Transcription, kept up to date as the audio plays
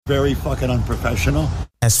very fucking unprofessional.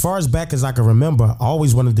 As far as back as I can remember, I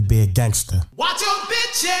always wanted to be a gangster. Watch your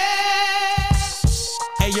bitches!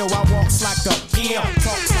 Hey yo, I walks like a pimp,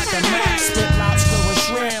 talks like a man, spit lobster and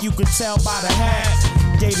shrimp, you could tell by the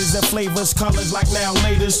hat. Gators and flavors, colors like now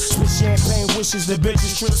laters. Spit champagne wishes, the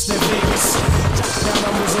bitches trips to Vegas. Jot down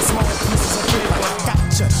numbers and small pieces of paper.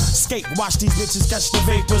 Gotcha. Skate, watch these bitches catch the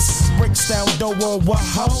vapors. Breaks down dough on what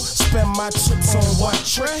hoe? Spend my chips on what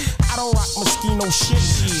trick? I don't rock mosquito shit.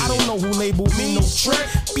 I don't know who labeled me no trick.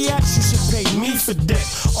 Bitch, you should pay me for that.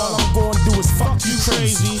 All I'm gonna do is fuck you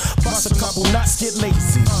crazy. Bust a couple nuts, get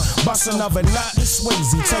lazy. Bust another nut, it's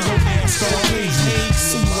Swayze. Tell your ass don't page me.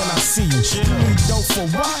 See you when I see you. You need dough for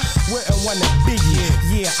what? Where and when it be?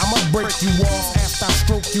 Yeah, I'ma break you off after I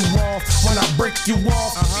stroke you off. When I break you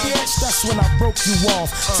off, bitch, that's when I broke you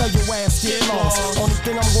off. Tell your ass get lost. Only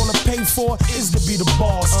thing I'm gonna pay for is to be the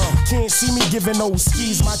boss. Can't see me giving those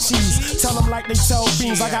skis my cheese. Tell them like they tell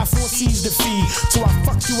beans. I got 4 C's to feed. So I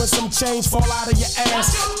fuck you and some change fall out of your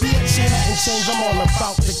ass. Bitch, it hadn't changed. I'm all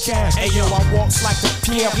about the cash. Hey yo, I walks like a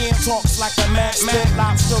pimp, talks like a man, spit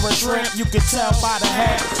lobster and shrimp. You can tell by the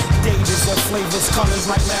hat. Gators and flavors, colors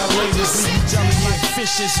like now laters. Leave you jelly like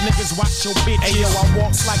fishes. Niggas watch your bitch. Hey yo, I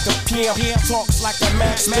walks like a pimp, talks like a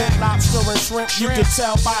man, spit lobster and shrimp. You can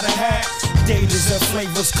tell by the hat. Gators and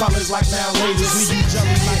flavors, colors like now laters. Leave you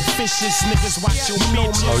jelly like fishes. Niggas watch your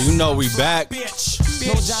bitch. Oh, you know we back.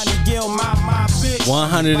 No Johnny Gill, my bitch.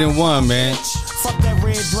 101, man. Fuck that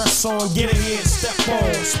red dress on, get ahead, step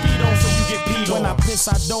on. Speed on so you get peed on. When I piss,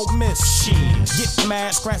 I don't miss. Shit. Get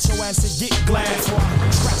mad, scratch your ass and get glad.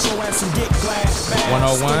 Scratch your ass and get glad.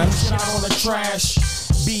 101. Shit out on the trash.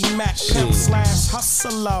 B Mac pimp slash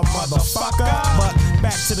hustler, motherfucker. But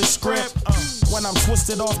back to the script. When I'm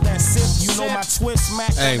twisted off that sip, you know my twist,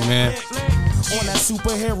 Mac. Hey, man. On that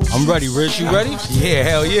superhero. I'm ready, Rich. You ready? Yeah,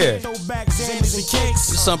 hell yeah.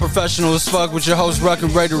 It's unprofessional as fuck with your host, Ruck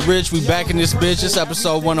and Raider Rich. We back in this bitch. It's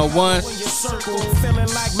episode 101.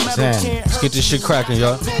 Damn. Let's get this shit cracking,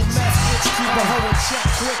 y'all.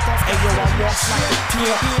 Hey yo, I walks like a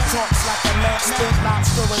pimp, talks like a man, spit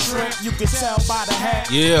lobster and shrimp. You can tell by the hat.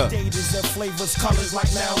 Yeah. Gators and flavors, colors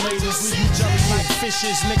like now laters. Leave you jelly like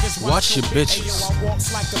fishes. Niggas watch your bitches. Hey yo, I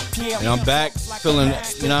walks like a pimp. And I'm back, feeling,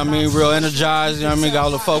 you know what I mean, real energized, you know what I mean, got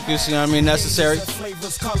all the focus, you know what I mean, necessary.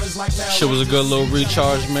 Shit was a good little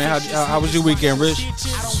recharge, man. How was your weekend, Rich?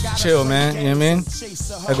 Chill, man. You know what I mean?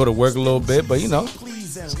 I go to work a little bit, but you know,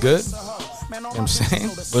 it's good. You know what I'm saying?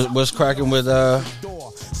 What's cracking with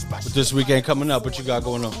this weekend coming up? What you got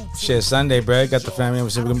going on? Shit, Sunday, bro. Got the family.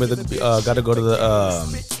 Got to go to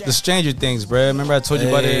the Stranger Things, bro. Remember I told you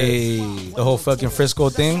about the whole fucking Frisco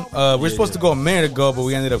thing? We're supposed to go a minute ago, but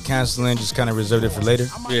we ended up canceling. Just kind of reserved it for later.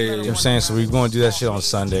 Yeah. You know what I'm saying? So we're going to do that shit on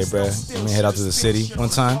Sunday, bro. I'm head out to the city one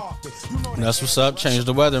time. And that's what's up. Change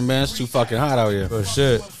the weather, man. It's too fucking hot out here. For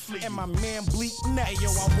sure.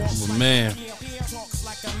 Man.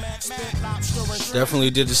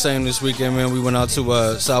 Definitely did the same this weekend, man. We went out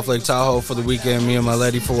to South Lake Tahoe for the weekend, me and my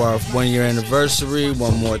lady, for our 1-year anniversary.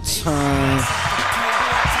 One more time.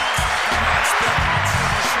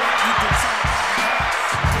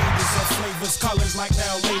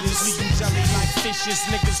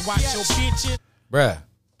 Bruh,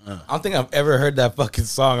 I don't think I've ever heard that fucking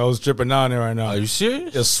song. I was tripping on it right now. Are you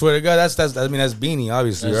serious? I swear to God, that's Beanie,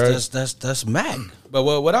 obviously, right? That's Mac. But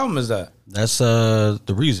what album is that? That's The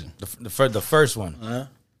Reason. The first one. Uh-huh.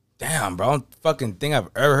 Damn, bro. I don't fucking think I've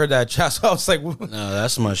ever heard that track. So I was like, no,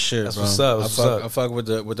 that's my shit, that's bro. What's up. I fuck with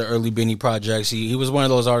the early Beanie projects. He was one of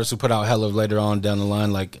those artists who put out hella later on down the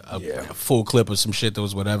line, like a full clip of some shit that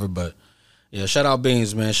was whatever. But yeah, shout out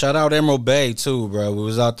Beans, man. Shout out Emerald Bay too, bro. We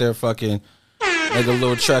was out there fucking make a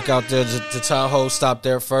little trek out there to Tahoe. Stopped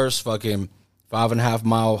there first, fucking 5.5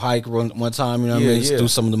 mile hike one time, you know what I mean? Do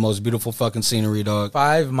some of the most beautiful fucking scenery, dog.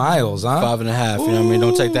 5 miles, huh? 5.5, you know what I mean?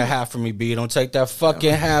 Don't take that half from me, B. Don't take that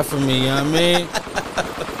fucking half from me, you know what I mean?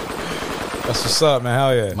 That's what's up, man.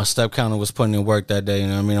 Hell yeah. My step counter was putting in work that day, you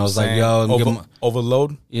know what I mean? I was like, yo,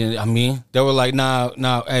 overload? Yeah, I mean, they were like, nah,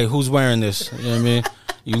 hey, who's wearing this? You know what I mean?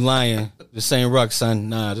 You lying. This ain't Ruck, son.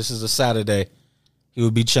 Nah, this is a Saturday. He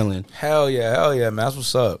would be chilling. Hell yeah, man. That's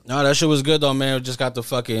what's up. No, that shit was good though, man. We just got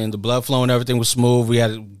the blood flowing, everything was smooth. We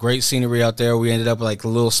had great scenery out there. We ended up like a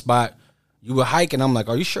little spot. You were hiking. I'm like,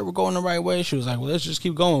 are you sure we're going the right way? She was like, well, let's just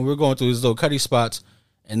keep going. We're going through these little cutty spots.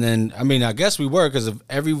 And then, I mean, I guess we were, because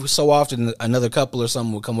every so often another couple or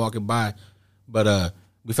something would come walking by. But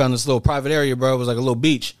we found this little private area, bro. It was like a little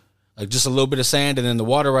beach. Like just a little bit of sand and then the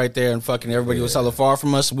water right there, and fucking everybody was hella far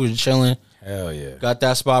from us. We were chilling. Hell yeah. Got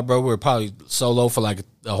that spot, bro. We were probably solo for like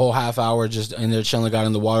a whole half hour, just in there chilling, got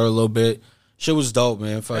in the water a little bit. Shit was dope,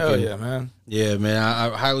 man. Fucking, Hell yeah, man. Yeah, man.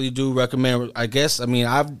 I highly do recommend. I guess, I mean,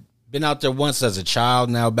 I've been out there once as a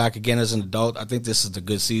child, now back again as an adult. I think this is the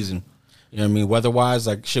good season. You know what I mean? Weather-wise,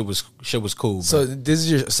 like, shit was cool. Bro. So this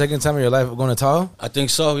is your second time in your life going to Tahoe? I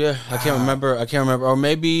think so, yeah. I can't remember. Or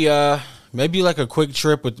maybe like a quick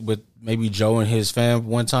trip with maybe Joe and his fam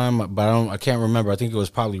one time, but I can't remember. I think it was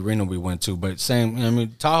probably Reno we went to, but same. You know what I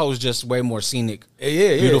mean, Tahoe's just way more scenic.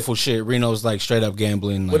 Yeah. Beautiful shit. Reno's like straight up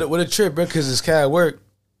gambling. Like, What a trip, bro, because this cat at work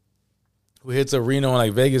who hits a Reno and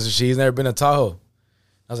like Vegas and shit, he's never been to Tahoe.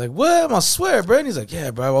 I was like, what? I swear, bro. And he's like, yeah,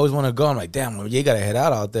 bro, I always want to go. I'm like, damn, well, you got to head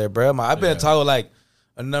out there, bro. I've been to Tahoe like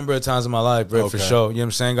a number of times in my life, bro, for sure. You know what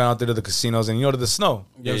I'm saying? Gone out there to the casinos and, to the snow.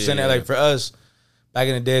 You know what I'm saying? Like, for us, back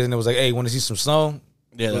in the days, and it was like, hey, want to see some snow?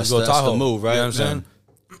 Yeah, that's the move, right? You know what I'm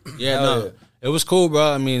saying? Yeah, it was cool,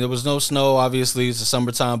 bro. I mean, there was no snow, obviously. It's the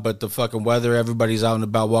summertime, but the fucking weather, everybody's out and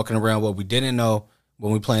about walking around. What we didn't know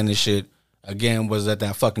when we playing this shit, again, was that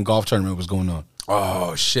fucking golf tournament was going on.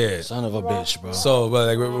 Oh, shit. Son of a bitch, bro. So,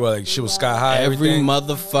 like shit was sky high. Every everything.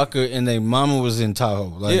 motherfucker and their mama was in Tahoe.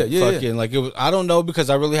 Like, Yeah. Like, it was, I don't know because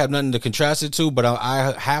I really have nothing to contrast it to, but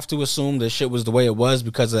I have to assume that shit was the way it was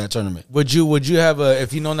because of that tournament. Would you have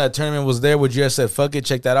if you known that tournament was there, would you have said, fuck it,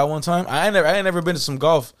 check that out one time? I ain't never been to some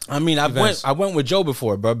golf. I mean, I went with Joe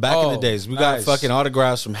before, bro. Back in the days, we got nice. fucking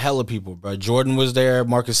autographs from hella people, bro. Jordan was there,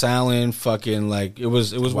 Marcus Allen, fucking like it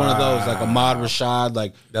was one of those like Ahmad Rashad,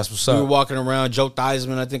 like that's what's we up. were walking around. Joe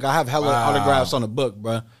Theismann, I think I have hella autographs on the book,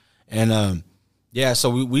 bro. And yeah, so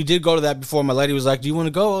we did go to that before. My lady was like, "Do you want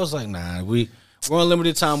to go?" I was like, "Nah, we're on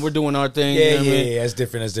limited time. We're doing our thing." Yeah, you know what I mean? That's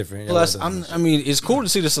different. Plus, I mean, it's cool to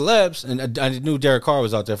see the celebs, and I knew Derek Carr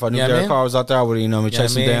was out there. If I knew Derek Carr was out there, I would have,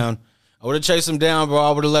 chased him down. I would have chased him down, bro.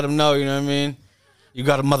 I would have let him know. You know what I mean? You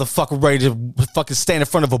got a motherfucker ready to fucking stand in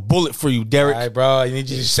front of a bullet for you, Derek. All right, bro. I need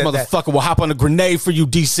you to This send that. motherfucker will hop on a grenade for you,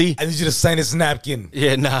 DC. I need you to sign this napkin.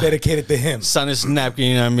 Yeah, nah. Dedicated to him. Sign this napkin,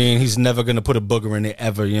 you know what I mean? He's never going to put a booger in it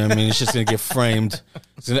ever, you know what I mean? It's just going to get framed.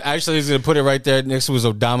 He's going to put it right there next to his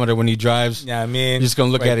odometer when he drives. Yeah, I mean. You're just going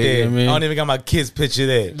to look at it, you know what I mean? I don't even got my kid's picture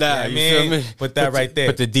there. Nah, you feel me? Put that right there.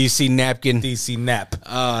 Put the DC napkin. DC nap.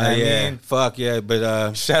 Yeah. mean? Fuck, yeah.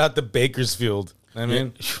 But Shout out to Bakersfield. I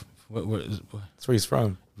mean, what? that's where he's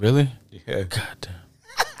from. Really? Yeah. God damn.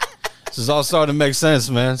 This is all starting to make sense,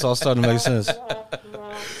 man. It's all starting to make sense.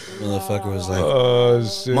 Motherfucker was like, oh,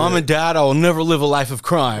 shit. Mom and Dad, I will never live a life of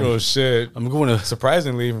crime. Oh, shit. I'm going to.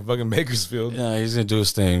 Surprisingly, from fucking Bakersfield. Yeah, he's going to do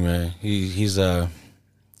his thing, man. He's the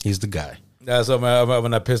guy. That's what, man.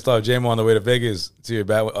 When I pissed off J-Mo on the way to Vegas to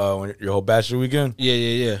your whole bachelor weekend.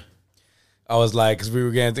 Yeah. I was like, because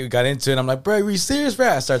we got into it. I'm like, bro, are you serious, bro?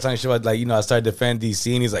 I started talking shit about, like, I started defending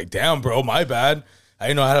DC, and he's like, damn, bro, my bad. I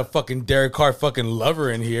didn't know I had a fucking Derek Carr fucking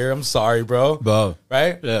lover in here. I'm sorry, bro.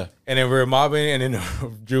 Right? Yeah. And then we were mobbing, and then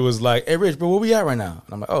Drew was like, hey, Rich, bro, where we at right now?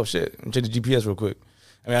 And I'm like, oh, shit. Let me check the GPS real quick.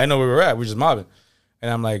 I mean, I know where we're at. We're just mobbing.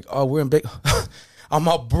 And I'm like, oh, we're in big. I'm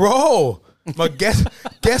like, bro. But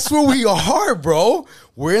guess where we are, bro?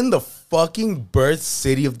 We're in the fucking birth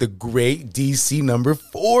city of the great DC number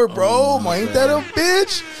 4, bro. Ain't that a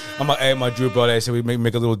bitch? I'm like, hey, my Drew brother, I said we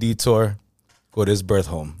make a little detour. Go to his birth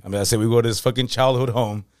home. I mean, I said we go to his fucking childhood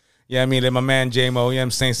home. You know what I mean? Let my man J-Mo, you know what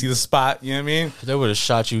I'm saying, see the spot. You know what I mean? They would have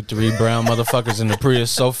shot you 3 brown motherfuckers in the Prius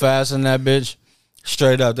so fast in that bitch.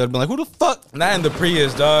 Straight up. They'd be like, who the fuck? Not in the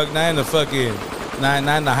Prius, dog. Not in the fucking... Not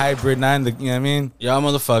in the hybrid, not in the, you know what I mean? Y'all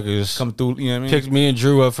motherfuckers Come through, you know what I mean? picked me and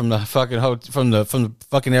Drew up from the fucking from the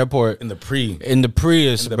fucking airport In the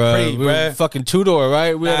Prius, bro. We were fucking 2-door,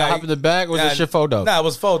 right? We had to hop in the back. Was that shit photo? Nah, it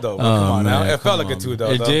was photo. Come on now. It felt like a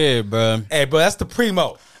 2-door. It did, bro. Hey, bro, that's the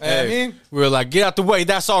primo. You know what I mean? We were like, get out the way.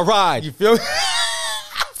 That's all right. You feel me?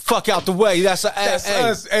 Fuck out the way. That's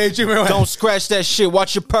us. Hey, do you remember don't scratch that shit.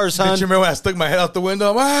 Watch your purse, Did hun. you remember when I stuck my head out the window?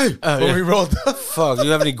 I'm like, hey, when we rolled up. Fuck, you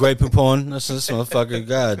have any Grey Poupon? That's this motherfucker.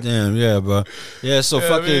 God damn, yeah, bro. Yeah, so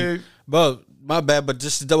fucking, bro, my bad, but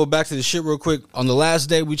just to double back to the shit real quick. On the last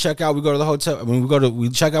day we check out, we go to the hotel. I mean, we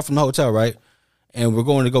check out from the hotel, right? And we're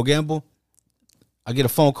going to go gamble. I get a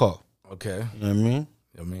phone call. Okay. You know what I mean?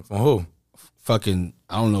 I mean, from who? Fucking,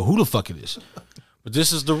 I don't know who the fuck it is. But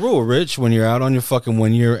this is the rule, Rich. When you're out on your fucking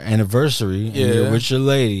 1-year anniversary and you're with your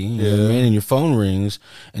lady, you know what I mean, and your phone rings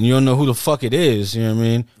and you don't know who the fuck it is, you know what I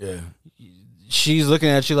mean? Yeah. She's looking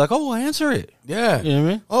at you like, oh, answer it. Yeah. You know what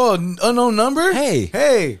I mean? Oh, unknown number?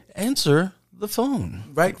 Hey. Answer the phone.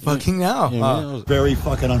 Right fucking now. You know what I mean? Very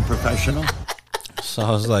fucking unprofessional. So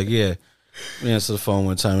I was like, yeah. We answered the phone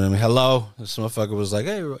one time. I mean, hello. This motherfucker was like,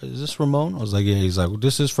 "Hey, is this Ramon?" I was like, "Yeah." He's like, well,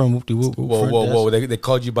 "This is from Whoop De Whoop." Whoa. They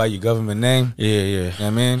called you by your government name? Yeah. You know what I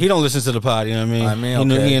mean? He don't listen to the pod, you know what I mean?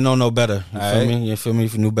 He didn't know no better. You feel me? You feel me?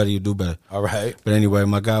 If you knew better, you do better. All right. But anyway,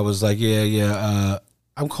 my guy was like,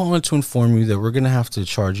 I'm calling to inform you that we're going to have to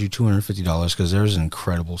charge you $250 because there's an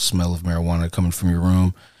incredible smell of marijuana coming from your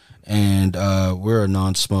room. And we're a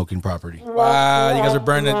non-smoking property. Wow, you guys were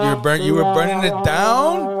burning it. You were burning it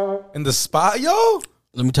down in the spot, yo.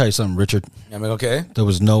 Let me tell you something, Richard. I mean, okay. There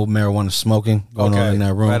was no marijuana smoking going on in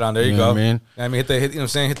that room. Right on, there you know go. What I mean, you know what I'm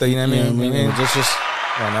saying? Hit the, you know what I mean? Just, you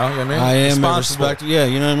know what I mean? I am respect. Yeah,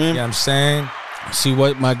 you know what I mean? Yeah, I'm saying. See,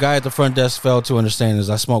 what my guy at the front desk failed to understand is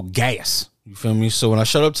I smoke gas. You feel me? So when I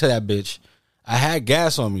showed up to that bitch, I had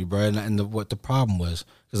gas on me, bro. And what the problem was,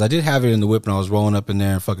 because I did have it in the whip and I was rolling up in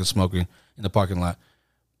there and fucking smoking in the parking lot.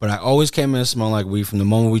 But I always came in smelling like weed from the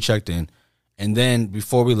moment we checked in. And then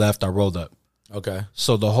before we left, I rolled up. Okay.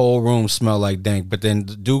 So the whole room smelled like dank. But then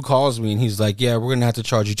the dude calls me and he's like, "Yeah, we're going to have to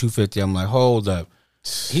charge you $250." I'm like, hold up.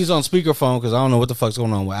 He's on speakerphone because I don't know what the fuck's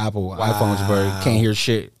going on with Apple iPhones, bro. Can't hear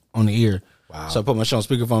shit on the ear. Wow. So I put my shit on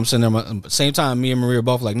speakerphone. I'm sitting there. Same time, me and Maria are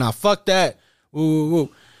both like, "Nah, fuck that." Woo.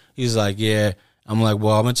 He's like, "Yeah." I'm like,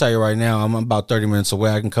 "Well, I'm going to tell you right now, I'm about 30 minutes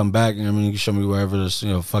away. I can come back. You know what I mean? You can show me wherever there's,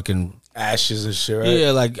 fucking ashes and shit, right?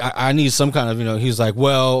 Yeah, like I need some kind of, he's like,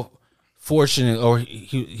 "Well, he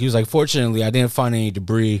was like, fortunately, I didn't find any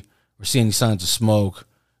debris or see any signs of smoke."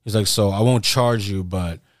 He's like, "So I won't charge you,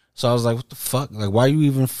 but." So I was like, "What the fuck? Like, why are you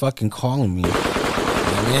even fucking calling me?"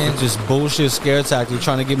 Man, just bullshit scare tactic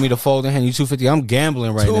trying to get me to fold and hand you $250. I'm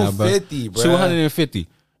gambling right now, bro. $250, bro. $250. You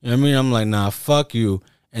know what I mean? I'm like, "Nah, fuck you."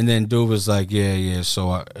 And then dude was like, yeah.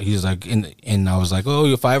 So he's like, and I was like, "Oh,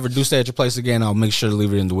 if I ever do stay at your place again, I'll make sure to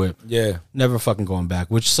leave it in the whip." Yeah. Never fucking going back,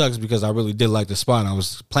 which sucks because I really did like the spot. I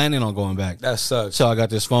was planning on going back. That sucks. So I got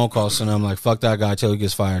this phone call, so I'm like, fuck that guy till he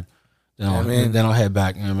gets fired. Then I'll head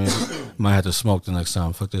back. You know what I mean? Might have to smoke the next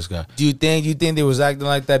time. Fuck this guy. Do you think they was acting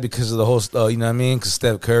like that because of the whole, you know what I mean? Because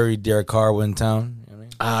Steph Curry, Derek Carr were in town? You know what I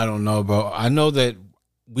mean? I don't know, bro. I know that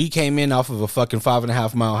we came in off of a fucking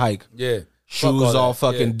 5.5 mile hike. Yeah. Shoes all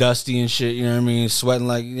fucking dusty and shit, you know what I mean? Sweating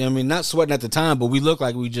like, you know what I mean? Not sweating at the time, but we look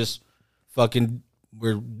like we just fucking,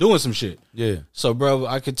 we're doing some shit. Yeah. So, bro,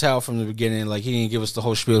 I could tell from the beginning, like, he didn't give us the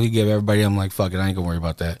whole spiel. He gave everybody, I'm like, fuck it, I ain't gonna worry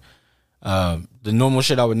about that. The normal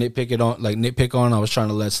shit I would nitpick on, I was trying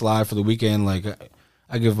to let slide for the weekend. Like,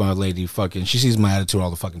 I give my lady fucking, she sees my attitude all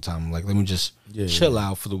the fucking time. I'm like, let me just chill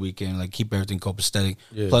out for the weekend, like, keep everything copacetic.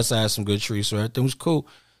 Yeah. Plus, I had some good trees, so everything was cool.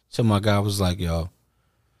 So my guy was like, "Yo,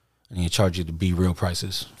 I need to charge you to be real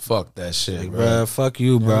prices." Fuck that shit, like, bro. Fuck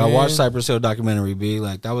you, bro. I watched Cypress Hill documentary, B.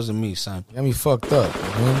 Like, that wasn't me, son. Got me fucked up,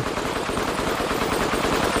 man.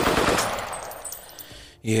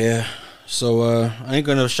 Yeah. So, I ain't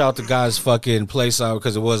gonna shout the guy's fucking place out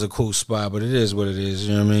because it was a cool spot, but it is what it is.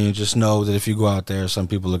 You know what I mean? Just know that if you go out there, some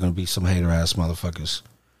people are gonna be some hater ass motherfuckers.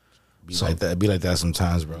 Be like that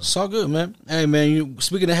sometimes, bro. It's all good, man. Hey, man,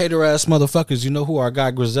 speaking of hater ass motherfuckers, you know who our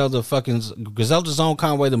guy Griselda's own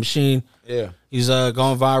Conway the Machine. Yeah. He's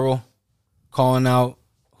going viral, calling out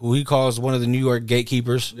who he calls one of the New York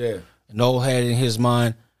gatekeepers. Yeah. An old head in his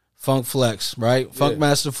mind, Funk Flex, right? Funk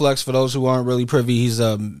Master Flex, for those who aren't really privy, he's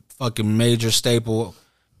a fucking major staple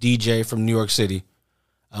DJ from New York City.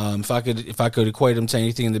 If I could equate him to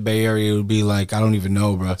anything in the Bay Area, it would be like, I don't even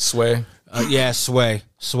know, bro. Sway. Yeah, Sway.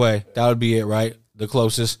 That would be it, right? The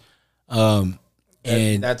closest. And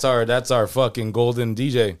that's our fucking golden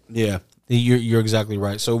DJ. Yeah, you're exactly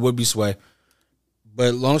right. So it would be Sway.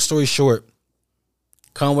 But long story short,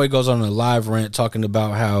 Conway goes on a live rant talking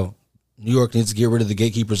about how New York needs to get rid of the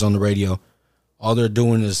gatekeepers on the radio. All they're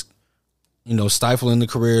doing is, stifling the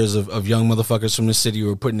careers of young motherfuckers from the city who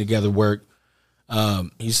are putting together work.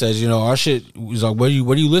 He says, our shit. He's like, what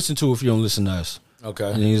do you listen to if you don't listen to us?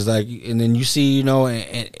 Okay. And he's like, and then you see,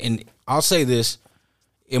 and I'll say this,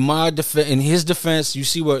 in his defense, you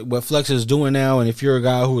see what Flex is doing now, and if you're a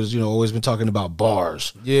guy who has, always been talking about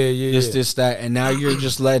bars, this, that, and now you're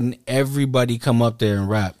just letting everybody come up there and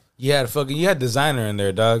rap. You had designer in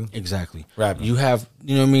there, dog. Exactly. Rapping. You have,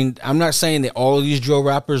 I'm not saying that all of these drill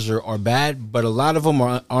rappers are bad, but a lot of them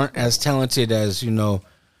aren't as talented as, even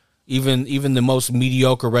the most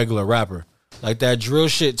mediocre regular rapper. Like, that drill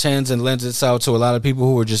shit tends and lends itself to a lot of people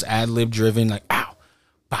who are just ad-lib driven, like, ow,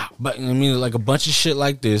 bow. But, like, a bunch of shit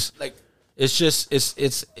like this. Like, it's just,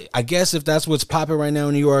 it's I guess if that's what's popping right now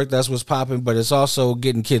in New York, that's what's popping, but it's also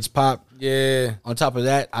getting kids pop. Yeah. On top of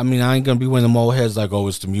that, I ain't going to be one of them old heads like, oh,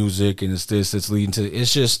 it's the music and it's this, it's leading to,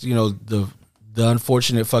 it's just, the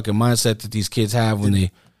unfortunate fucking mindset that these kids have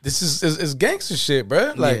when this is gangster shit,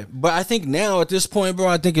 bro. Like, yeah. But I think now at this point, bro,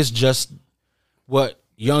 I think it's just what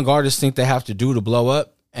young artists think they have to do to blow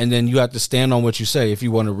up, and then you have to stand on what you say if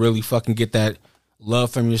you want to really fucking get that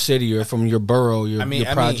love from your city or from your borough, your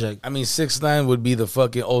project. I mean, 6ix9ine would be the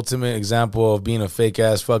fucking ultimate example of being a fake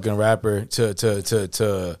ass fucking rapper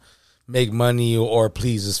to make money or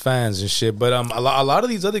please his fans and shit. But a lot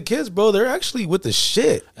of these other kids, bro, they're actually with the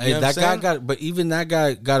shit. Hey, that guy but even that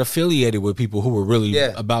guy got affiliated with people who were really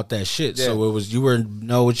about that shit. Yeah. So you were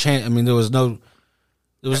no chance. I mean, there was no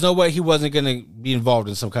way he wasn't gonna be involved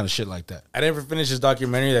in some kind of shit like that. I never finished his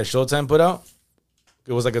documentary that Showtime put out.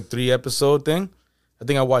 It was like a 3-episode thing. I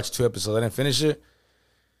think I watched 2 episodes. I didn't finish it.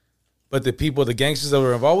 But the gangsters that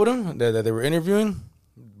were involved with him, that they were interviewing,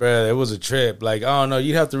 bro, it was a trip. Like, I don't know.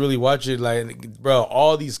 You'd have to really watch it. Like, bro,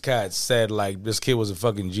 all these cats said, like, this kid was a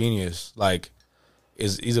fucking genius. Like,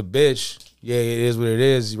 he's a bitch. Yeah, it is what it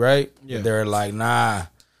is, right? Yeah. But they're like, nah.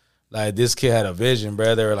 Like, this kid had a vision,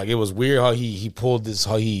 bro. They were like, it was weird how he pulled this,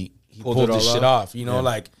 how he pulled this shit off. You know,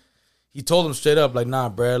 like, he told him straight up, like, nah,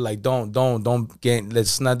 bro, like, don't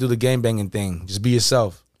let's not do the game banging thing. Just be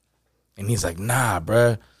yourself. And he's like, nah,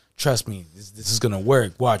 bro, trust me, this is gonna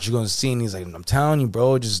work. Watch, you're gonna see. And he's like, I'm telling you,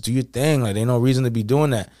 bro, just do your thing. Like, ain't no reason to be doing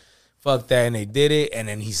that. Fuck that. And they did it. And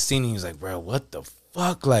then he's seen it. He's like, bro, what the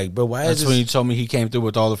fuck? Like, bro, why is this? That's when he told me he came through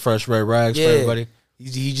with all the fresh red rags for everybody.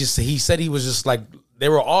 He said he was just like, they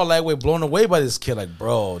were all that way blown away by this kid. Like,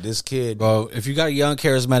 bro, this kid. Bro, if you got a young,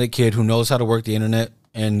 charismatic kid who knows how to work the internet,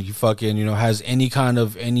 and you fucking, has any kind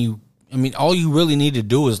of I mean, all you really need to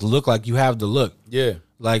do is look like you have the look. Yeah.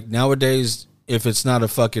 Like, nowadays, if it's not a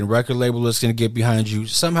fucking record label that's going to get behind you,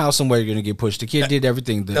 somehow, somewhere you're going to get pushed. The kid did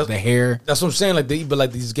everything. The hair. That's what I'm saying. Like, but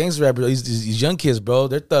like these gangster rappers, these young kids, bro,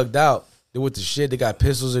 they're thugged out. They're with the shit. They got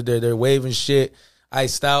pistols. They're waving shit.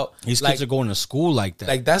 Iced out. These kids are going to school like that.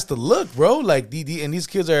 Like, that's the look, bro. Like, and these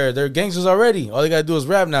kids they're gangsters already. All they got to do is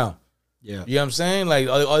rap now. Yeah. You know what I'm saying? Like,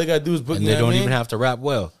 all they got to do is put, and they don't even have to rap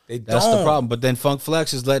well. That's the problem. But then Funk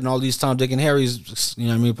Flex is letting all these Tom, Dick, and Harry's, you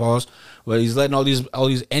know what I mean, pause. But he's letting all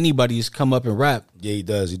these anybody's come up and rap. Yeah, he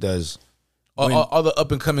does. All the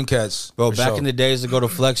up and coming cats. Bro, back in the days to go to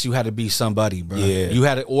Flex, you had to be somebody, bro. Yeah. You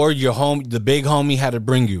had to, or your the big homie had to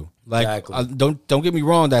bring you. Like, exactly. Don't get me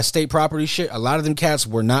wrong, that state property shit, a lot of them cats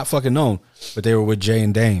were not fucking known, but they were with Jay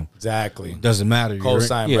and Dame. Exactly. Doesn't matter.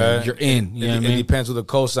 Cosign, bro. You're in. You know what I mean? It depends who the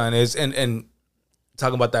cosign is. And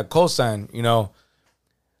talking about that cosign,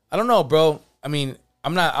 I don't know, bro. I mean,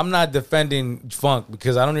 I'm not defending Funk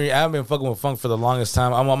because I haven't been fucking with Funk for the longest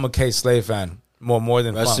time. I'm a K Slay fan. More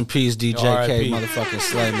than rest Funk. In peace, DJ K, motherfucking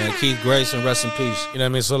Slay, man. Keith Grayson, rest in peace. You know what I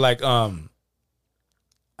mean? So, like,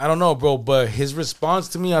 I don't know, bro, but his response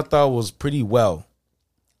to me, I thought was pretty well.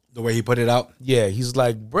 The way he put it out? Yeah, he's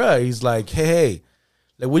like, bruh, he's like, hey,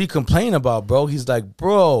 like, what are you complaining about, bro? He's like,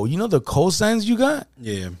 bro, you know the cosigns you got?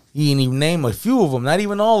 Yeah. He didn't even name a few of them, not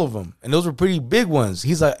even all of them. And those were pretty big ones.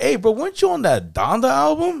 He's like, hey, bro, weren't you on that Donda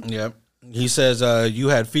album? Yeah. He says you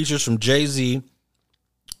had features from Jay-Z.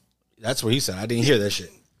 That's what he said. I didn't hear that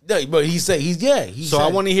shit. Yeah, but he said, I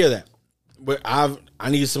want to hear that. But I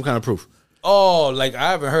need some kind of proof. Oh, like, I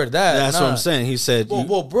haven't heard that. That's what I'm saying. He said,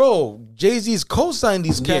 well, bro, Jay-Z's co-signed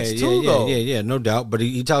these cats too, though. Yeah, no doubt. But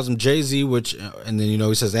he tells them Jay-Z, which, and then,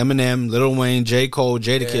 he says Eminem, Lil Wayne, J. Cole,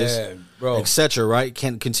 Jadakiss, etc., right?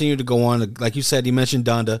 Can continue to go on. Like you said, he mentioned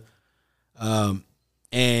Donda.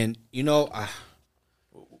 And,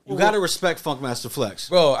 you got to respect Funkmaster Flex.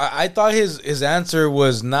 Bro, I thought his answer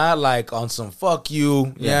was not like on some fuck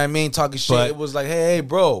you, you know what I mean, talking shit. But it was like, hey,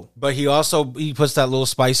 bro. But he puts that little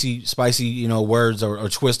spicy, words or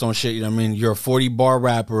twist on shit, you know what I mean? You're a 40-bar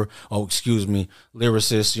rapper,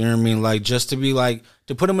 lyricist, you know what I mean? Like, just to be like,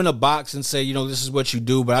 to put him in a box and say, this is what you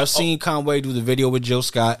do. But I've seen Conway do the video with Jill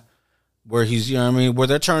Scott where he's, you know what I mean, where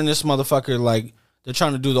they're turning this motherfucker like, they're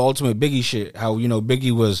trying to do the ultimate Biggie shit. How,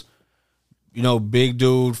 Biggie was, big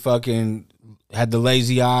dude, fucking had the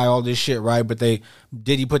lazy eye, all this shit, right? But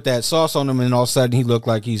he put that sauce on him, and all of a sudden he looked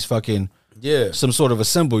like he's fucking some sort of a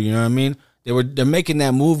symbol. You know what I mean? They're making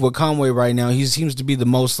that move with Conway right now. He seems to be the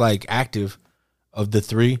most like active of the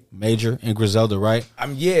three, Major and Griselda, right?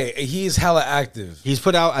 He's hella active. He's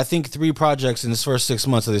put out, I think, 3 projects in his first 6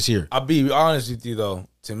 months of this year. I'll be honest with you though.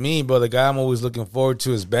 To me, bro, the guy I'm always looking forward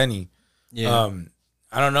to is Benny. Yeah.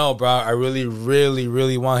 I don't know, bro. I really, really,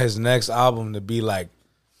 really want his next album to be like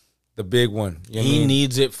the big one. He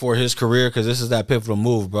needs it for his career because this is that pivotal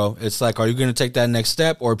move, bro. It's like, are you going to take that next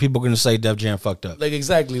step, or are people going to say Def Jam fucked up? Like,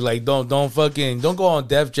 exactly. Like, don't go on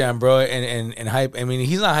Def Jam, bro, and hype. I mean,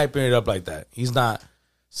 he's not hyping it up like that. He's not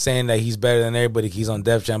saying that he's better than everybody. He's on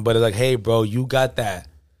Def Jam, but it's like, hey, bro, you got that.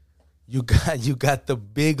 You got the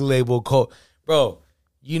big label code, bro.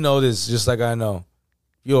 you know this just like I know.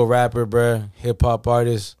 You're a rapper, bro, hip hop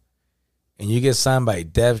artist, and you get signed by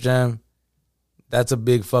Def Jam. That's a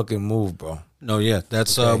big fucking move, bro. No, yeah,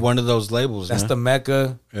 that's one of those labels. That's the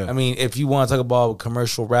mecca. Yeah. I mean, if you want to talk about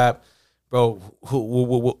commercial rap, bro,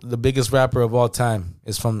 who the biggest rapper of all time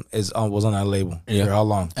was on that label. Yeah. For how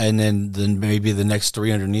long? And then maybe the next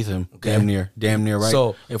 3 underneath him. Okay. Damn near, right?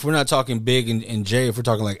 So if we're not talking Big and J, if we're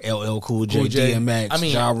talking like LL Cool J, DMX, I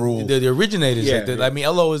mean, Ja Rule, the originators. Yeah, I mean,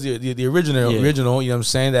 LO is the original. You know what I'm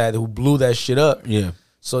saying? That who blew that shit up. Yeah.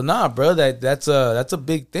 So nah, bro, that's a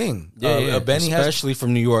big thing. Benny especially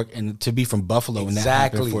from New York, and to be from Buffalo, and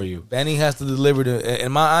that happened for you. Benny has to deliver.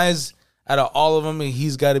 In my eyes, out of all of them,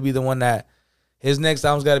 he's got to be the one that his next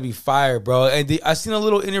album's got to be fire, bro. And I seen a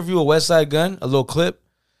little interview with West Side Gun, a little clip,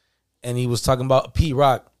 and he was talking about Pete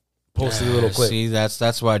Rock posted a little clip. See,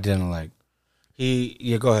 that's why I didn't like.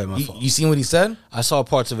 Go ahead, my fault. You seen what he said? I saw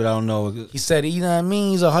parts of it. I don't know. He said, you know what I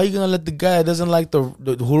mean? He's like, how you gonna let the guy that doesn't like the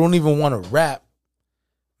who don't even want to rap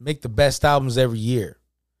make the best albums every year?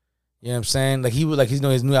 You know what I'm saying? Like he's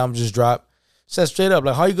his new album just dropped. Said straight up,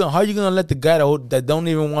 like how you gonna let the guy that don't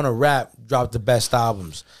even want to rap drop the best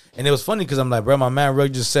albums? And it was funny because I'm like, bro, my man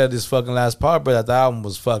Rug just said this fucking last part, but that the album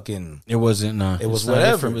was fucking. It wasn't. It was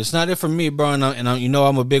whatever. It's not it for me, bro. And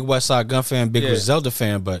I'm a big West Side Gun fan, big Griselda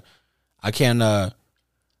fan, but I can't.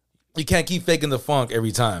 You can't keep faking the funk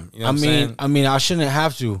every time. You know what I'm saying? I mean, I shouldn't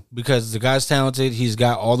have to because the guy's talented. He's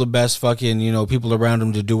got all the best fucking people around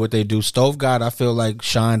him to do what they do. Stove God, I feel like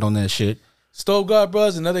shined on that shit. Stove God, bro,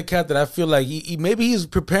 is another cat that I feel like maybe he's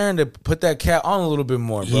preparing to put that cat on a little bit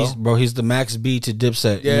more, bro. He's the Max B to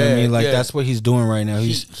Dipset. You know what I mean? Like that's what he's doing right now.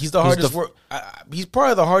 He's the hardest work. He's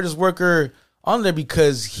probably the hardest worker on there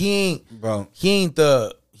because he ain't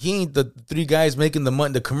the 3 guys making the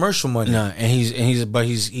money, the commercial money. Nah, and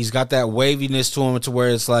he's got that waviness to him to where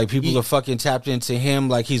it's like people are fucking tapped into him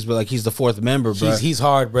like he's the 4th member, bro. He's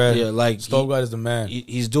hard, bro. Yeah, like Stove God is the man.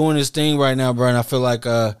 He's doing his thing right now, bro. And I feel like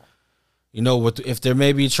if there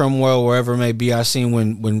may be turmoil wherever it may be, I seen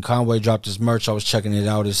when Conway dropped his merch, I was checking it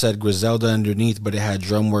out. It said Griselda underneath, but it had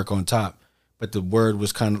drum work on top. But the word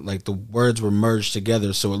was kind of like the words were merged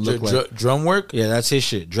together, so it looked like drum work. Yeah, that's his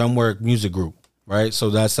shit. Drum work music group, right?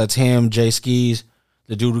 So that's him, Jay Skis,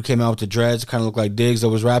 the dude who came out with the dreads, kind of looked like Diggs that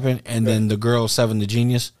was rapping, and then the girl 7 the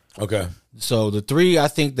Genius. Okay. So the 3, I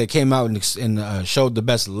think, that came out and showed the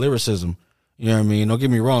best lyricism. You know what I mean? Don't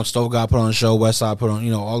get me wrong. Stove God put on a show. Westside put on.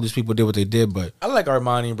 All these people did what they did. But I like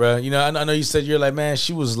Armani, bro. I know you said you're like, man,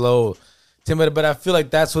 she was low, timid, but I feel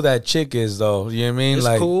like that's what that chick is, though. You know what I mean? It's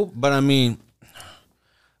like, cool, but I mean,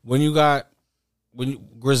 when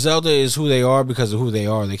Griselda is who they are because of who they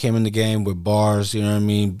are. They came in the game with bars. You know what I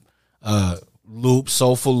mean? Loops,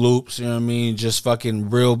 soulful loops. You know what I mean? Just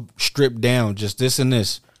fucking real stripped down. Just this and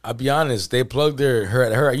this. I'll be honest, they plugged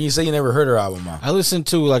her. You say you never heard her album, man. I listened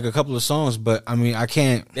to like a couple of songs, but I mean, I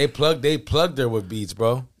can't. They plugged her with beats,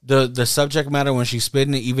 bro. The subject matter when she's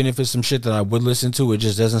spitting it, even if it's some shit that I would listen to, it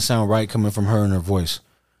just doesn't sound right coming from her and her voice.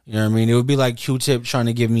 You know what I mean? It would be like Q-Tip trying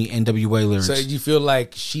to give me NWA lyrics. So you feel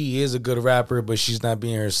like she is a good rapper, but she's not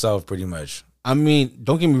being herself, pretty much. I mean,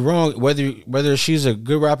 don't get me wrong. Whether she's a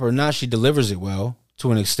good rapper or not, she delivers it well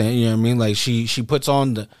to an extent. You know what I mean? Like she puts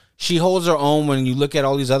on she holds her own when you look at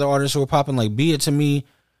all these other artists who are popping. Like Bia, to me,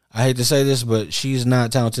 I hate to say this, but she's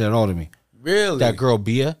not talented at all to me. Really? That girl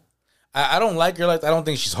Bia. I don't like her. Like I don't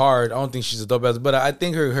think she's hard. I don't think she's a dope ass. But I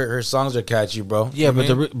think her songs are catchy, bro. Yeah,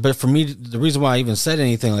 but for me, the reason why I even said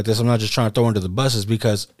anything like this, I'm not just trying to throw her under the bus, is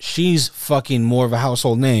because she's fucking more of a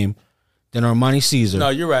household name than Armani Caesar. No,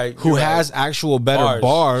 you're right. Who has actual better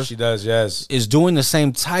bars. She does, yes. Is doing the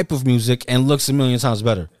same type of music and looks a million times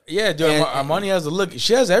better. Yeah, dude. Armani has the look.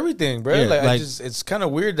 She has everything, bro. Yeah, it's kind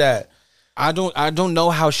of weird that I don't know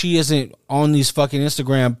how she isn't on these fucking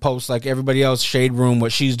Instagram posts like everybody else. Shade Room,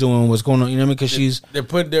 what she's doing, what's going on. You know what I mean? Because they're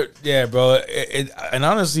putting their bro. And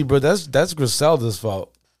honestly, bro, that's Griselda's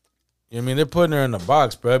fault. You know what I mean? They're putting her in the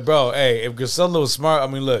box, bro. Bro, hey, if Griselda was smart, I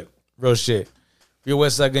mean, look, real shit. If you're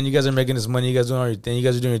West Side Gun, you guys are making this money. You guys doing all your thing. You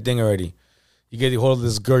guys are doing your thing already. You get a hold of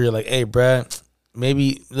this girl. You're like, hey, Brad,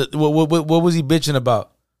 maybe what was he bitching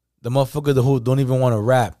about? The motherfucker who don't even want to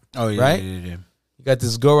rap. Oh yeah, right? Yeah. You got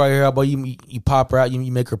this girl right here. How about you pop her out?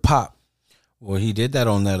 You make her pop. Well, he did that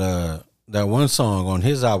on that one song on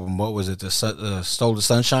his album. What was it? The Stole the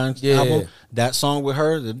Sunshine album. That song with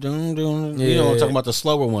her, the doom doom. Yeah. You know, I'm talking about the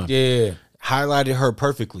slower one. Yeah, highlighted her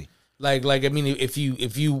perfectly. Like I mean, if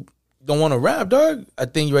you don't want to rap, dog, I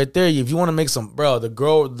think right there. If you want to make some, bro,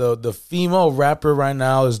 the female rapper right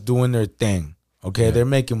now is doing their thing. Okay, yeah. They're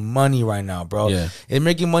making money right now, bro. Yeah, they're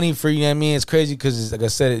making money for, you know what I mean? It's crazy because, like I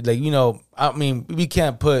said, like, you know, I mean, we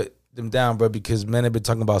can't put them down, bro, because men have been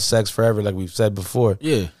talking about sex forever, like we've said before.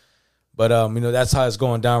 Yeah. But that's how it's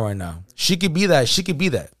going down right now. She could be that. She could be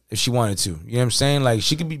that if she wanted to. You know what I'm saying? Like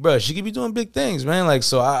she could be, bro. She could be doing big things, man. Like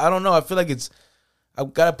so, I don't know. I feel like I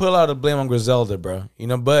gotta put a lot of blame on Griselda, bro.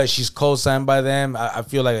 But she's co-signed by them. I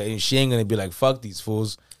feel like she ain't gonna be like fuck these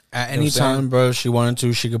fools. At any time, bro, if she wanted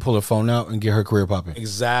to, she could pull her phone out and get her career popping.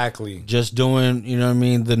 Exactly. Just doing,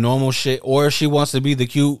 the normal shit. Or if she wants to be the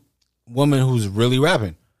cute woman who's really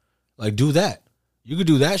rapping, like do that. You could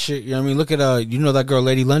do that shit. You know what I mean? Look at that girl,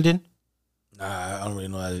 Lady London. Nah, I don't really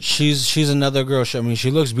know that. She's another girl.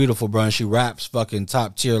 She looks beautiful, bro, and she raps fucking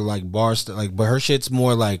top tier like bars. Like, but her shit's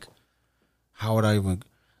more like, how would I even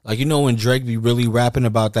like? When Drake be really rapping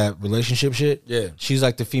about that relationship shit? Yeah, she's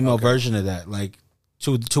like the female version of that, like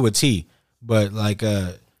to a T. But like,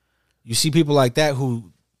 you see people like that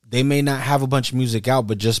who they may not have a bunch of music out,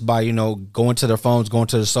 but just by going to their phones, going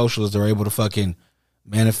to the socials, they're able to fucking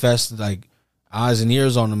manifest like eyes and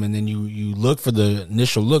ears on them, and then you look for the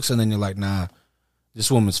initial looks, and then you're like, nah, this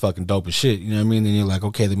woman's fucking dope as shit. You know what I mean? Then you're like,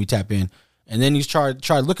 okay, let me tap in, and then you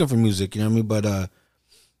try looking for music. You know what I mean? But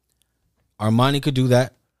Armani could do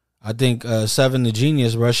that. I think Seven the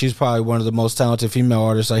Genius, bro, she's probably one of the most talented female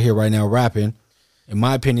artists I hear right now rapping. In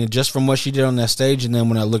my opinion, just from what she did on that stage, and then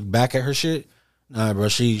when I look back at her shit, nah, bro,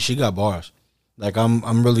 she got bars. Like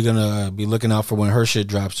I'm really gonna be looking out for when her shit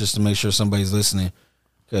drops, just to make sure somebody's listening.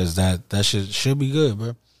 Because that shit should be good,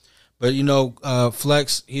 bro. But,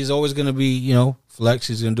 Flex, he's always going to be, Flex.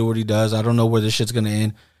 He's going to do what he does. I don't know where this shit's going to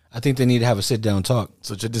end. I think they need to have a sit-down talk.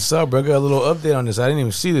 So check this out, bro. I got a little update on this. I didn't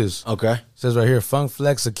even see this. Okay. It says right here, Funk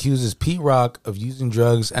Flex accuses Pete Rock of using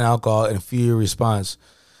drugs and alcohol in fear response.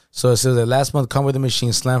 So it says that last month, Come With The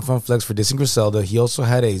Machine slammed Funk Flex for dissing Griselda. He also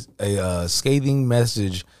had a scathing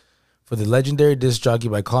message for the legendary disc jockey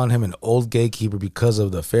by calling him an old gatekeeper because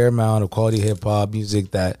of the fair amount of quality hip-hop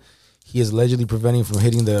music that he is allegedly preventing from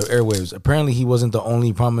hitting the airwaves. Apparently, he wasn't the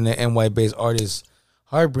only prominent NY-based artist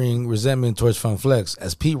harboring resentment towards Funk Flex,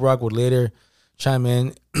 as Pete Rock would later chime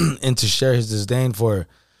in and to share his disdain for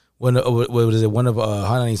one of Hot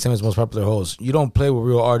 97's most popular hosts. You don't play with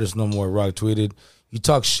real artists no more, Rock tweeted. You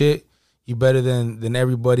talk shit. You better than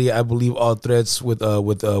everybody. I believe all threats with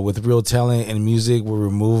real talent and music were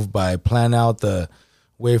removed by plan out the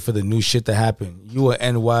way for the new shit to happen. You a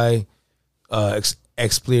NY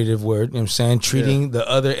expletive word, you know what I'm saying? Treating the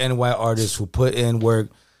other NY artists who put in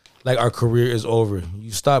work like our career is over.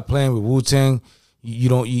 You stop playing with Wu-Tang.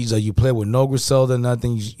 You play with no Griselda,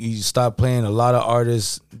 nothing. You stop playing a lot of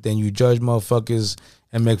artists, then you judge motherfuckers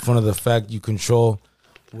and make fun of the fact you control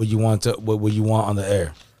what you want on the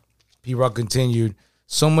air. P Rock continued,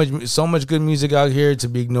 so much good music out here to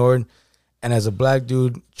be ignored, and as a black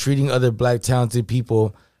dude, treating other black talented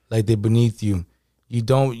people like they're beneath you. You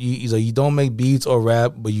don't make beats or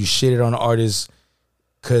rap, but you shit it on artists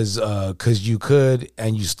cause you could,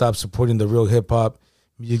 and you stop supporting the real hip hop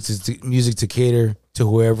music to cater to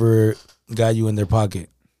whoever got you in their pocket.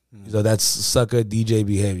 So that's sucker DJ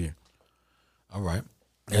behavior. All right.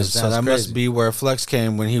 So that must be where Flex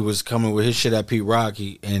came when he was coming with his shit at Pete Rock.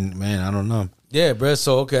 And man, I don't know. Yeah, bro.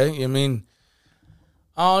 So okay, I mean,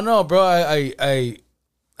 I don't know, bro. I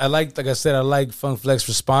like I said, I like Funk Flex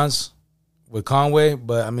response with Conway,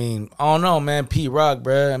 but I mean, I don't know, man. Pete Rock,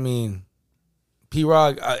 bro. I mean, Pete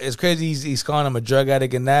Rock. It's crazy. He's calling him a drug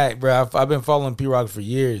addict and that, bro. I've been following Pete Rock for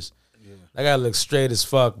years. Yeah. That guy looks straight as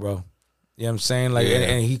fuck, bro. You know what I'm saying? Like,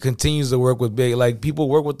 and he continues to work with big. Like people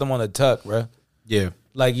work with him on the tuck, bro. Yeah.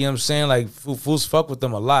 Like, you know what I'm saying? Like, fools fuck with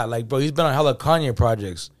them a lot. Like, bro, he's been on hella Kanye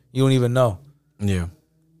projects. You don't even know. Yeah.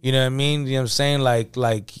 You know what I mean? You know what I'm saying? Like,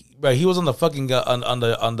 bro, he was on the fucking, on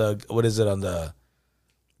the what is it? On the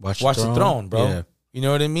Watch the Throne, bro. Yeah. You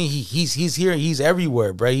know what I mean? He's here. He's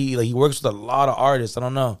everywhere, bro. He works with a lot of artists. I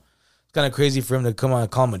don't know. It's kind of crazy for him to come on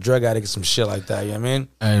and call him a drug addict or some shit like that. You know what I mean?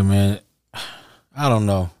 Hey, man. I don't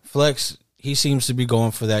know. Flex, he seems to be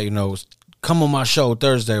going for that, come on my show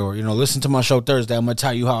Thursday, or listen to my show Thursday. I'm gonna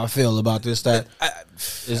tell you how I feel about this.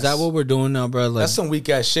 Is that what we're doing now, bro? Like, that's some weak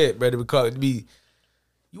ass shit, bro.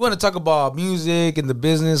 You want to talk about music and the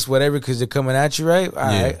business, whatever, because they're coming at you, right? All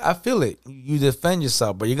right, I feel it. You defend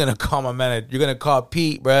yourself, but you're gonna call my man. You're gonna call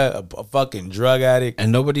Pete, bro, a fucking drug addict,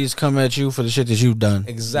 and nobody's coming at you for the shit that you've done.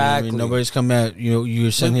 Exactly. I mean? Nobody's coming at you. You're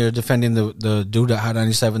sitting here defending the dude at Hot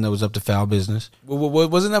 97 that was up to foul business.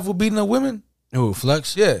 Wasn't that for beating the women? Who,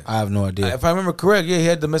 Flex? Yeah. I have no idea. If I remember correct, he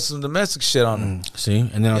had some domestic shit on him. See?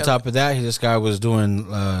 And then on top of that, this guy was doing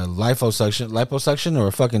liposuction or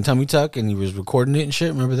a fucking tummy tuck, and he was recording it and shit.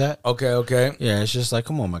 Remember that? Okay. Yeah, it's just like,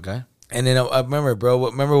 come on, my guy. And then I remember, bro,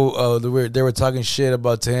 they were talking shit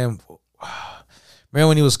about to him. Remember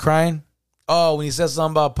when he was crying? Oh, when he said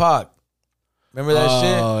something about Pac. Remember that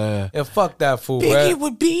shit? Yeah. Yeah, fuck that fool, Biggie bro.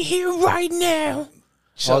 would be here right now.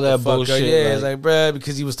 Shut that the fuck bullshit, up. Yeah, like- it's like, bro,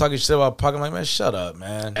 because he was talking shit about Pac. I'm like, man, shut up,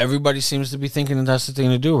 man. Everybody seems to be thinking that that's the thing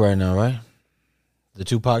to do right now, right? The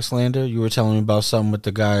Tupac slander. You were telling me about something with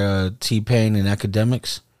the guy T-Pain and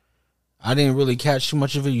academics. I didn't really catch too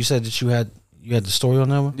much of it. You said that you had the story on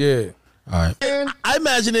that one. Yeah. All right. I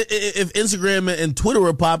imagine if Instagram and Twitter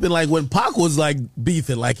were popping, like when Pac was like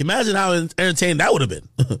beefing, like imagine how entertaining that would have been.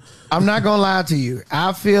 I'm not gonna lie to you.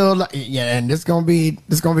 I feel like and this gonna be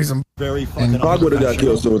some Very fucking. Pac would have got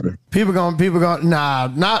killed sooner. people gonna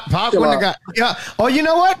not Pac wouldn't have got Oh, you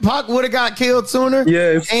know what? Pac would have got killed sooner.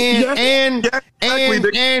 Yes. And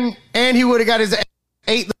he would have got his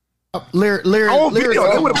ate lyrics. Whoa,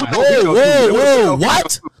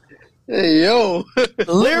 what? Hey, yo.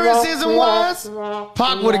 Lyricism wise,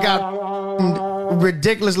 Pac would have got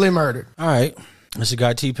ridiculously murdered. All right. That's a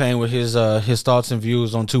guy T-Pain with his thoughts and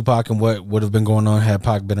views on Tupac and what would have been going on had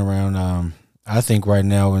Pac been around. I think right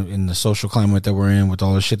now in the social climate that we're in with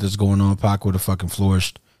all the shit that's going on, Pac would have fucking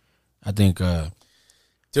flourished. I think.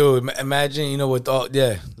 Dude, imagine, with all,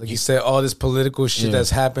 like you said, all this political shit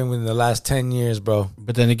that's happened in the last 10 years, bro.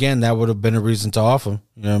 But then again, that would have been a reason to off him.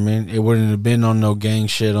 You know what I mean? It wouldn't have been on no gang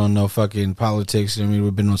shit, on no fucking politics. You know what I mean? It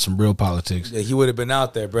would have been on some real politics. Yeah, he would have been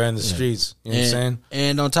out there, bro, in the streets. You know what I'm saying?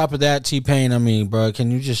 And on top of that, T-Pain, I mean, bro, can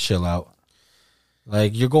you just chill out?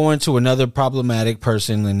 Like, you're going to another problematic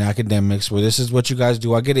person in academics where this is what you guys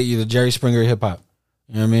do. I get it, either Jerry Springer or hip-hop.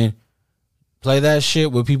 You know what I mean? Play that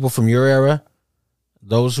shit with people from your era.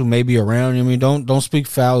 Those who may be around, you know what I mean? Don't speak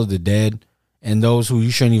foul of the dead, and those who you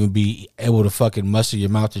shouldn't even be able to fucking muster your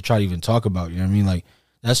mouth to try to even talk about. You know what I mean? Like,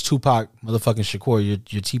 that's Tupac motherfucking Shakur.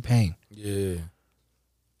 You're T-Pain. Yeah.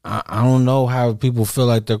 I don't know how people feel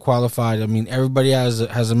like they're qualified. I mean, everybody has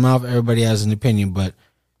a mouth, everybody has an opinion, but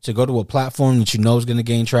to go to a platform that you know is going to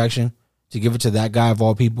gain traction, to give it to that guy of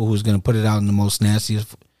all people who's going to put it out in the most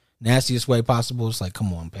nastiest way possible, it's like,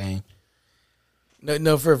 come on, Pain.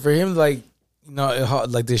 No, for him, like,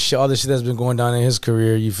 like this shit, all this shit that's been going down in his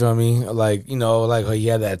career, you feel me? Like, like he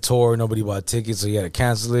had that tour, nobody bought tickets, so he had to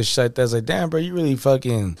cancel this shit. That's like, damn, bro, you really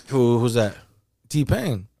fucking Who's that?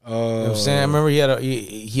 T-Pain. You know what I'm saying? I remember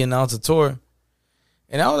he announced a tour,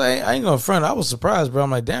 and I ain't gonna front. I was surprised, bro.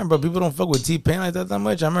 I'm like, damn, bro, people don't fuck with T-Pain like that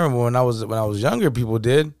much. I remember when I was younger, people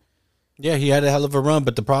did. Yeah, he had a hell of a run,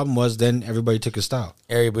 but the problem was then everybody took his style.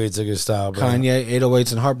 Everybody took his style, bro. Kanye,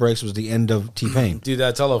 808s and Heartbreaks was the end of T-Pain. Dude,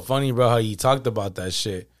 that's hella funny, bro, how he talked about that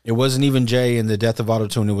shit. It wasn't even Jay and the death of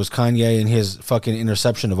Autotune. It was Kanye and his fucking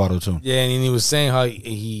interception of Autotune. Yeah, and he was saying how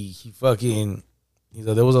he fucking, he's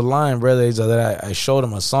like, there was a line, brother, he's like, that I showed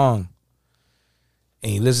him a song,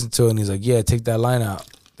 and he listened to it, and he's like, yeah, take that line out.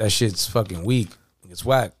 That shit's fucking weak. It's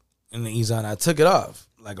whack. And then he's on, I took it off.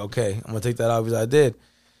 Like, okay, I'm going to take that off. He's like, I did.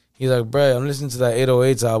 He's like, bro, I'm listening to that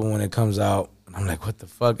 808s album when it comes out. And I'm like, what the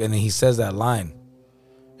fuck? And then he says that line.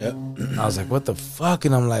 Yep. I was like, what the fuck?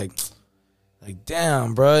 And I'm like,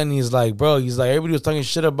 damn, bro. And he's like, everybody was talking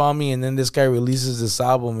shit about me. And then this guy releases this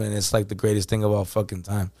album, and it's like the greatest thing of all fucking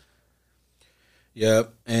time.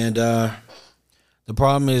 Yep. And the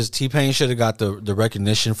problem is T-Pain should have got the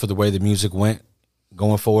recognition for the way the music went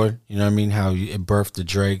going forward. You know what I mean? How it birthed the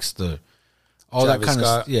Drakes, all Travis that kind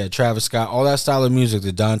Scott. of Travis Scott, all that style of music,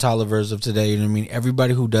 the Don Tollivers of today. You know what I mean?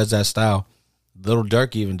 Everybody who does that style, Little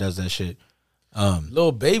Durk even does that shit.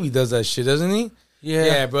 Lil Baby does that shit, doesn't he?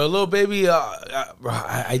 Yeah, bro. Lil Baby, bro,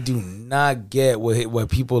 I do not get what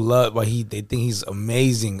people love. Why they think he's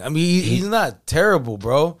amazing. I mean, he's not terrible,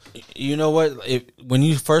 bro. You know what? When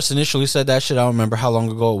you first initially said that shit, I don't remember how long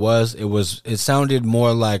ago it was. It sounded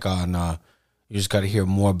more like, nah, you just got to hear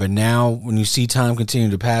more. But now, when you see time continue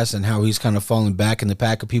to pass and how he's kind of falling back in the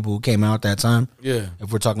pack of people who came out at that time, yeah.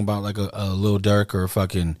 If we're talking about like a Lil Durk or a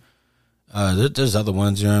fucking, there's other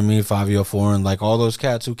ones, you know what I mean? 504 and like all those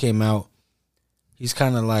cats who came out, he's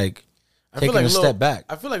kind of like taking a step back.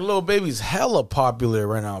 I feel like Lil Baby's hella popular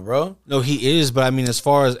right now, bro. No, he is, but I mean, as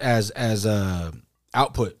far as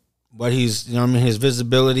output, but he's, you know what I mean, his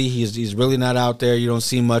visibility, he's really not out there. You don't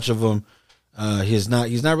see much of him. He's not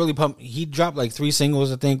really pumped. He dropped like 3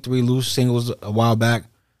 singles, I think, 3 loose singles a while back,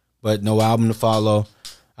 but no album to follow.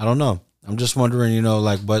 I don't know. I'm just wondering, you know,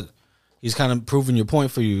 like, but he's kind of proving your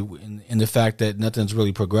point for you in the fact that nothing's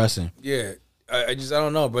really progressing. Yeah, I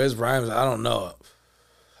don't know, but his rhymes, I don't know.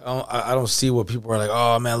 I don't see what people are like,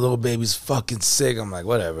 oh man, Lil Baby's fucking sick. I'm like,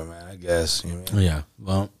 whatever, man, I guess. You know what I mean? Yeah,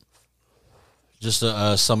 well, just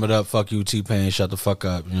to sum it up, fuck you, T-Pain, shut the fuck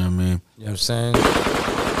up, you know what I mean? You know what I'm saying?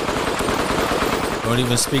 Don't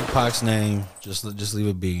even speak Pac's name. Just leave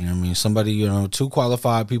it be. You know what I mean? Somebody, you know, 2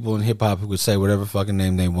 qualified people in hip hop who could say whatever fucking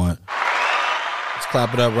name they want.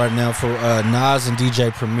 clap it up right now for Nas and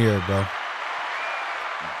DJ Premier, bro.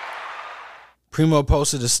 Primo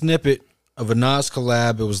posted a snippet of a Nas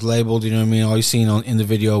collab. It was labeled, you know what I mean? All you seen in the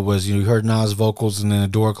video was, you heard Nas vocals and then the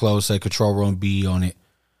door closed, said Control Room B on it.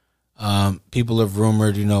 People have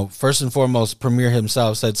rumored, first and foremost, Premier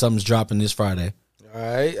himself said something's dropping this Friday. All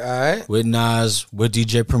right. With Nas, with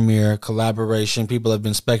DJ Premier, collaboration. People have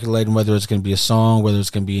been speculating whether it's going to be a song, whether it's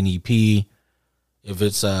going to be an EP, if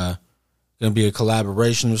it's going to be a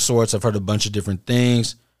collaboration of sorts. I've heard a bunch of different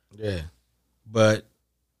things. Yeah. But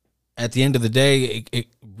at the end of the day,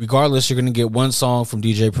 regardless, you're going to get one song from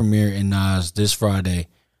DJ Premier and Nas this Friday.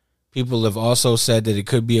 People have also said that it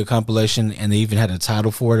could be a compilation, and they even had a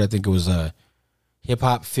title for it. I think it was Hip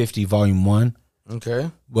Hop 50 Volume 1. Okay.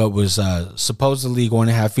 What was supposedly going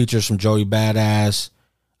to have features from Joey Badass,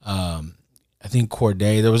 I think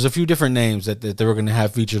Corday. There was a few different names that they were going to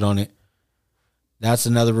have featured on it. That's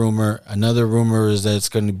another rumor. Another rumor is that it's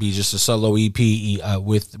going to be just a solo EP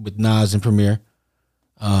with Nas and Premier.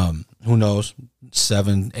 Who knows?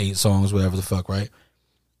 7, 8 songs, whatever the fuck, right?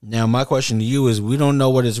 Now, my question to you is, we don't know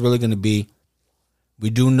what it's really going to be. We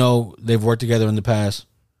do know they've worked together in the past.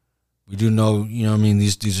 We do know,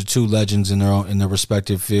 these are two legends in their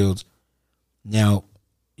respective fields. Now,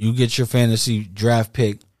 you get your fantasy draft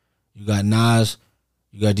pick. You got Nas,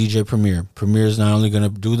 you got DJ Premier. Premier is not only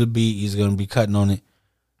going to do the beat, he's going to be cutting on it.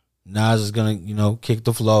 Nas is going to, kick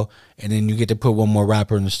the flow, and then you get to put one more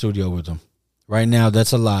rapper in the studio with him. Right now,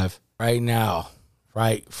 that's alive. Right now.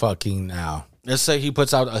 Right fucking now. Let's say he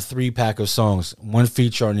puts out a 3-pack of songs, one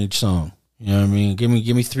feature on each song. You know what I mean? Give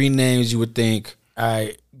me 3 names you would think. All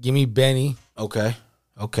right, give me Benny. Okay.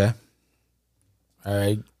 All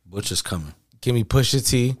right. Butch is coming. Give me Pusha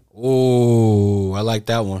T. Oh, I like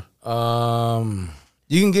that one.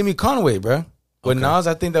 You can give me Conway, bro. With Nas,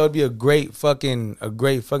 I think that would be a great fucking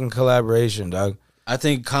collaboration, dog. I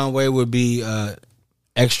think Conway would be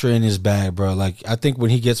extra in his bag, bro. Like, I think when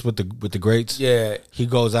he gets with the greats, yeah, he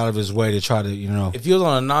goes out of his way to try to, If he was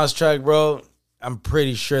on a Nas track, bro, I'm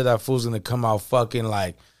pretty sure that fool's gonna come out fucking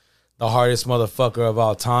like the hardest motherfucker of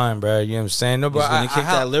all time, bro. You know what I'm saying? No, bro, he's gonna kick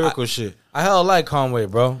that lyrical shit. I hella like Conway,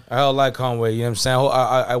 bro. I hella like Conway. You know what I'm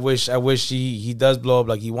saying? I wish he does blow up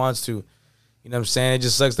like he wants to. You know what I'm saying? It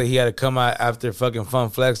just sucks that he had to come out after fucking Fun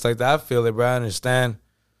Flex like that. I feel it, bro. I understand.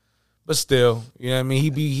 But still, you know what I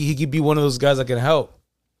mean? He could be one of those guys that can help.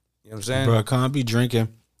 You know what I'm saying? Bro, Con be drinking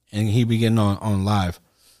and he be getting on live.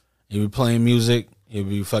 He be playing music. He'll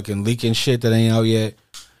be fucking leaking shit that ain't out yet.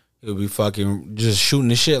 He'll be fucking just shooting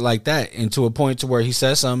the shit like that, and to a point to where he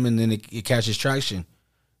says something and then it catches traction.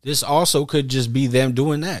 This also could just be them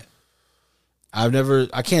doing that. I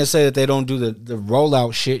can't say that they don't do the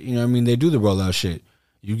rollout shit. You know what I mean? They do the rollout shit.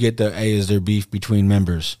 You get the is there beef between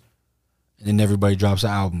members, and then everybody drops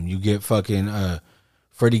an album. You get fucking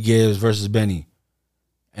Freddie Gibbs versus Benny,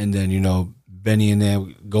 and then Benny and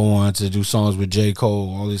them go on to do songs with J.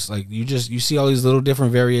 Cole. All this, like, you see all these little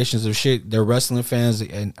different variations of shit. They're wrestling fans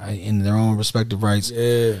and in their own respective rights.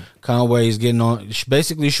 Yeah, Conway's getting on,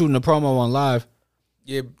 basically shooting a promo on live.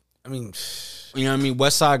 Yeah, I mean, you know what I mean?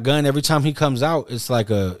 West Side Gun. Every time he comes out, it's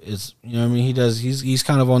like it's you know what I mean. He's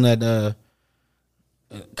kind of on that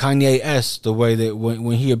Kanye-esque, the way that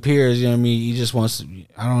when he appears, you know what I mean. He just wants to.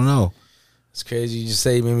 I don't know. It's crazy. You just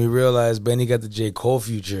say it made me realize Benny got the J. Cole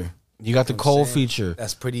feature. You got the Cole feature.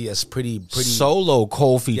 That's pretty solo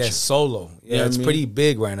Cole feature. Yeah, solo. Yeah, it's pretty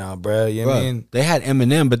big right now, bro. You know what I mean? They had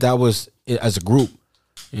Eminem, but that was as a group.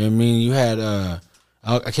 You know what I mean? You had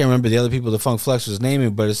I can't remember the other people the Funk Flex was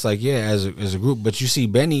naming, but it's like, yeah, as a group. But you see,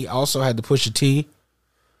 Benny also had the Pusha T.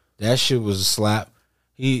 That shit was a slap.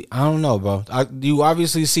 I don't know, bro. You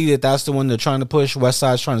obviously see that that's the one they're trying to push. West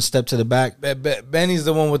Side's trying to step to the back. Benny's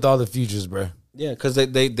the one with all the features, bro. Yeah, because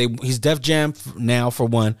he's Def Jam now for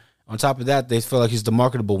one. On top of that, they feel like he's the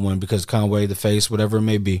marketable one because Conway, the face, whatever it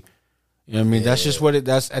may be. You know what I mean? Yeah. That's just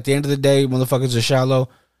that's at the end of the day, motherfuckers are shallow.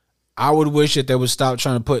 I would wish that they would stop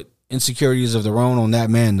trying to put insecurities of their own on that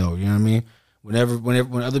man, though. You know what I mean?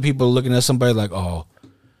 When other people are looking at somebody like, oh,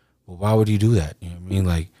 well, why would he do that? You know what I mean?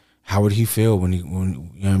 Like, how would he feel when you know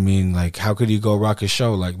what I mean? Like, how could he go rock a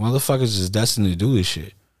show? Like, motherfuckers is destined to do this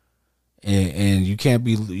shit. And you can't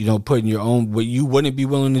be, putting your own, what you wouldn't be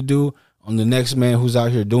willing to do on the next man who's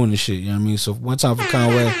out here doing this shit. You know what I mean? So one time for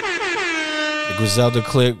Conway, the Griselda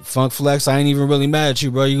Click, Funk Flex, I ain't even really mad at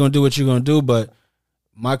you, bro. You're going to do what you're going to do. But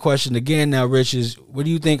my question again now, Rich, is what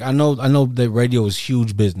do you think? I know that radio is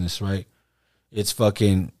huge business, right? It's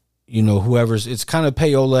fucking, it's kind of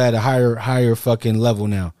payola at a higher fucking level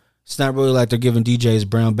now. It's not really like they're giving DJs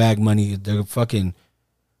brown bag money. They're fucking,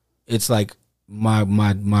 it's like my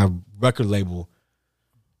record label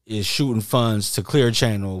is shooting funds to Clear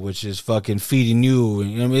Channel, which is fucking feeding you.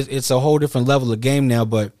 And, you know, it's a whole different level of game now.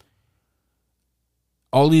 But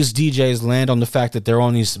all these DJs land on the fact that they're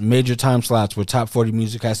on these major time slots where top 40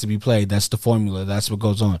 music has to be played. That's the formula. That's what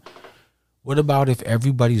goes on. What about if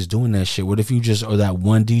everybody's doing that shit? What if you just are that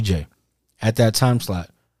one DJ at that time slot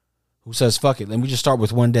who says, fuck it, let me just start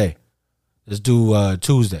with one day. Let's do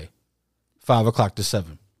Tuesday, 5 o'clock to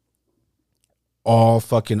 7. All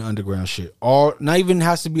fucking underground shit. All, not even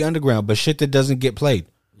has to be underground, but shit that doesn't get played.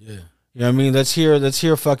 Yeah. You know what I mean? Let's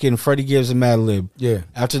hear fucking Freddie Gibbs and Madlib. Yeah.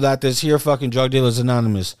 After that, let's hear fucking Drug Dealers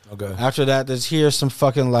Anonymous. Okay. After that, let's hear some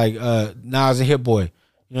fucking like Nas and Hit Boy.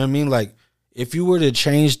 You know what I mean? Like, if you were to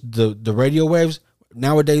change the radio waves,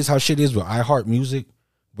 nowadays how shit is with iHeart Music,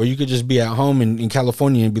 where you could just be at home in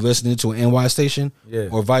California and be listening to an NY station,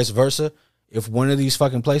 or vice versa. If one of these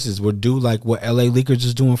fucking places would do like what LA Leakers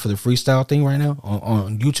is doing for the freestyle thing right now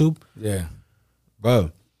on YouTube,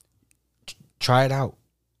 bro, try it out.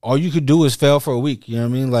 All you could do is fail for a week. You know what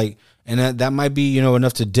I mean? Like, and that might be, you know,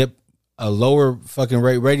 enough to dip a lower fucking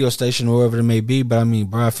rate radio station or whatever it may be. But I mean,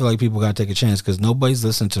 bro, I feel like people gotta take a chance because nobody's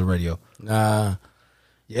listening to the radio. Nah.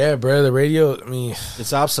 Yeah, bro, the radio, I mean,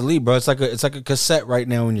 it's obsolete, bro. It's like a cassette right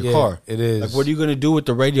now in your car. It is. Like, what are you gonna do with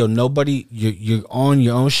the radio? Nobody. You're on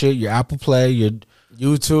your own shit. Your Apple Play. Your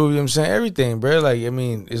YouTube. You know what I'm saying? Everything, bro. Like, I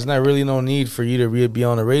mean, it's not really no need for you to be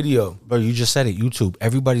on the radio, bro. You just said it. YouTube.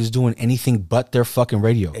 Everybody's doing anything but their fucking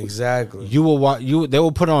radio. Exactly. You will watch. They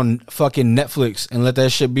will put on fucking Netflix and let that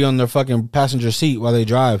shit be on their fucking passenger seat while they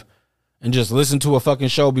drive, and just listen to a fucking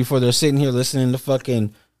show before they're sitting here listening to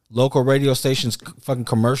fucking local radio stations, fucking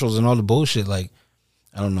commercials and all the bullshit. Like,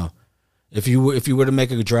 I don't know. If you were to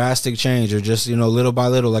make a drastic change or just, you know, little by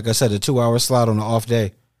little, like I said, a 2-hour slot on an off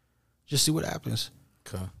day, just see what happens.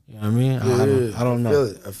 Okay. You know what I mean? I don't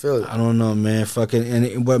know. I feel it. I don't know, man.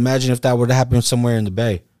 Fucking, but imagine if that were to happen somewhere in the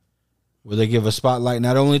Bay, where they give a spotlight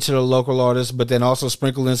not only to the local artists, but then also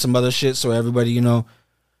sprinkle in some other shit so everybody, you know.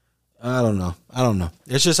 I don't know.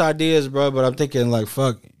 It's just ideas, bro. But I'm thinking like,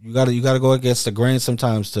 fuck, you gotta go against the grain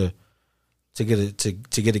sometimes to get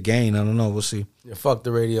a gain. I don't know. We'll see. Yeah, fuck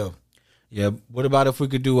the radio. Yeah. What about if we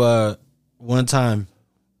could do one time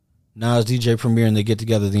Nas DJ premiere and they get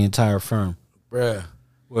together the entire firm, bruh?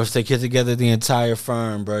 Or if they get together the entire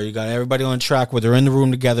firm, bro, you got everybody on track where they're in the room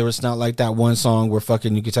together. It's not like that one song where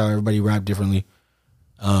fucking you can tell everybody rap differently.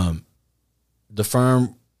 The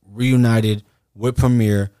firm reunited with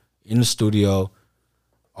premiere. In the studio,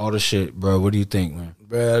 all the shit, bro. What do you think, man?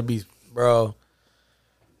 Bro, that'd be, bro.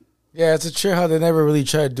 Yeah, it's a trip how they never really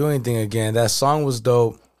tried to do anything again. That song was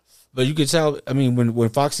dope. But you could tell, I mean, when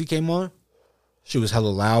Foxy came on, she was hella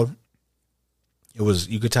loud.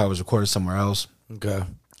 You could tell it was recorded somewhere else. Okay.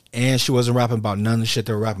 And she wasn't rapping about none of the shit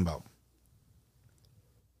they were rapping about.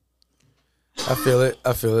 I feel it.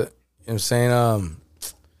 You know what I'm saying?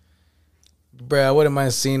 Bro, I wouldn't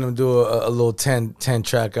mind seeing them do a little 10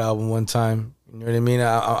 track album one time. You know what I mean?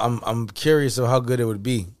 I'm curious of how good it would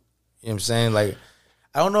be. You know what I'm saying? Like,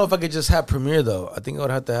 I don't know if I could just have Premiere though. I think I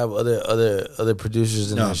would have to have other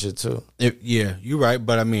producers in that shit too. Yeah, you're right.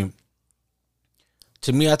 But I mean,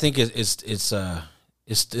 to me, I think it's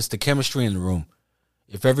the chemistry in the room.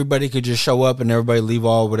 If everybody could just show up and everybody leave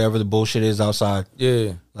all whatever the bullshit is outside.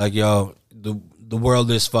 Yeah. Like, yo, the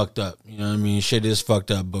world is fucked up. You know what I mean? Shit is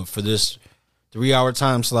fucked up. But for this 3-hour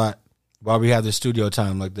time slot, while we have the studio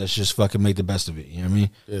time, like, let's just fucking make the best of it. You know what I mean?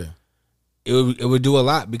 Yeah. It would do a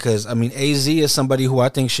lot because, I mean, AZ is somebody who I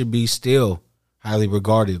think should be still highly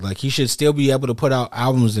regarded. Like, he should still be able to put out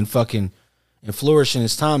albums and fucking and flourish in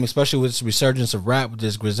his time, especially with this resurgence of rap with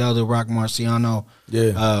this Griselda, Rock Marciano,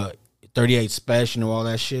 38 Special, all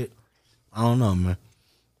that shit. I don't know, man.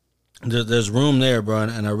 There's room there, bro,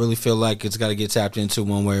 and I really feel like it's got to get tapped into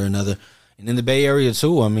one way or another. And in the Bay Area,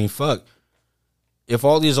 too, I mean, fuck. If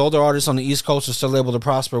all these older artists on the East Coast are still able to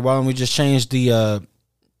prosper, why don't we just change the,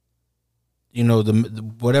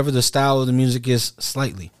 the whatever the style of the music is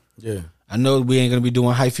slightly? Yeah. I know we ain't going to be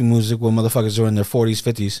doing hyphy music when motherfuckers are in their 40s,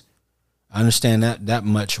 50s. I understand that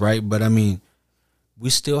much, right? But, I mean, we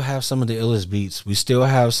still have some of the illest beats. We still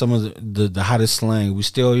have some of the hottest slang. We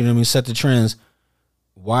still, you know what I mean, set the trends.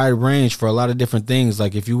 Wide range for a lot of different things.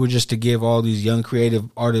 Like, if you were just to give all these young creative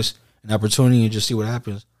artists an opportunity and just see what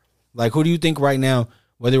happens. Like, who do you think right now,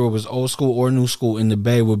 whether it was old school or new school in the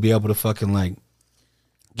Bay, would be able to fucking, like,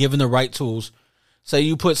 given the right tools, say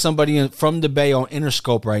you put somebody in from the Bay on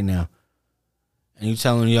Interscope right now, and you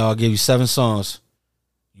tell them, yo, I'll give you 7 songs.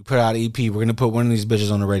 You put out an EP. We're going to put one of these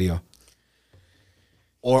bitches on the radio.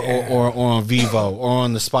 Or on Vivo, or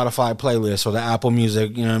on the Spotify playlist, or the Apple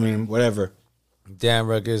Music, you know what I mean, whatever. Damn,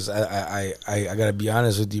 Ruckus. I gotta be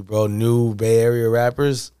honest with you, bro. New Bay Area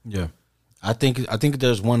rappers. Yeah. I think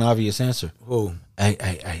there's one obvious answer. Who?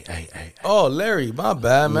 Hey. Oh, Larry. My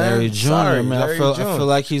bad, man. Larry Jr. Sorry, man. Larry I Jr. feel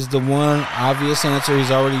like he's the one obvious answer.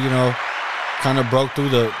 He's already, kind of broke through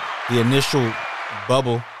the initial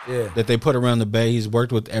bubble that they put around the Bay. He's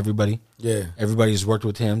worked with everybody. Yeah. Everybody's worked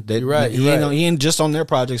with him. You're right. He ain't just on their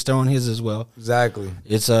projects, they're on his as well. Exactly.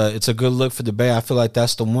 It's a good look for the Bay. I feel like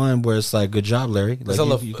that's the one where it's like, good job, Larry.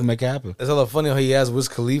 Like, you can make it happen. That's all funny how he has Wiz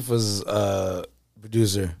Khalifa's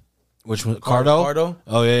producer. Which one? Cardo? Cardo?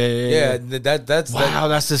 Oh, yeah. That's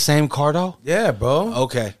that's the same Cardo? Yeah, bro.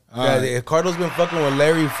 Okay. Cardo's been fucking with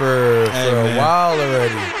Larry for a while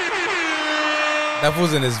already. That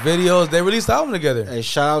was in his videos. They released the album together. Hey,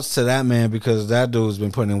 shout outs to that man because that dude's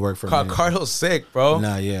been putting in work for me. Cardo's sick, bro.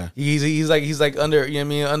 Nah, yeah. He's like under, you know what I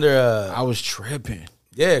mean? Under I was tripping.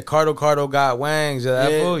 Yeah, Cardo got wangs.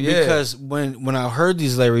 Yeah, because when I heard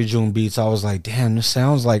these Larry June beats, I was like, damn, this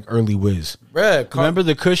sounds like early Wiz. Bruh, remember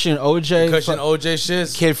the Cushion OJ? OJ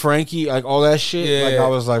shit? Kid Frankie, like all that shit? Yeah. Like I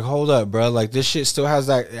was like, hold up, bro. Like this shit still has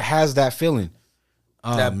that feeling.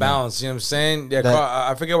 That bounce, you know what I'm saying? Yeah,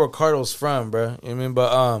 I forget where Cardo's from, bro. You know what I mean?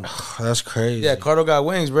 But that's crazy. Yeah, Cardo got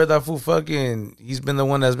wings, bro. That fool fucking, he's been the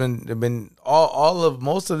one that's been all of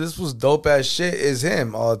most of this was dope ass shit is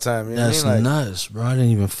him all the time. You know that's what I mean? nuts, bro. I didn't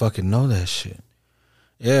even fucking know that shit.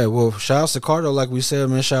 Yeah, well, shout outs to Cardo, like we said,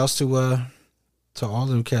 man. Shout outs to all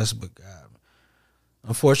them cats, but God,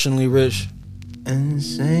 unfortunately, Rich,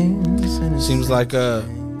 seems like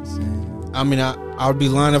I mean, I would be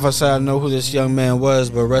lying if I said I know who this young man was,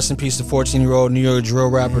 but rest in peace to 14-year-old New York drill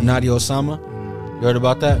rapper Nadi Osama. You heard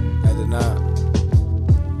about that? I did not.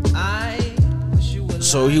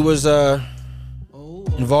 So he was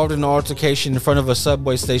involved in an altercation in front of a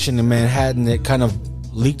subway station in Manhattan that kind of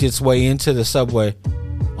leaked its way into the subway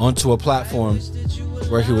onto a platform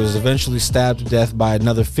where he was eventually stabbed to death by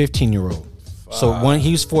another 15-year-old. So when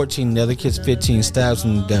he was 14, the other kid's 15, stabs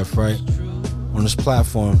him to death, right? On this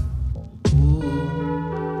platform.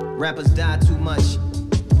 Rappers die too much.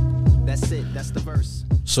 That's it. That's the verse.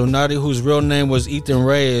 So Nadi, whose real name was Ethan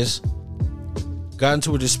Reyes, got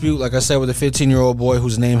into a dispute, like I said, with a 15-year-old boy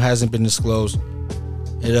whose name hasn't been disclosed.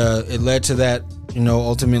 It led to that,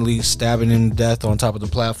 ultimately stabbing him to death on top of the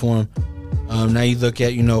platform. Now you look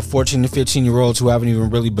at, 14 to 15-year-olds who haven't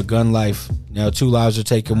even really begun life. Now 2 lives are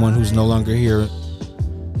taken, one who's no longer here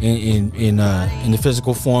in the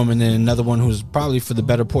physical form, and then another one who's probably for the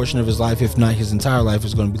better portion of his life, if not his entire life,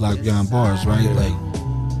 is going to be locked behind bars, right? Like,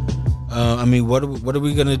 I mean, what are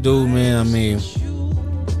we gonna do, man? I mean,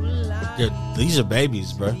 these are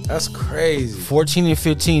babies, bro. That's crazy. 14 and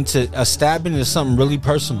 15 to a stabbing is something really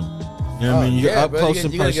personal. You know what I mean? You're up close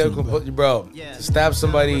and personal, bro. To stab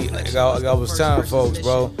somebody, like I was telling folks,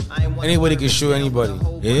 bro. Anybody can shoot anybody.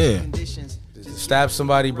 Yeah. To stab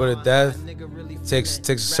somebody, but to death. Takes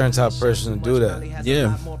a certain type of person to do that. Yeah. You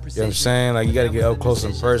know what I'm saying? Like, you got to get up close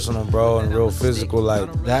and personal, bro, and real physical.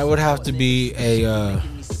 Like, that would have to be a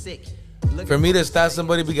for me to stab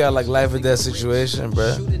somebody, we got like life or death situation,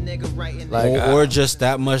 bro. Like, or just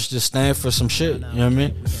that much to stand for some shit. You know what I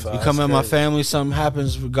mean? You come at my family, something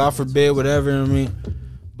happens, God forbid, whatever. You know what I mean?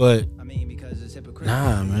 But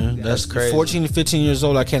nah, man, that's crazy. 14 to 15 years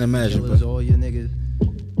old, I can't imagine. But all your niggas,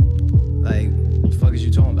 like, what the fuck is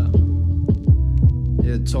you talking about?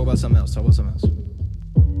 Yeah, talk about something else.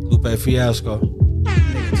 Lupe Fiasco.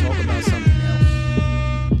 Nigga, talk about something else.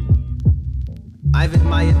 I've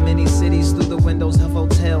admired many cities through the windows of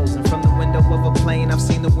hotels, and from the window of a plane, I've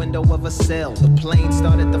seen the window of a cell. The plane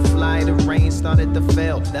started to fly, the rain started to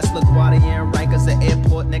fail. That's LaGuardia and Rikers, the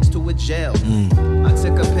airport next to a jail. I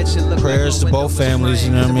took a picture. Prayers to both families.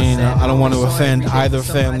 You know what I mean? I don't want to offend either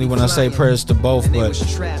family when I say prayers to both, but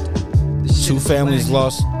 2 families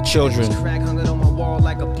lost children.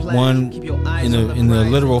 One in the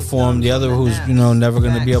literal form, the other who's never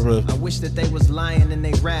going to be able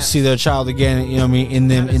to see their child again. You know what I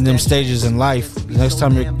mean? In them stages in life. The next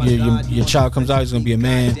time your child comes out, he's going to be a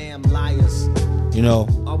man.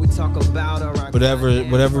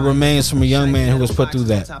 Whatever remains from a young man who was put through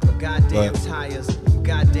that. Goddamn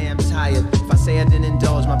tired. If I say I didn't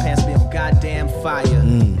indulge, my pants be on goddamn fire.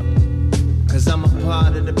 Cause I'm a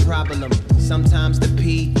part of the problem. Sometimes the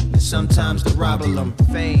P, and sometimes the robberlum.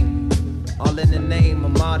 Fame, all in the name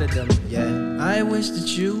of martyrdom. Yeah, I wish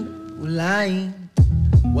that you were lying.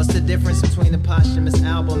 What's the difference between a posthumous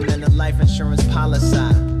album and a life insurance policy?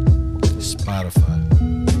 Spotify.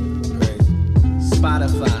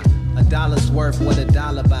 $1's worth what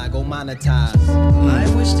 $1 buy. Go monetize. I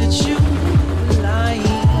wish that you were lying.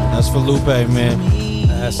 That's for Lupe, man.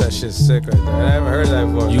 That's that shit sick right there. I haven't heard that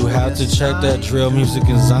before. You have to check that Drill Music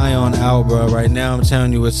and Zion out, bro. Right now, I'm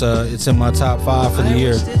telling you, it's in my top 5 for the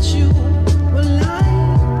year.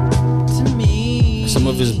 Some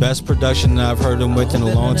of his best production that I've heard him with in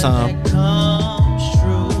a long time.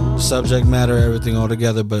 Subject matter, everything all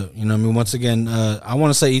together. But you know, what I mean, once again, I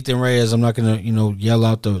want to say Ethan Reyes. I'm not gonna, yell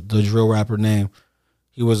out the drill rapper name.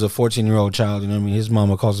 He was a 14-year-old child. You know what I mean? His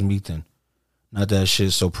mama calls him Ethan. Not that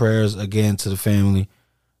shit. So prayers again to the family.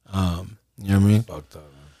 You know what I mean? Fucked up,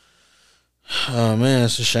 man. Oh man,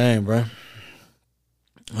 it's a shame, bro.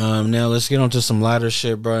 Now let's get on to some lighter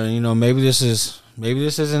shit, bro. You know, maybe this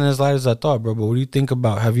isn't as light as I thought, bro. But what do you think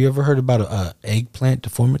about? Have you ever heard about a eggplant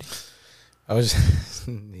deformity? I was,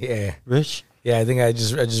 yeah, Rich. Yeah, I think I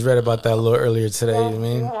just read about that a little earlier today. You know what I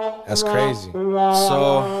mean? That's crazy.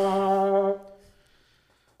 So,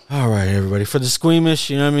 all right, everybody. For the squeamish,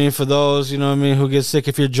 you know what I mean? For those, you know what I mean, who get sick.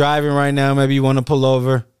 If you're driving right now, maybe you want to pull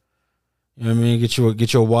over. You know what I mean? Get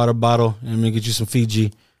you a water bottle. You know what I mean? Get you some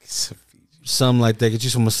Fiji. Something like that. Get you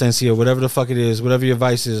some Essentia, whatever the fuck it is, whatever your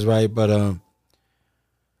vice is, right? But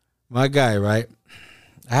my guy, right?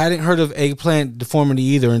 I hadn't heard of eggplant deformity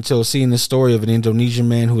either until seeing the story of an Indonesian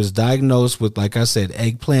man who was diagnosed with, like I said,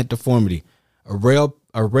 eggplant deformity, a rare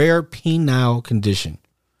penile condition.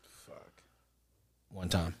 Fuck. One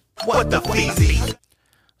time. What the fuck?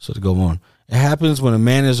 So to go on, it happens when a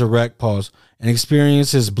man is erect, pause, and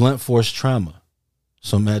experiences blunt force trauma.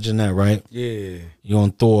 So imagine that, right? Yeah. You're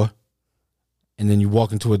on Thor, and then you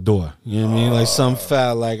walk into a door. You know what I mean? Like some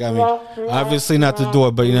foul, like, I mean, obviously not the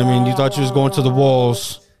door, but you know what I mean? You thought you was going to the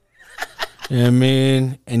walls. You know what I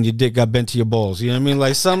mean? And your dick got bent to your balls. You know what I mean?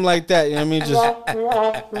 Like something like that. You know what I mean? Just,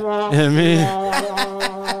 you know what I mean?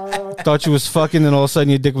 Thought you was fucking and all of a sudden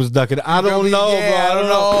your dick was ducking. I don't know, bro. I don't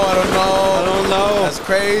know. That's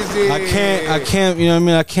crazy. I can't, you know what I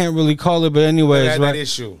mean? I can't really call it, but anyways, that right?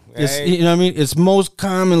 issue. It's, you know what I mean? It's most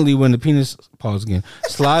commonly when the penis, pause again,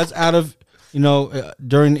 slides out of,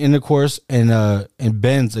 during intercourse and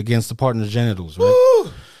bends against the partner's genitals, right?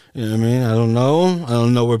 Woo! You know what I mean? I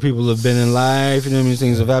don't know where people have been in life. You know what I mean?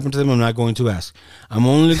 Things have happened to them. I'm not going to ask. I'm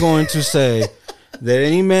only going to say that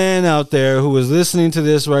any man out there who is listening to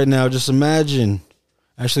this right now, just imagine.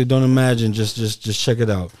 Actually, don't imagine. Just check it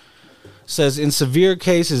out. Says in severe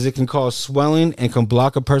cases, it can cause swelling and can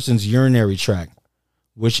block a person's urinary tract,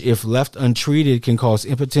 which, if left untreated, can cause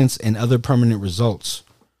impotence and other permanent results.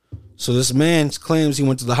 So this man claims he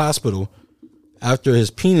went to the hospital after his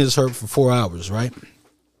penis hurt for 4 hours, right?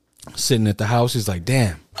 Sitting at the house, he's like,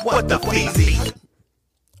 damn. What the fuck?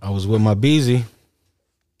 I was with my beezy,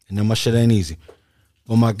 and then my shit ain't easy.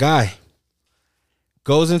 Well, my guy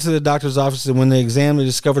goes into the doctor's office, and when they examined, they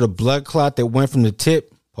discovered a blood clot that went from the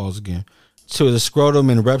tip, pause again, to the scrotum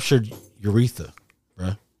and ruptured urethra,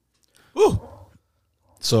 bruh. Woo.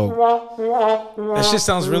 So that shit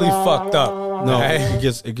sounds really fucked up. No,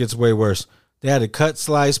 it gets way worse. They had to cut,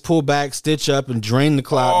 slice, pull back, stitch up, and drain the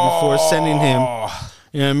clot before sending him.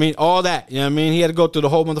 You know what I mean? All that. You know what I mean? He had to go through the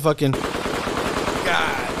whole motherfucking.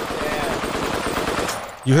 God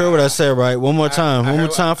damn. You heard what I said, right? One more time. One more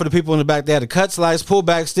time for the people in the back. They had to cut, slice, pull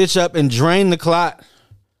back, stitch up, and drain the clot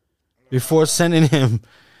before sending him,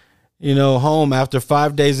 home after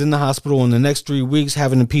 5 days in the hospital and the next 3 weeks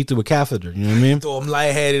having to pee through a catheter. You know what I mean? So I'm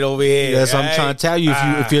lightheaded over here. That's what I'm trying to tell you.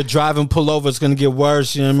 If you're driving, pull over, it's going to get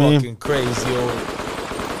worse. You know what I mean? Fucking crazy, yo.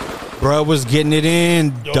 Bro was getting it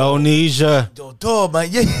in, Indonesia. Yo, man.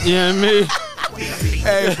 Yeah. You know what I mean?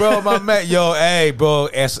 Hey, bro, my man. Yo, hey, bro,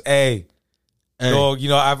 S.A. Yo,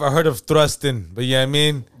 I've heard of thrusting, but you know what I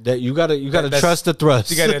mean? That you gotta trust the thrust.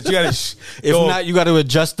 You gotta. If not, you gotta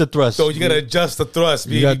adjust the thrust. So you gotta adjust the thrust.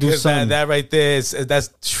 You gotta do something. That right there that's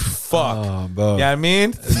fuck. Oh, bro. You know what I mean?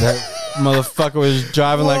 That motherfucker was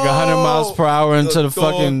driving like 100 miles per hour into the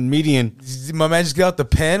fucking median. My man just got out the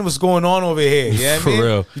pen. What's going on over here? You know what I mean? For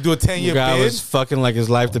real. You do a 10-year guy bid? was fucking like his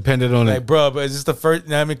life depended on like, it. bro, but is this the first? You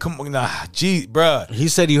know what I mean, come on, gee, bro. He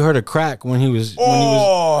said he heard a crack when he was.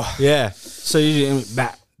 Yeah. So you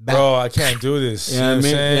back. Bro, I can't do this. You know what I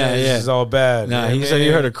mean? Yeah. This is all bad. Nah, he said he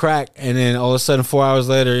heard a crack, and then all of a sudden, 4 hours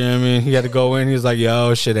later, you know what I mean? He had to go in. He was like,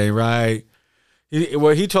 "Yo, shit ain't right."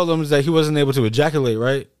 What he told them is that he wasn't able to ejaculate,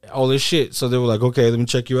 right? All this shit. So they were like, "Okay, let me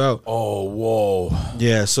check you out." Oh, whoa.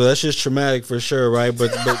 Yeah. So that's just traumatic for sure, right?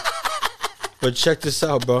 But check this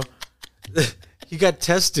out, bro. He got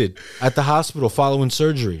tested at the hospital following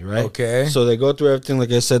surgery, right? Okay. So they go through everything,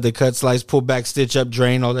 like I said. They cut, slice, pull back, stitch up,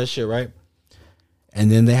 drain, all that shit, right? And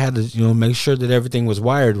then they had to, make sure that everything was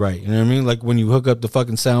wired right. You know what I mean? Like when you hook up the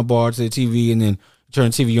fucking sound bar to the TV and then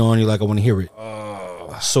turn the TV on, you're like, I want to hear it.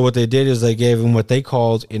 So what they did is they gave him what they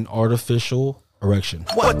called an artificial erection.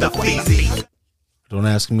 What the fuck? Don't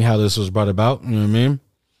ask me how this was brought about. You know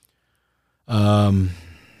what I mean?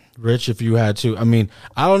 Rich, if you had to. I mean,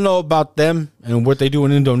 I don't know about them and what they do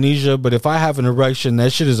in Indonesia, but if I have an erection,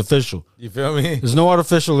 that shit is official. You feel me? There's no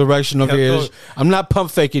artificial erection over here. I'm not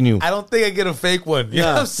pump faking you. I don't think I get a fake one. You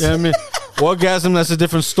know what I'm saying? I mean, orgasm, that's a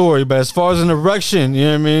different story. But as far as an erection, you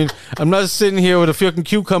know what I mean? I'm not sitting here with a fucking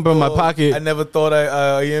cucumber in my pocket. I never thought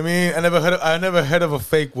you know what I mean? I never heard of a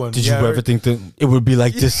fake one. Did you ever think that it would be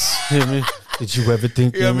like this? You know what I mean? Did you ever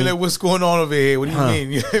think? Yeah, I mean, like, what's going on over here? What do you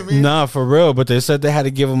mean? You know what I mean? Nah, for real. But they said they had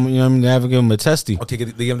to give him, you know what I mean? They have to give him a testy. Okay,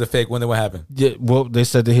 they give him the fake one. Then what happened? Yeah, well, they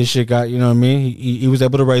said that his shit got, you know what I mean? He was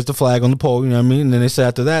able to raise the flag on the pole, you know what I mean? And then they said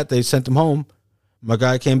after that, they sent him home. My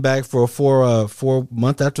guy came back for a 4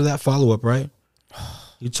 month after that follow up, right?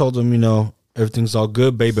 He told him, you know, everything's all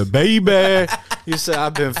good, baby. He said,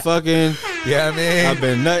 I've been fucking. Yeah, I mean, I've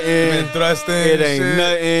been nutting. Been thrusting. It ain't shit.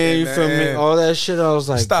 nothing. You feel me? All that shit. I was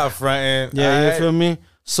like, stop fronting. Yeah, you feel me?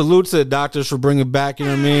 Salute to the doctors for bringing back, you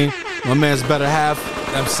know what I mean? My man's better half.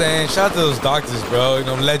 I'm saying, shout out to those doctors, bro. You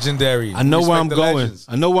know, legendary. I know Respect where I'm the going. legends.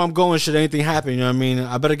 I know where I'm going should anything happen, you know what I mean?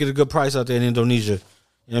 I better get a good price out there in Indonesia.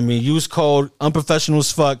 You know what I mean? Use code unprofessional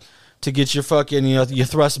as fuck to get your fucking, you know, your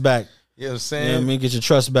thrust back. You know what I'm saying? You know what I mean? Get your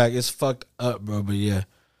trust back. It's fucked up, bro. But yeah,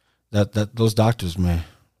 that those doctors, man.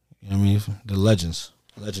 You know what I mean? The legends.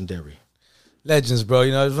 Legendary. Legends, bro.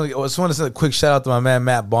 You know, I just want to send a quick shout out to my man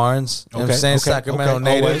Matt Barnes. You know what I'm saying? Sacramento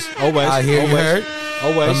native. Always. Out here, you heard?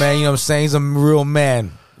 Always. My man, you know what I'm saying? He's a real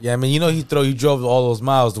man. Yeah, I mean, you know, he drove all those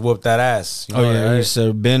miles to whoop that ass. You know Oh, yeah. right? He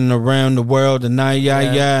said, been around the world tonight,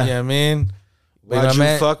 yeah. Yeah, I mean. Why'd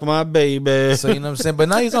you fuck my baby? So, you know what I'm saying? But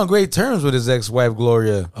now he's on great terms with his ex-wife,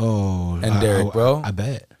 Gloria. Oh. And Derek, bro. I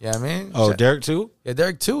bet. Yeah, I mean. Oh, Derek too? Yeah,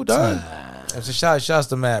 Derek too, dog. So shouts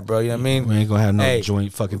to Matt, bro. You know what I mean? We ain't gonna have no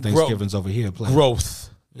joint fucking Thanksgivings over here. Playing. Growth.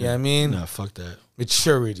 You know what I mean? Nah, fuck that.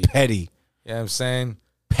 Maturity. Petty. You know what I'm saying?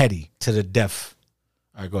 Petty to the death.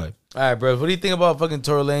 All right, go ahead. All right, bro. What do you think about fucking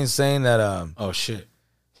Tory Lanez saying that? Oh shit.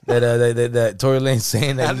 That Tory Lanez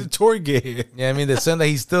saying that. How did Tory get here? Yeah, I mean, they're saying that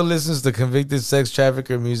he still listens to convicted sex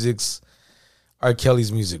trafficker music's R.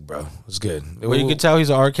 Kelly's music, bro. It's good. Well, you can tell he's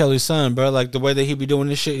an R. Kelly son, bro. Like the way that he be doing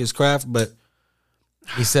this shit, his craft. But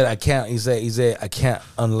he said, "I can't." He said, "I can't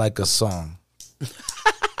unlike a song." You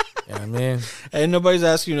know what I mean? And nobody's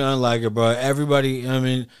asking you to unlike it, bro. Everybody. I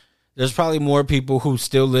mean, there's probably more people who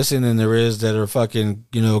still listen than there is that are fucking,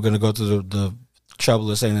 you know, going to go through the trouble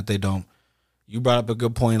of saying that they don't. You brought up a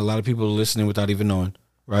good point. A lot of people are listening without even knowing,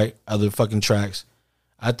 right? Other fucking tracks.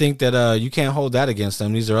 I think that you can't hold that against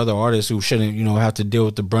them. These are other artists who shouldn't, you know, have to deal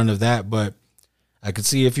with the brunt of that. But I could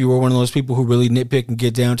see if you were one of those people who really nitpick and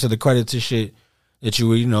get down to the credits and shit, that you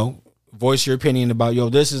would, you know, voice your opinion about, yo,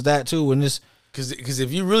 this is that too. And this. Because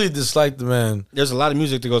if you really dislike the man, there's a lot of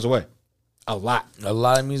music that goes away. A lot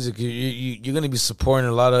of music. You're gonna be supporting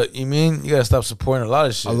a lot of. You mean you gotta stop supporting a lot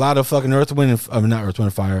of shit. A lot of fucking Earth, Wind, and not Earth, Wind,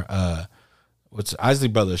 and Fire. What's Isley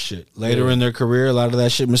Brothers shit? Later in their career, a lot of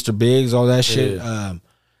that shit, Mr. Biggs, all that shit. I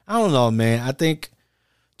don't know, man. I think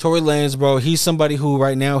Tory Lanez, bro, he's somebody who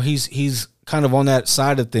right now he's kind of on that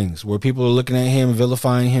side of things where people are looking at him,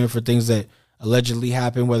 vilifying him for things that allegedly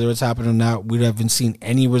happened, whether it's happened or not. We haven't seen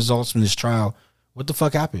any results from this trial. What the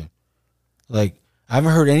fuck happened? Like, I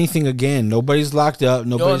haven't heard anything again. Nobody's locked up.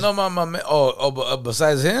 Nobody's... No, my man.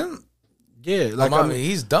 Besides him? Yeah, like I mean,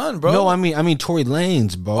 he's done, bro. No, I mean Tory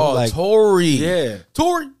Lanez, bro. Oh, like, Tory. Yeah.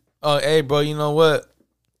 Tory. Oh, hey, bro, you know what?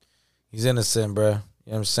 He's innocent, bro. You know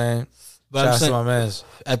what I'm saying? But I'm saying, my man.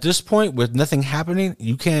 At this point, with nothing happening,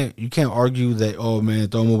 you can't argue that, oh man,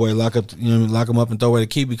 throw him away, lock him up and throw away the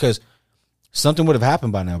key, because something would have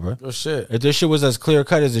happened by now, bro. Oh shit. If this shit was as clear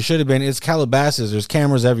cut as it should have been, it's Calabasas. There's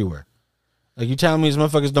cameras everywhere. Like, you telling me these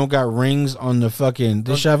motherfuckers don't got rings on the fucking,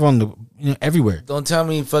 they should have on the, you know, everywhere. Don't tell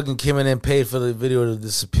me he fucking came in and paid for the video to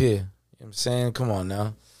disappear. You know what I'm saying? Come on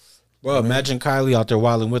now. Bro, imagine Kylie out there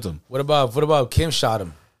wilding with him. What about Kim shot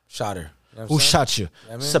her? You know Who shot you?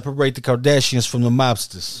 Separate the Kardashians from the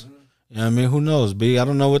mobsters. You know what I mean? Who knows, B? I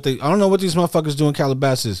don't know what these motherfuckers do in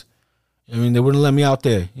Calabasas. I mean, they wouldn't let me out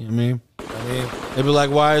there. You know what I mean? They'd be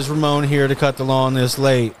like, why is Ramon here to cut the lawn this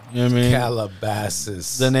late? You know what I mean?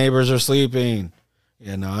 Calabasas. The neighbors are sleeping.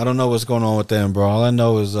 Yeah, no, I don't know what's going on with them, bro. All I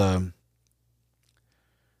know is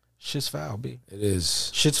shit's foul, B. It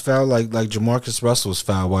is. Shit's foul like Jamarcus Russell's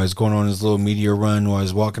foul while he's going on his little media run, while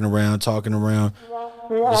he's walking around, talking around.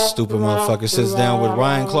 This stupid motherfucker sits down with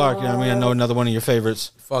Ryan Clark. You know what I mean? I know another one of your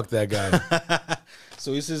favorites. Fuck that guy.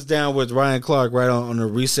 So he sits down with Ryan Clark right on a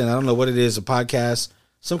recent, I don't know what it is, a podcast,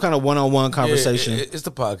 some kind of one-on-one conversation. Yeah, it's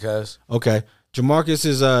the podcast. Okay. Jamarcus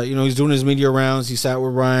is, he's doing his media rounds. He sat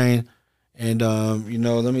with Ryan, and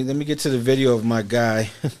let me get to the video of my guy.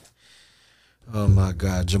 Oh my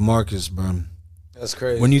God, Jamarcus, bro. That's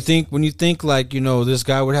crazy. When you think like, you know, this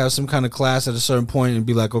guy would have some kind of class at a certain point and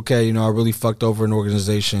be like, okay, you know, I really fucked over an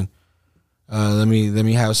organization. Let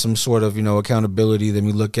me have some sort of, you know, accountability. Let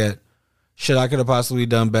me look at shit I could have possibly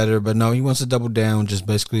done better. But no, he wants to double down, just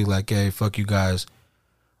basically like, hey, fuck you guys,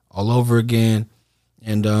 all over again.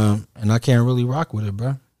 And I can't really rock with it,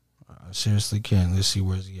 bro. I seriously can't. Let's see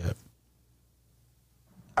where's he at.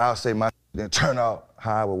 I'll say my didn't turn out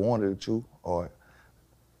how I would want it to, or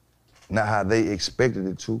not how they expected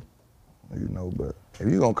it to, you know. But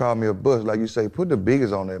if you gonna call me a bust, like you say, put the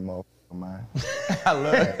biggest on that motherfucker, man. I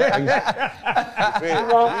love it. If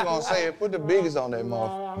you gonna say it, put the biggest on that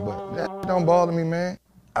motherfucker. But that don't bother me, man.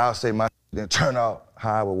 I'll say my didn't turn out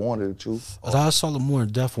how I would want it to. But I saw the more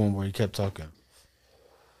in-depth one where he kept talking.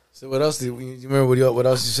 So what else you remember? What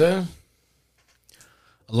else you said?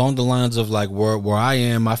 Along the lines of like where I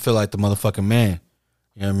am, I feel like the motherfucking man.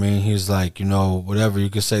 You know what I mean? He's like, you know, whatever, you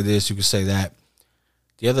could say this, you could say that.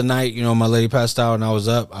 The other night, you know, my lady passed out and I was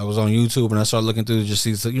up. I was on YouTube and I started looking through just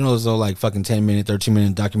see, you know, those little like fucking 10-minute,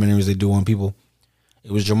 13-minute documentaries they do on people.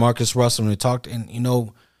 It was Jamarcus Russell and they talked, and you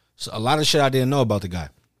know, a lot of shit I didn't know about the guy.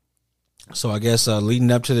 So I guess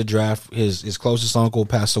leading up to the draft, his closest uncle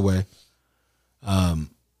passed away.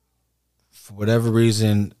 For whatever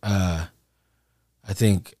reason, I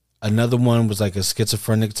think another one was like a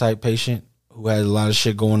schizophrenic type patient who had a lot of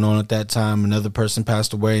shit going on at that time. Another person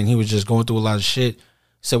passed away and he was just going through a lot of shit.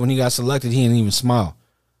 So when he got selected, he didn't even smile.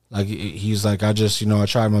 Like he's like, I just, you know, I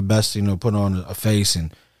tried my best to, you know, put on a face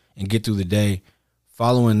and get through the day.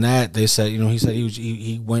 Following that, they said, you know, he said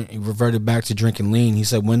he reverted back to drinking lean. He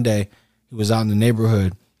said one day he was out in the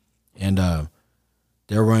neighborhood and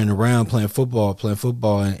they were running around playing football,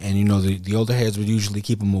 and you know, the older heads would usually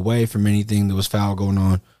keep him away from anything that was foul going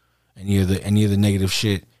on, any of the negative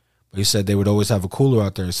shit. But he said they would always have a cooler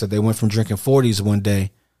out there. He said they went from drinking 40s one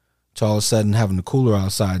day to all of a sudden having a cooler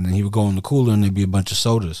outside, and then he would go in the cooler and there'd be a bunch of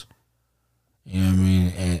sodas. You know what I mean?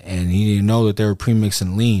 And he didn't know that they were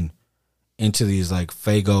premixing lean into these like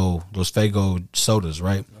those Faygo sodas,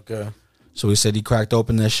 right? Okay. So he said he cracked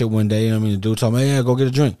open that shit one day. You know what I mean? The dude told him, hey, yeah, go get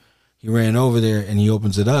a drink. He ran over there and he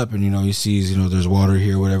opens it up and, you know, he sees, you know, there's water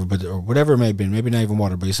here, whatever, or whatever it may have been. Maybe not even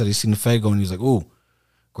water, but he said he seen the Faygo and he's like, ooh,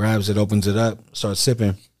 grabs it, opens it up, starts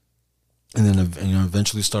sipping, and then, you know,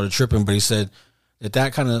 eventually started tripping. But he said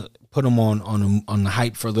that kind of put him on the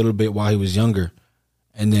hype for a little bit while he was younger.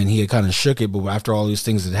 And then he had kind of shook it, but after all these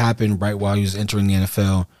things that happened right while he was entering the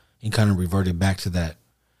NFL, he kind of reverted back to that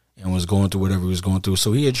and was going through whatever he was going through.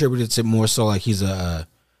 So he attributed it more so like he's a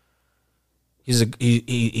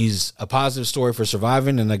positive story for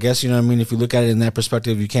surviving. And I guess, you know what I mean, if you look at it in that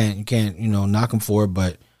perspective, you can't, you know, knock him for it.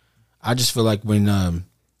 But I just feel like when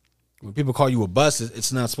people call you a bust,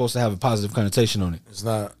 it's not supposed to have a positive connotation on it. It's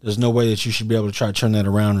not. There's no way that you should be able to try to turn that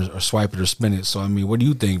around or swipe it or spin it. So, I mean, what do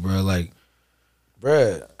you think, bro? Like,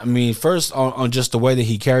 Bruh. I mean, first on just the way that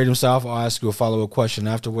he carried himself, I'll ask you a follow-up question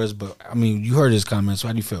afterwards. But, I mean, you heard his comments.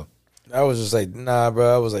 How do you feel? I was just like, nah,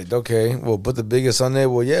 bro. I was like, okay, well, put the biggest on there.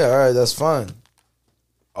 Well, yeah, all right, that's fine.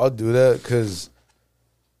 I'll do that because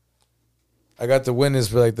I got to witness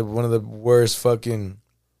for like one of the worst fucking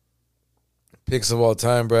picks of all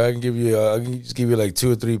time, bro. I can just give you like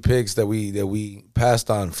 2 or 3 picks that we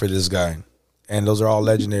passed on for this guy, and those are all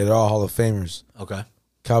legendary. They're all Hall of Famers. Okay.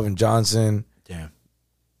 Calvin Johnson. Damn.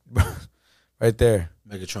 Right there.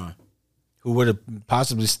 Megatron. Who would have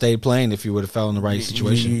possibly stayed playing if he would have fell in the right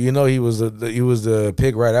situation. You know, he was the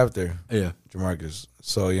pick right after. Yeah. Jamarcus.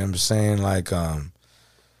 So, you know what I'm saying? Like,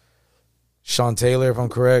 Sean Taylor, if I'm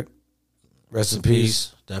correct. Rest in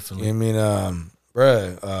peace. Definitely. You know what I mean?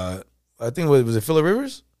 Bruh, I think, was it Phillip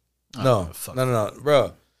Rivers? No.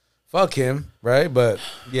 Bro. Fuck him, right? But,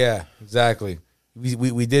 yeah, exactly.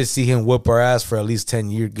 We did see him whoop our ass for at least 10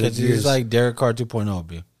 years. Because he's like Derek Carr 2.0,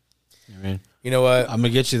 B. You know what I mean? You know what? I'm going to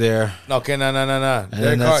get you there. Okay, no.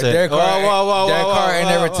 Derek Carr ain't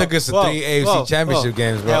never took us to 3 AFC championship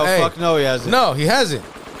games, bro. Hell, fuck no, he hasn't. No, he hasn't.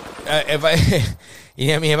 If I, you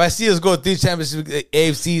know what I mean? If I see us go 3 championship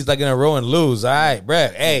AFCs like in a row and lose, all right, bro.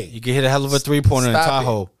 Hey, you can hit a hell of a 3-pointer in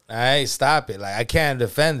Tahoe. All right, stop it. Like, I can't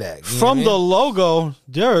defend that. From the logo,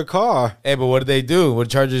 Derek Carr. Hey, but what did they do? What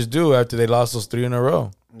did Chargers do after they lost those 3 in a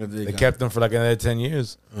row? They kept them for like another 10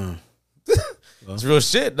 years. It's real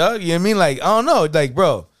shit, dog. You know what I mean? Like, I don't know. Like,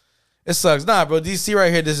 bro, it sucks. Nah, bro, DC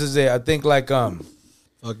right here, this is it. I think, like, fuck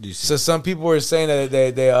DC. So some people were saying that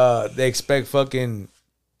they expect fucking,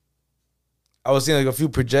 I was seeing like a few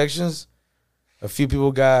projections. A few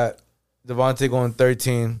people got Devontae going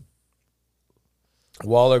 13,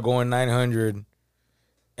 Waller going 900,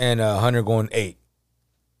 and Hunter going 8.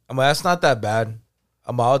 I'm like, that's not that bad.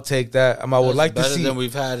 I'll take that. I would like to better see than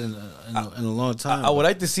we've had in a long time. I would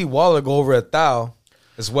like to see Waller go over 1,000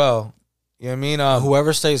 as well. You know what I mean?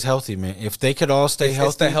 Whoever stays healthy, man. If they could all stay healthy,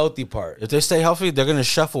 it's the healthy part. If they stay healthy, they're gonna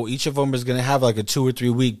shuffle. Each of them is gonna have like a 2 or 3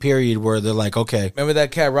 week period where they're like, okay. Remember that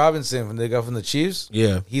cat Robinson when they got from the Chiefs?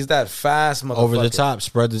 Yeah, he's that fast motherfucker. Over the top,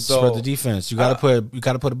 spread the defense. You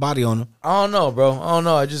gotta put a body on him. I don't know, bro. I don't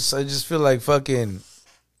know. I just feel like fucking.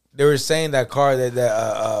 They were saying that Carr that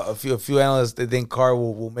a few analysts they think Carr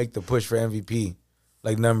will make the push for MVP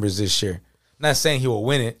like numbers this year. Not saying he will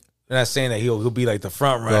win it. They're not saying that he'll be like the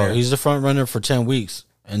front runner. Bro, he's the front runner for 10 weeks.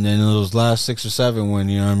 And then those last 6 or 7 when,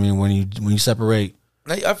 you know what I mean, when you separate.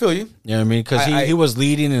 I feel you. You know what I mean? Because he was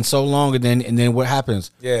leading in so long, and then what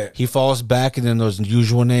happens? Yeah. He falls back, and then those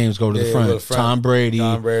usual names go to the front. Tom Brady,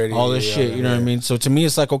 all this shit, you know what I mean? So to me,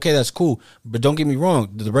 it's like, okay, that's cool. But don't get me wrong.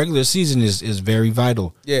 The regular season is very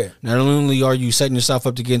vital. Yeah. Not only are you setting yourself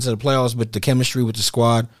up to get into the playoffs, but the chemistry with the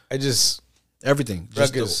squad. Everything.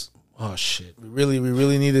 Oh shit! We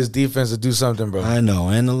really need this defense to do something, bro. I know,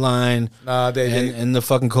 and the line, and the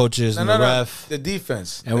fucking coaches, and the ref, the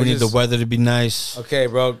defense, and we need the weather to be nice. Okay,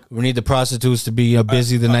 bro. We need the prostitutes to be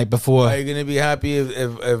busy the night before. Are you gonna be happy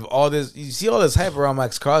if all this? You see all this hype around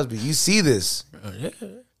Max Crosby. You see this? Yeah.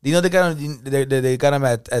 You know they got him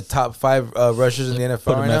at top 5 rushers in the NFL.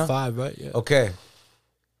 Put him right at now? 5, right? Yeah. Okay.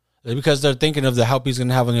 Because they're thinking of the help he's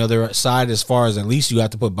gonna have on the other side. As far as at least you have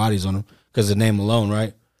to put bodies on him because the name alone,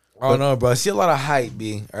 right? I don't know, bro. I see a lot of hype,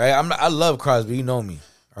 B. All right, I love Crosby. You know me.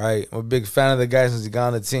 All right, I'm a big fan of the guy since he got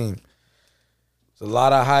on the team. It's a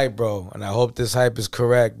lot of hype, bro, and I hope this hype is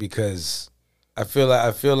correct because I feel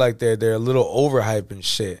like they're a little overhyping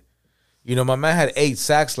shit. You know, my man had 8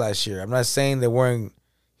 sacks last year. I'm not saying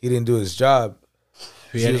he didn't do his job.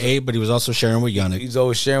 He had 8, but he was also sharing with Yannick. He's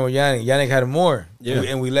always sharing with Yannick. Yannick had more. Yeah,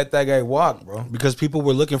 and we let that guy walk, bro, because people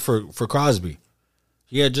were looking for Crosby.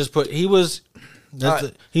 He had just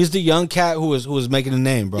he's the young cat who was making a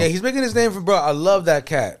name, bro. Yeah, he's making his name for bro. I love that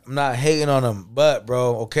cat. I'm not hating on him, but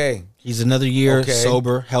bro, okay. He's another year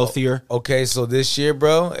sober, healthier. Okay, so this year,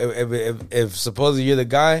 bro, if supposedly you're the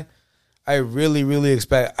guy, I really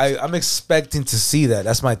expect. I'm expecting to see that.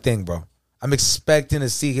 That's my thing, bro. I'm expecting to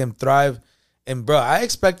see him thrive, and bro, I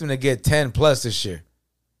expect him to get 10 plus this year.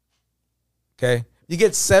 Okay, you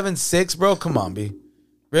get 7-6, bro. Come on, B.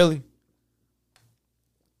 Really?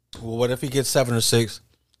 Well, what if he gets 7 or 6,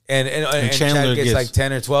 and Chandler gets like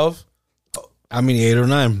 10 or 12? I mean 8 or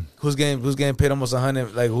 9. Who's getting paid almost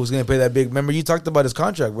 100? Like who's getting paid that big? Remember you talked about his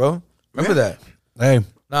contract, bro. Remember that? Hey,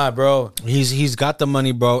 nah, bro. He's got the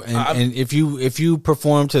money, bro. And if you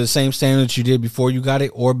perform to the same standards you did before you got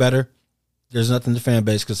it or better, there's nothing the fan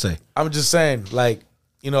base could say. I'm just saying, like,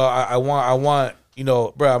 you know, I want, you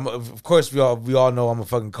know, bro. Of course, we all know I'm a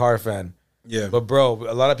fucking Carr fan. Yeah. But bro,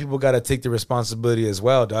 a lot of people got to take the responsibility as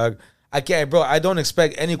well, dog. I don't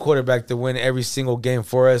expect any quarterback to win every single game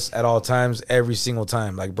for us at all times, every single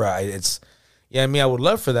time. Like, bro, it's, you know what I mean? I would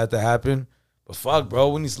love for that to happen. But fuck, bro,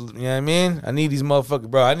 we need, you know what I mean? I need these motherfuckers,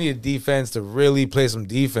 bro. I need a defense to really play some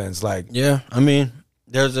defense. Like, yeah, I mean,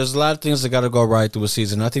 there's a lot of things that got to go right through a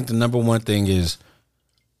season. I think the number one thing is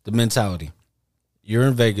the mentality. You're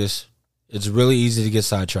in Vegas. It's really easy to get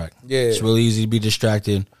sidetracked. Yeah. It's really easy to be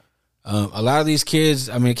distracted. A lot of these kids,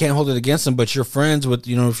 I mean, I can't hold it against them, but you're friends with,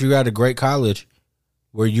 you know, if you're at a great college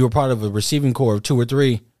where you were part of a receiving corps of 2 or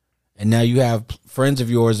 3, and now you have friends of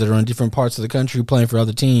yours that are in different parts of the country playing for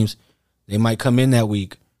other teams, they might come in that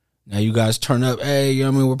week. Now you guys turn up, hey, you know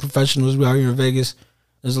what I mean, we're professionals, we're out here in Vegas.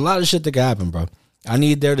 There's a lot of shit that can happen, bro. I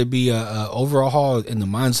need there to be a overhaul in the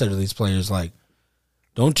mindset of these players. Like,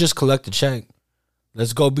 don't just collect a check.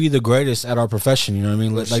 Let's go be the greatest at our profession. You know what I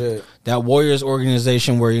mean? Like that Warriors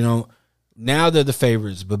organization where, you know, now they're the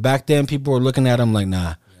favorites. But back then, people were looking at them like,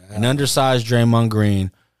 nah. Yeah. An undersized Draymond Green,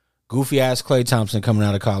 goofy-ass Klay Thompson coming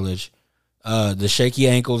out of college, the shaky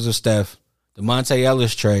ankles of Steph, the Monte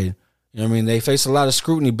Ellis trade. You know what I mean? They faced a lot of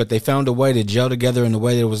scrutiny, but they found a way to gel together in a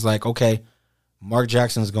way that was like, okay, Mark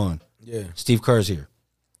Jackson's gone. Yeah. Steve Kerr's here.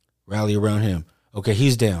 Rally around him. Okay,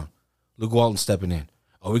 he's down. Luke Walton stepping in.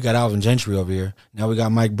 Oh, we got Alvin Gentry over here. Now we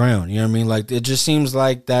got Mike Brown. You know what I mean? Like, it just seems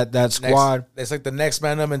like that squad. It's like the next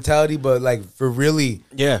man up mentality, but like for really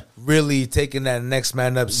taking that next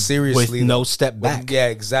man up seriously. With no step back. Yeah,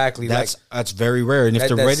 exactly. That's very rare. And if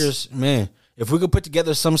the Raiders, man, if we could put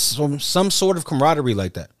together some sort of camaraderie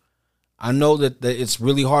like that, I know that it's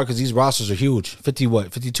really hard because these rosters are huge.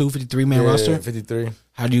 52, 53 man roster? 53.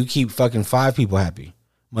 How do you keep fucking 5 people happy?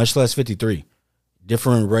 Much less 53.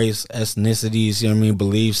 Different race, ethnicities, you know what I mean,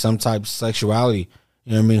 beliefs, some type of sexuality,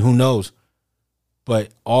 you know what I mean, who knows? But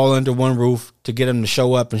all under one roof to get them to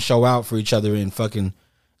show up and show out for each other and fucking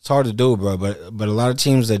It's hard to do, bro. But a lot of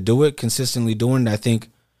teams that do it consistently doing it, I think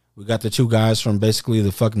we got the two guys from basically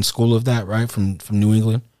the fucking school of that, right? From New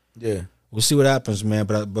England. Yeah. We'll see what happens, man.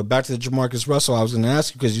 But back to the Jamarcus Russell, I was going to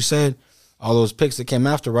ask you because you said all those picks that came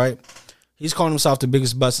after, right? He's calling himself the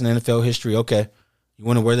biggest bust in NFL history. Okay, you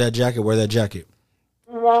want to wear that jacket? Wear that jacket.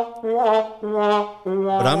 But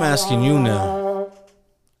I'm asking you now,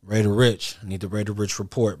 Raider Rich. I need the Raider Rich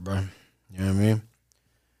report, bro. You know what I mean?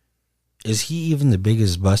 Is he even the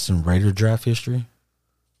biggest bust in Raider draft history?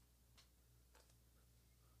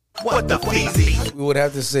 What the Feezy? We would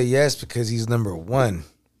have to say yes because he's number 1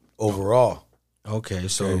 overall. Okay,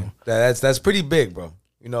 so that's pretty big, bro.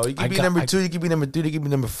 You know, you could be number 2, you could be number 3, you could be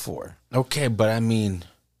number 4. Okay, but I mean,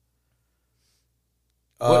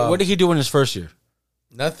 what did he do in his first year?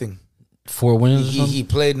 Nothing. 4 wins or something? He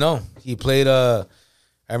played, I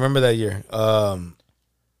remember that year.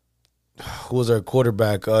 Who was our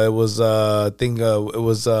quarterback? It was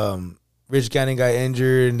Rich Gannon got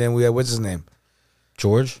injured, and then we had, what's his name?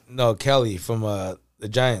 George? No, Kelly from the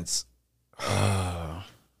Giants.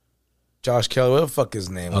 Josh Kelly, what the fuck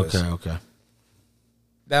his name was? Okay.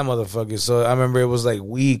 That motherfucker. So I remember it was like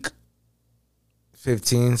week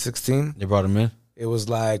 15, 16. They brought him in? It was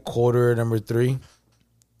like quarter number 3.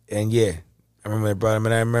 And yeah, I remember they brought him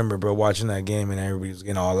in. I remember, bro, watching that game and everybody was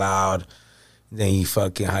getting all loud. Then he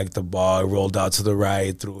fucking hiked the ball, rolled out to the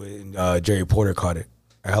right, threw it, and Jerry Porter caught it.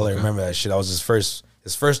 I remember that shit. That was his first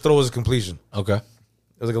throw was a completion. Okay. It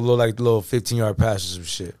was like a little 15-yard pass or some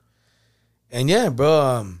shit. And yeah,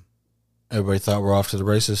 bro. Everybody thought we're off to the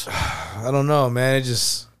races. I don't know, man. It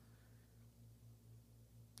just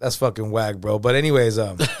that's fucking whack, bro. But anyways,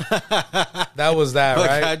 that was that,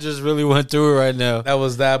 right? I just really went through it right now. That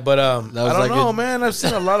was that. But I don't know, man. I've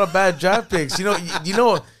seen a lot of bad draft picks. Do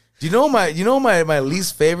you know my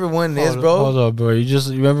least favorite one is, bro? Hold on, bro. You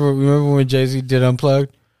remember when Jay-Z did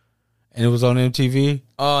Unplugged? And it was on MTV.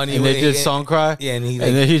 Oh, and they did Song Cry. Yeah, and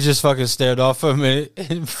then he just fucking stared off for a minute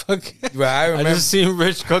and fucking. Right, I remember. I just seen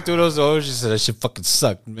Rich go through those old. She said that shit fucking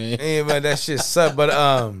sucked, man. Yeah, man, that shit sucked. But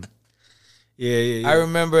yeah. I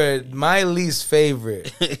remember my least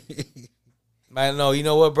favorite. No, you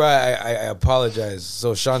know what, bro? I apologize.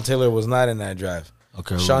 So Sean Taylor was not in that draft.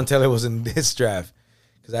 Okay, Sean Taylor was in this draft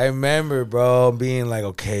because I remember, bro, being like,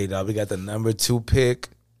 okay, dog, we got the number 2 pick.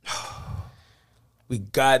 We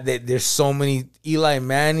got that. There's so many: Eli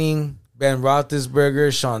Manning, Ben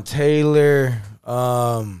Roethlisberger, Sean Taylor.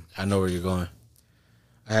 I know where you're going.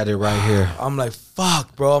 I had it right here. I'm like,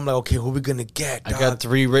 fuck, bro. I'm like, okay, who we gonna get? Dog? I got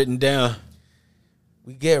 3 written down.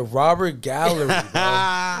 We get Robert Gallery, bro.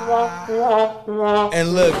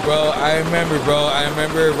 And look, bro, I remember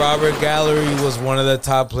Robert Gallery was one of the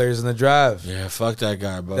top players in the draft. Yeah, fuck that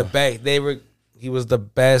guy, bro. He was the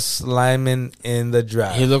best lineman in the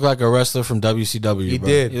draft. He looked like a wrestler from WCW. He bro.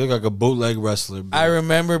 did. He looked like a bootleg wrestler. Bro. I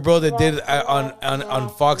remember, bro, they did on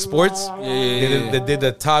Fox Sports. Yeah. They did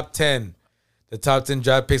the top 10. The top 10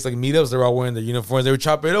 draft picks, like meetups. They're all wearing their uniforms. They were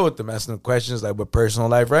chopping it up with them, asking them questions like with personal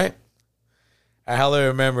life, right? I hella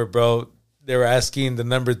remember, bro. They were asking the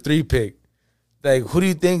number 3 pick, like, who do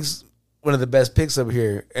you think's one of the best picks up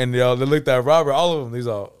here? And they looked at Robert. All of them. He's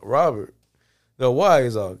all Robert. Why?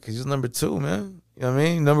 He's all because he's number 2, man. You know what I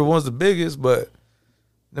mean? Number 1's the biggest, but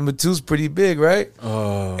number 2's pretty big, right?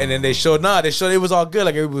 Oh. And then they showed it was all good,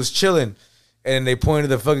 like everybody was chilling. And they pointed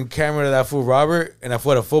the fucking camera to that fool Robert, and I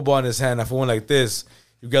put a football in his hand. I went like this.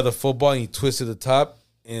 You got the football and he twisted the top,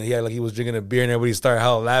 and he had like he was drinking a beer, and everybody started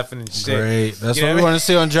hella laughing and shit. Great. That's what we want to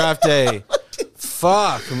see on draft day.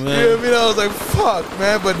 Fuck, man. You know what I mean? I was like, fuck,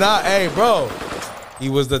 man. But not, hey, bro. He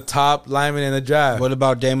was the top lineman in the draft. What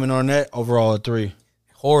about Damon Arnett overall at 3?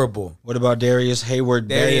 Horrible. What about Darius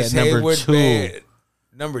Hayward-Bay at number 2?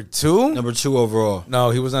 Number 2? Number 2 overall. No,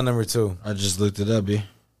 he was not number 2. I just looked it up, B.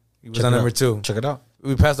 He was on number 2. Check it out.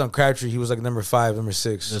 We passed on Crabtree. He was like number 5, number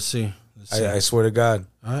 6. Let's see. I swear to God.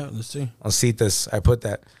 All right, let's see. On Cetus, I put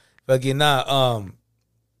that. Fucking I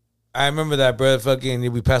remember that, bro.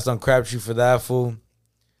 Fucking we passed on Crabtree for that fool.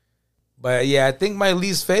 But yeah, I think my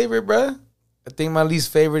least favorite, bro. I think my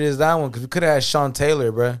least favorite is that one because we could have had Sean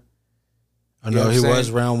Taylor, bro. I know he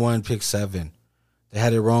was round 1, pick 7. They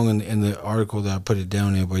had it wrong in the article that I put it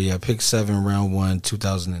down in, but yeah, pick 7, round 1,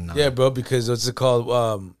 2009. Yeah, bro, because what's it called?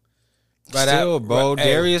 Bro,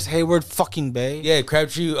 Darius Hayward fucking Bay. Yeah,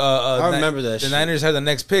 Crabtree. I remember that. The Niners had the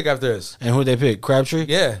next pick after us. And who'd they pick? Crabtree.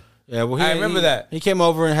 Yeah, yeah. Well, I remember that he came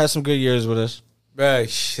over and had some good years with us. Bro,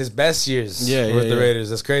 his best years. Yeah, with the Raiders.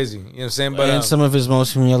 That's crazy. You know what I'm saying? But and some of his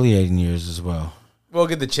most humiliating years as well. We'll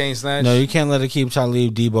get the chain snatch. No, you can't let Aqib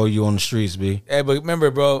Talib Debo you on the streets, B. Hey, but remember,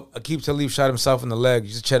 bro, Aqib Talib shot himself in the leg.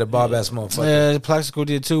 You just Cheddar Bob ass motherfucker. Yeah, Plaxico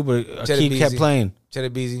did too, but Aqib kept playing. Cheddar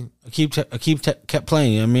Beezy. Aqib kept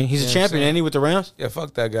playing. You know what I mean, he's a champion, ain't he, with the Rams? Yeah,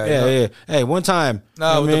 fuck that guy. Yeah. Hey, one time.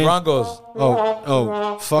 No, with the Broncos.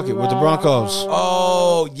 Oh, fuck it, with the Broncos.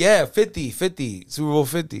 Oh, yeah, 50, Super Bowl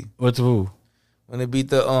 50. With who? When they beat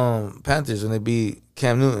the Panthers, when they beat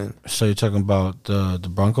Cam Newton. So you're talking about the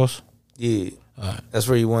Broncos? Yeah. That's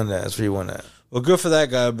where you won that. Well, good for that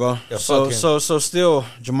guy, bro. Yeah, so still,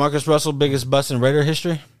 Jamarcus Russell, biggest bust in Raider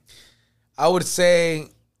history? I would say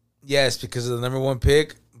yes, because of the number 1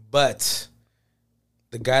 pick, but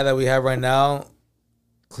the guy that we have right now,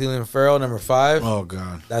 Cleveland Farrell, number 5. Oh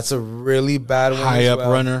God, that's a really bad one. High up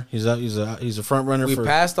runner. He's a front runner. We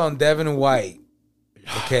passed on Devin White.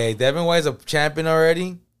 Okay, Devin White's a champion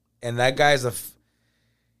already, and that guy's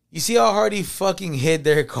you see how hard he fucking hit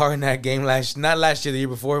Derek Carr in that game not last year, the year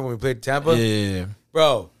before when we played Tampa? Yeah.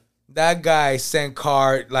 Bro, that guy sent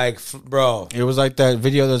Carr, bro. It was like that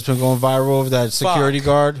video that's been going viral of that security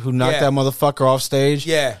guard who knocked that motherfucker off stage.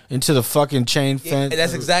 Yeah. Into the fucking chain fence.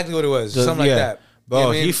 That's exactly what it was. Something like that. Bro, you know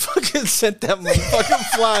what I mean? he fucking sent that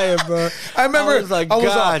motherfucking flyer, bro. I remember.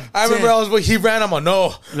 He ran. I'm like,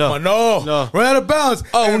 no. Ran out of bounds.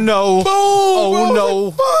 Oh, and no. Boom. Oh, bro,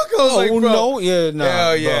 no. Fuck. I was like, bro. No. Yeah, no.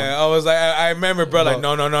 Hell yeah. Bro. I was like, I remember, bro. Like,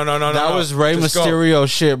 no. That was Rey Mysterio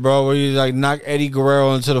shit, bro. Where you like knock Eddie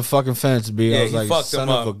Guerrero into the fucking fence, B. I was like, fucked son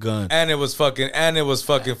him of up. a gun. And it was fucking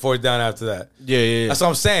 4th down after that. Yeah. That's what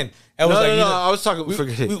I'm saying. I was I was talking. We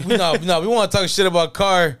want to talk shit about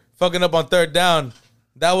Carr fucking up on 3rd down.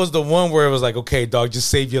 That was the one where it was like, okay, dog, just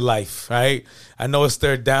save your life, right? I know it's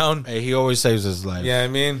 3rd down. Hey, he always saves his life. Yeah, I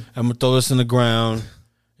mean, I'm gonna throw this in the ground.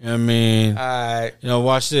 You know what I mean? All right. You know,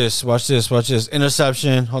 watch this.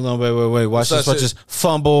 Interception. Hold on, wait. Watch this.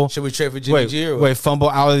 Fumble. Should we trade for Jimmy G or what? Wait, fumble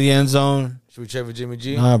out of the end zone. Should we trade for Jimmy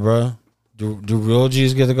G? Nah, bro. Do real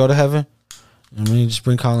G's get to go to heaven? I mean, just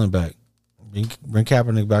bring Colin back. Bring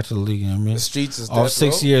Kaepernick back to the league, you know what I mean? The streets is off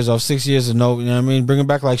 6 years of no, you know what I mean? Bring him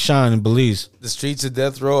back like Sean in Belize. The streets of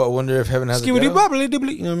death row. I wonder if heaven has a you know ghetto. what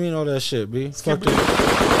I mean? All that shit, B. Fuck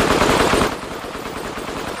that.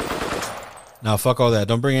 Nah, fuck all that.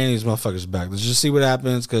 Don't bring any of these motherfuckers back. Let's just see what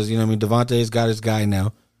happens because, you know what I mean? Devontae's got his guy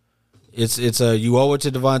now. It's you owe it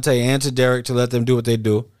to Devontae and to Derek to let them do what they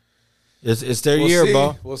do. It's their year,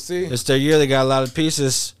 bro. We'll see. It's their year. They got a lot of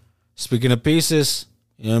pieces. Speaking of pieces,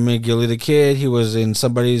 you know what I mean? Gilly the Kid, he was in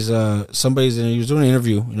somebody's he was doing an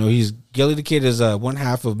interview. You know, Gilly the Kid is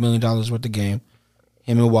 $1.5 million worth of game.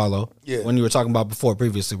 Him and Wallow. Yeah. When you were talking about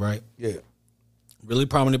previously, right? Yeah. Really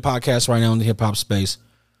prominent podcast right now in the hip hop space.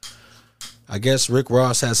 I guess Rick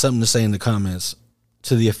Ross had something to say in the comments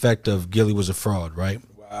to the effect of Gilly was a fraud, right?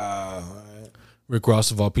 Wow. Rick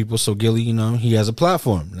Ross of all people. So Gilly, you know, he has a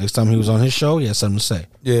platform. Next time he was on his show, he had something to say.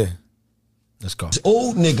 Yeah. Let's go.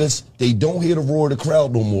 Old niggas, they don't hear the roar of the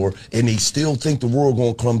crowd no more, and they still think the world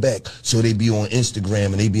gonna come back. So they be on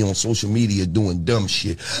Instagram and they be on social media doing dumb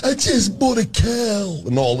shit. I just bought a cow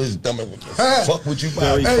and all this dumb. Fuck what you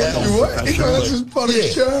buy a cow. I just bought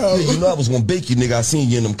a cow. Yeah, you know I was gonna bake you, nigga. I seen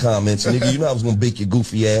you in them comments, nigga. You know I was gonna bake your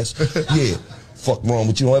goofy ass. Yeah. Fuck wrong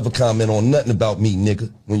with you. Don't ever comment on nothing about me,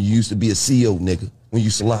 nigga. When you used to be a CEO, nigga. When you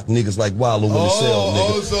used to lock niggas like Wallow in the cell,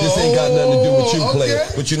 nigga. This ain't got nothing to do with you, player.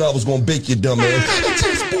 But you know I was gonna bake your dumb ass. I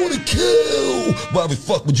just bought a cow. Why the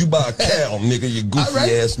fuck would you buy a cow, nigga? You goofy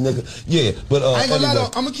ass nigga. Yeah, but I ain't gonna anyway. lie though,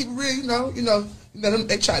 I'm gonna keep it real, you know,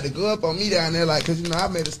 they tried to go up on me down there, like, cause you know I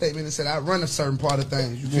made a statement and said I run a certain part of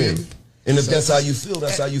things. You feel me? And if that's how you feel,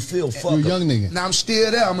 that's how you feel. Fuck. You a young nigga. Now I'm still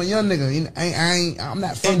there. I'm a young nigga. I'm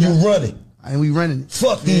not. And you running. And we running it.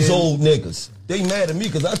 Fuck these old niggas. They mad at me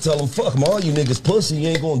because I tell them, fuck them, all you niggas pussy, you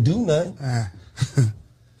ain't gonna do nothing.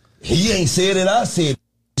 He ain't said it, I said it.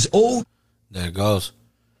 It's old. There it goes.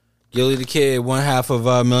 Gilly the Kid,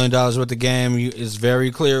 $1.5 million worth of game. It's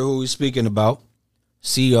very clear who he's speaking about.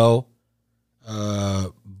 CEO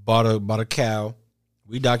bought a cow.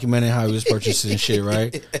 We documented how he was purchasing shit,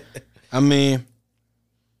 right? I mean,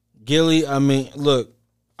 Gilly, look,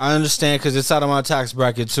 I understand because it's out of my tax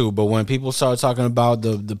bracket too, but when people start talking about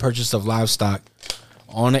the purchase of livestock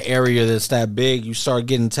on an area that's that big, you start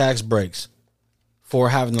getting tax breaks for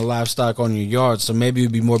having the livestock on your yard. So maybe it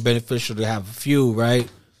would be more beneficial to have a few, right?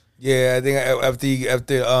 Yeah, I think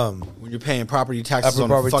after when you're paying property taxes on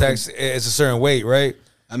property tax, it's a certain weight, right?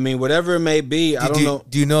 I mean, whatever it may be, I don't know.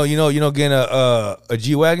 Do you know getting a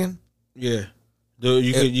G-Wagon? Yeah.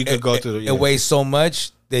 You could go through it. It weighs so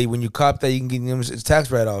much. When you cop that, you can get them it's tax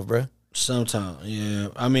write off, bro. Sometimes, yeah.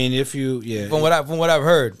 I mean, if you, From what I've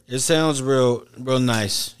heard, it sounds real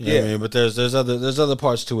nice. You know what I mean? But there's other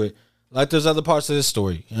parts to it. Like there's other parts of this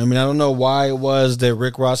story. I mean, I don't know why it was that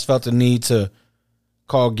Rick Ross felt the need to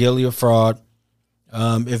call Gilly a fraud.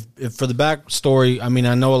 If for the backstory, I mean,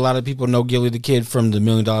 I know a lot of people know Gilly the Kid from the $1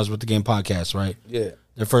 Million Worth of Game podcast, right? Yeah.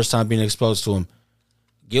 Their first time being exposed to him.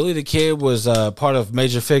 Gilly the Kid was part of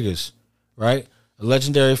Major Figures, right? A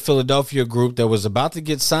legendary Philadelphia group that was about to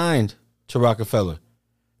get signed to Rockefeller.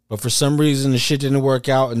 But for some reason, the shit didn't work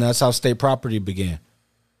out, and that's how State Property began.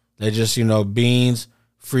 They just, Beans,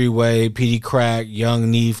 Freeway, PD Crack,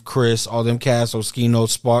 Young, Neef, Chris, all them cats, Oskino,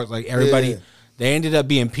 Sparks, like everybody, they ended up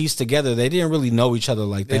being pieced together. They didn't really know each other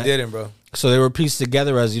like that. They didn't, bro. So they were pieced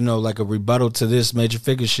together as, like a rebuttal to this Major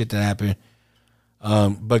Figure shit that happened.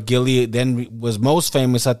 But Gilly then was most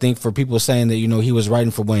famous, I think, for people saying that, he was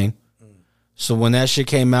writing for Wayne. So when that shit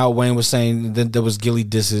came out, Wayne was saying that there was Gilly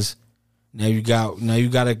disses. Now you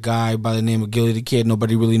got a guy by the name of Gilly the Kid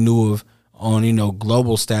nobody really knew of on,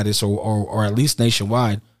 global status or at least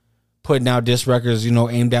nationwide, putting out diss records,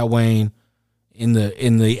 aimed at Wayne in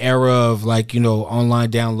the era of online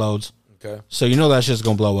downloads. Okay. So that shit's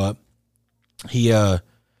gonna blow up. He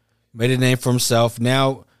made a name for himself.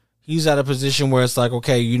 Now he's at a position where it's like,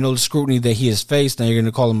 okay, the scrutiny that he has faced. Now you're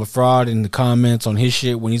gonna call him a fraud in the comments on his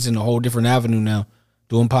shit when he's in a whole different avenue now,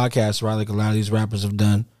 doing podcasts, right? Like a lot of these rappers have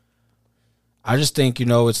done. I just think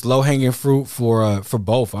it's low hanging fruit for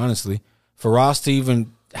both, honestly. For Ross to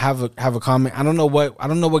even have a comment, I don't know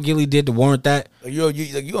what Gilly did to warrant that. You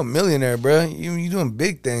a millionaire, bro. You doing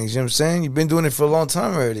big things. You know what I'm saying? You've been doing it for a long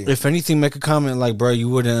time already. If anything, make a comment like, bro, you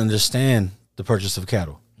wouldn't understand the purchase of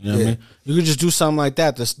cattle. You know what I mean? You could just do something like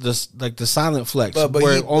that. This like the silent flex,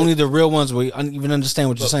 where only the real ones will even understand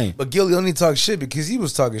what you're saying. But Gilly only talked shit because he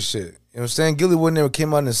was talking shit. You know what I'm saying? Gilly would never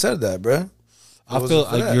came out and said that, bro. I feel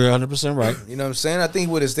like you're 100% right. You know what I'm saying? I think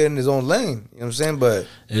he would have stayed in his own lane. You know what I'm saying? But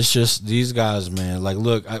it's just these guys, man. Like,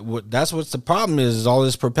 look, that's what's the problem is all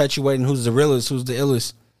this perpetuating who's the realest, who's the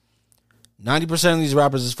illest. 90% of these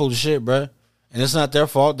rappers is full of shit, bro. And it's not their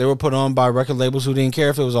fault. They were put on by record labels who didn't care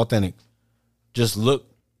if it was authentic. Just look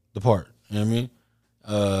the part. You know what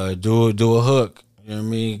I mean? Do a hook. You know what I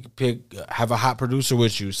mean? Have a hot producer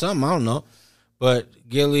with you. Something, I don't know. But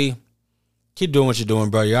Gilly, keep doing what you're doing,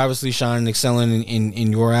 bro. You're obviously shining, excelling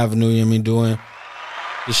in your avenue. You know what I mean? Doing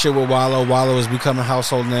the shit with Wallow. Wallow has become a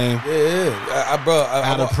household name. Yeah.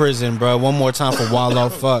 Out of prison, bro. One more time for Wallow.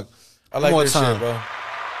 Fuck. I like One more this time, shit, bro.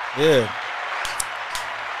 Yeah.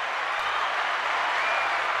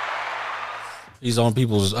 He's on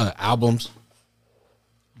people's albums,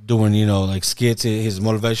 doing like skits, his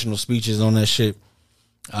motivational speeches on that shit.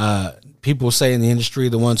 People say in the industry,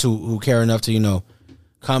 the ones who care enough to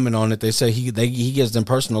comment on it, they say he gives them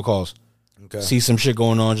personal calls. Okay. See some shit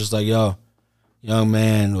going on, just like, yo, young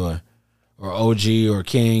man or OG or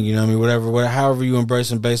King, you know what I mean? Whatever, however you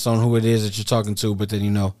embrace him based on who it is that you're talking to, but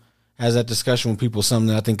then has that discussion with people, something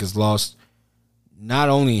that I think is lost, not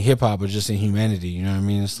only in hip hop but just in humanity. You know what I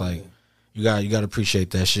mean? It's like you got to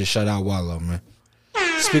appreciate that shit. Shout out Wallow, man.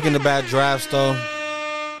 Speaking of bad drafts, though,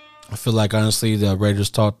 I feel like honestly the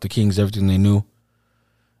Raiders taught the Kings everything they knew,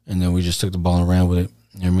 and then we just took the ball and ran with it.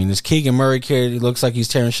 You know what I mean? This Keegan Murray kid, he looks like he's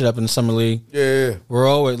tearing shit up in the summer league. Yeah.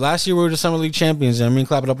 Last year we were the summer league champions. You know what I mean?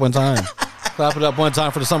 Clap it up one time. Clap it up one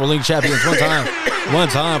time for the summer league champions. One time. One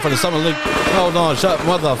time for the summer league. Hold on, shut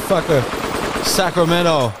motherfucker.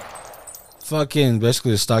 Sacramento. Fucking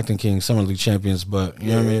basically the Stockton Kings, summer league champions. But you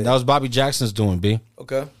know what I mean? That was Bobby Jackson's doing, B.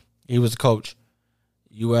 Okay. He was the coach.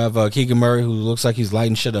 You have Keegan Murray, who looks like he's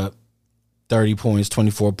lighting shit up. 30 points,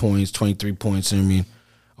 24 points, 23 points. You know what I mean?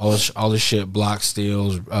 All this shit, blocks,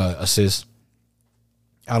 steals, assists.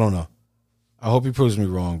 I don't know. I hope he proves me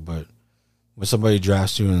wrong, but when somebody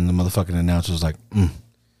drafts you and the motherfucking announcer's like,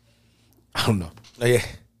 I don't know. Yeah.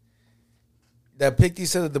 That pick he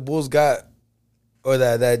said that the Bulls got, or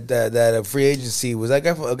that free agency, was that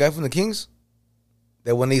a guy from the Kings?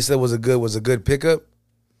 That when he said was a good pickup?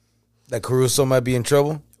 That Caruso might be in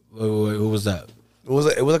trouble? Wait, who was that? It was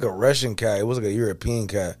like a Russian cat. It was like a European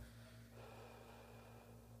cat.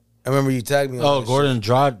 I remember you tagged me on that Gordon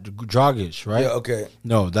Dragic, right? Yeah, okay.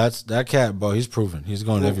 No, that's that cat, bro. He's proven. He's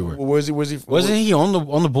going everywhere. Where's he? Wasn't he on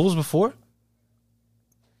the Bulls before?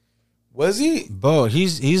 Was he? Bro,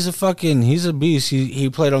 he's a beast. He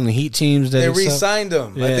played on the Heat teams. They re-signed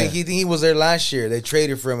him. Yeah. I think he was there last year. They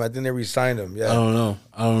traded for him. I think they re-signed him. Yeah. I don't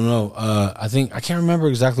know. I can't remember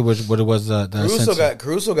exactly what it was.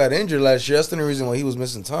 Caruso got injured last year. That's the only reason why he was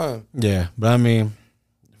missing time. Yeah, but I mean,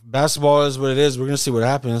 basketball is what it is. We're gonna see what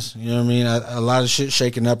happens. You know what I mean? A lot of shit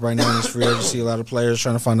shaking up right now in this free agency. A lot of players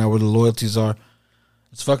trying to find out where the loyalties are.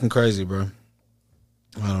 It's fucking crazy, bro.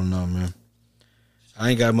 I don't know, man. I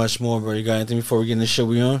ain't got much more, bro. You got anything before we get in the shit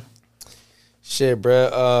we on? Shit,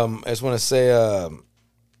 bro. I just want to say, you know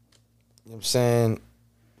what I'm saying?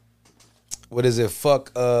 What is it?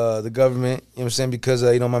 Fuck the government. You know what I'm saying? Because,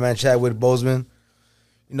 you know, my man Chadwick Boseman,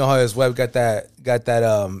 you know how his wife got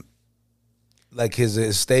that, like his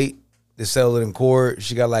estate. They settled it in court.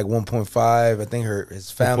 She got like 1.5. I think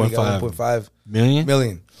his family got 1.5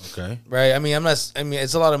 million. Okay. Right? I mean,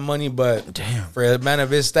 it's a lot of money, but damn, for a man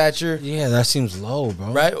of his stature. Yeah, that seems low,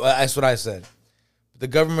 bro. Right? Well, that's what I said. The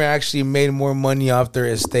government actually made more money off their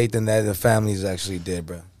estate than that the families actually did,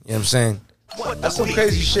 bro. You know what I'm saying? That's some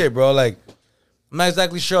crazy shit, bro. Like, I'm not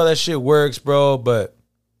exactly sure how that shit works, bro, but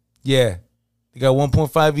yeah. They got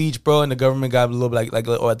 1.5 each, bro, and the government got a little bit like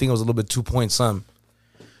I think it was a little bit 2 point something.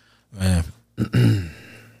 Man.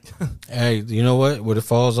 Hey, you know what? What it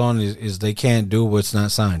falls on is they can't do what's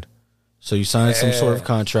not signed. So you sign some sort of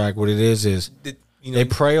contract. What it is they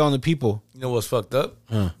prey on the people. You know what's fucked up?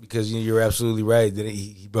 Because you're absolutely right. That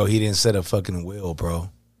he didn't set a fucking will, bro.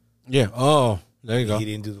 Yeah. Oh, there you go. He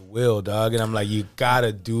didn't do the will, dog. And I'm like, you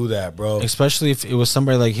gotta do that, bro. Especially if it was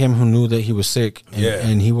somebody like him who knew that he was sick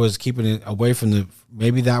and he was keeping it away from the.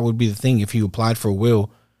 Maybe that would be the thing. If he applied for a will,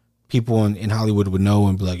 people in Hollywood would know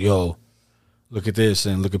and be like, yo, look at this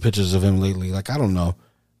and look at pictures of him lately. Like, I don't know.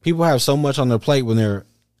 People have so much on their plate when they're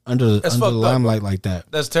under the limelight like that.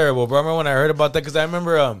 That's terrible, bro. I remember when I heard about that because I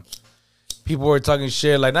remember people were talking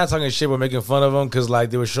shit, like not talking shit, but making fun of him because like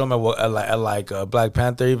they were showing him at Black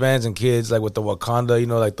Panther events and kids like with the Wakanda, you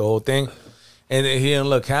know, like the whole thing. And he didn't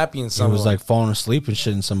look happy in some of them. He was like falling asleep and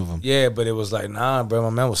shit in some of them. Yeah, but it was like, nah, bro, my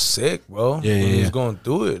man was sick, bro. Yeah, He was going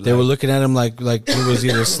through it. They were looking at him like he was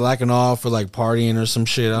either slacking off or like partying or some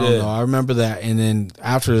shit. I don't know. I remember that. And then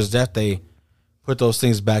after his death, they put those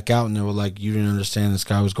things back out and they were like, you didn't understand this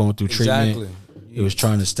guy was going through treatment. Exactly. He was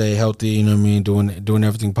trying to stay healthy, you know what I mean? Doing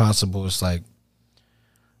everything possible. It's like,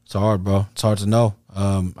 it's hard, bro. It's hard to know.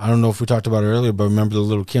 I don't know if we talked about it earlier, but remember the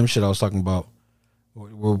little Kim shit I was talking about?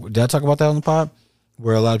 Did I talk about that on the pod?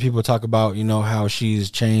 Where a lot of people talk about, you know, how she's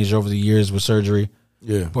changed over the years with surgery.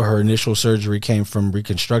 Yeah. But her initial surgery came from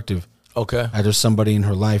reconstructive. Okay. After somebody in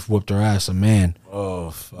her life whooped her ass, a man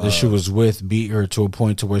that she was with beat her to a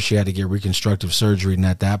point to where she had to get reconstructive surgery. And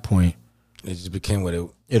at that point, it just became what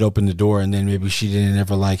it opened the door. And then maybe she didn't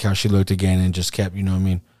ever like how she looked again and just kept, you know what I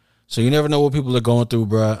mean? So you never know what people are going through,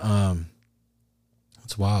 bro.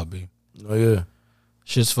 It's wild, B. Oh, yeah.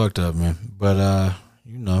 Shit's fucked up, man. But,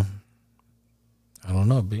 you know. I don't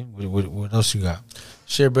know, B. What else you got?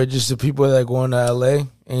 Shit, bro. Just the people that going to L.A.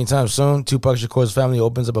 anytime soon. Tupac Shakur's family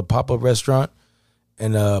opens up a pop-up restaurant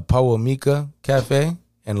in Pawamika Cafe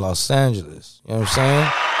in Los Angeles. You know what I'm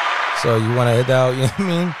saying? So you want to hit out, you know what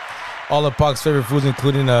I mean? All of Pac's favorite foods,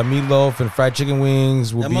 including meatloaf and fried chicken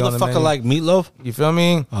wings, will that be on the menu. motherfucker like meatloaf? You feel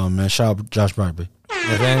me? Oh, man. Shout out Josh Bright, B. You know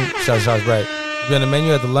what I'm saying? Shout out Josh Bright. Be on the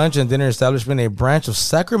menu at the lunch and dinner establishment, a branch of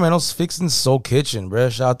Sacramento's Fixin' Soul Kitchen, bro.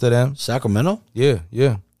 Shout out to them. Sacramento? Yeah.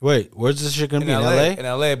 Wait, where's this shit gonna be? In LA? In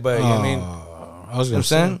LA, but you know what I mean? I was gonna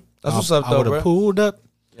say, that's what's up, though, I would have pulled up.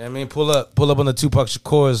 You know what I mean? Pull up on the Tupac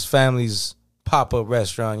Shakur's family's pop-up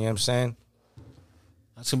restaurant, you know what I'm saying?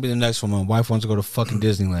 That's gonna be the next one. My wife wants to go to fucking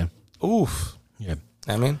Disneyland. Oof. Yeah.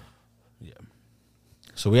 I mean? Yeah.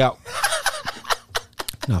 So we out.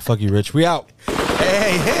 No, fuck you, Rich. We out.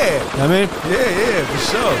 Hey, yeah. I mean? Yeah, for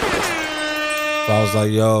sure. So I was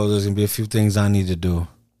like, yo, there's going to be a few things I need to do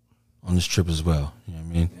on this trip as well. You know what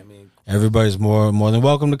I mean? Everybody's more than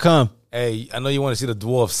welcome to come. Hey, I know you want to see the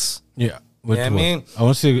dwarfs. Yeah. You know what I mean? I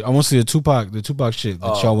want to see the Tupac shit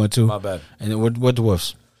that y'all went to. My bad. And then what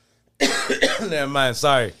dwarfs? Never mind.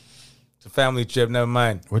 Sorry. It's a family trip. Never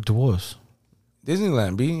mind. What dwarfs?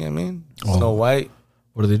 Disneyland, B. You know what I mean? Snow White.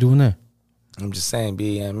 What are they doing there? I'm just saying,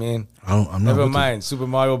 B. You know what I mean? I'm not. Never mind. Super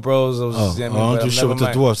Mario Bros. I don't do shit with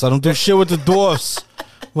the dwarfs. I don't do shit with the dwarfs.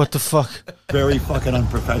 What the fuck? Very fucking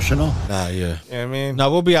unprofessional. Nah, yeah. You know what I mean? Nah,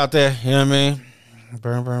 we'll be out there. You know what I mean?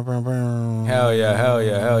 Burn. Hell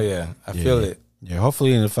yeah. I feel it. Yeah,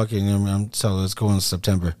 hopefully in the fucking, you know what I mean? So let's go in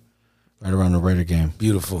September. Right around the Raider game.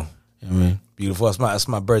 Beautiful. You know what I mean? Beautiful. That's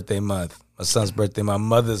my birthday month. My son's birthday, my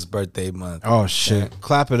mother's birthday month. Oh, shit. Yeah.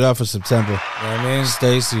 Clap it up for September. You know what I mean?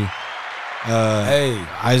 Stacy. Hey.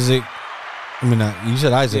 Isaac. I mean, you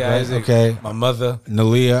said Isaac, right? Isaac. Okay. My mother.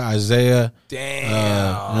 Nalia, Isaiah.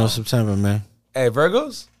 Damn. September, man. Hey,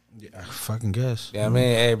 Virgos? Yeah, I fucking guess. Yeah, I mean,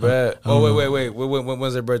 hey, bro. Wait.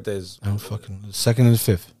 When's their birthdays? I'm fucking the 2nd and the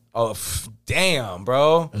 5th. Oh, damn,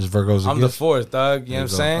 bro. Is Virgo's I'm gift? the 4th, dog. You know what I'm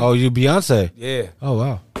saying? Oh, you Beyonce? Yeah. Oh,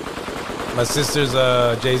 wow. My sister's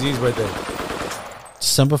Jay-Z's birthday.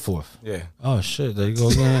 December 4th. Yeah. Oh, shit. There you go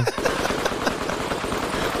again.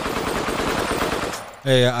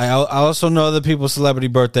 Hey, I also know other people's celebrity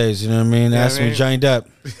birthdays. You know what I mean? Ask me Johnny Depp.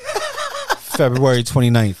 February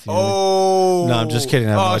 29th. You know? Oh. No, I'm just kidding.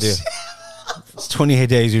 I have no idea. Shit. It's 28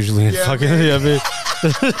 days usually. Yeah, fucking, man. yeah, man.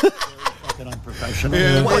 Fucking unprofessional.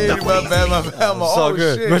 Yeah, What the my bad, my bad. I'm It's all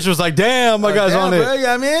good. Shit. Rich was like, damn, my guy's on it. Bro,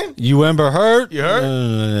 yeah, man. You Amber Heard? You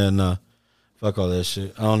heard? No. Fuck all that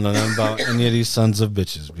shit. I don't know nothing about any of these sons of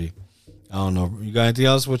bitches, B. I don't know. You got anything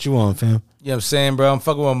else? What you want, fam? You know what I'm saying, bro? I'm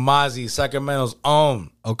fucking with Mozzie, Sacramento's own.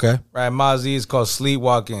 Okay. Right, Mozzie is called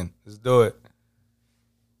Sleepwalking. Let's do it.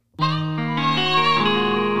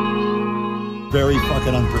 Very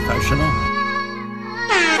fucking unprofessional.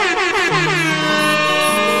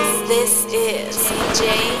 This is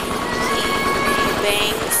Gatekeeper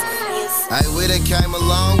Banks. Hey, we done came a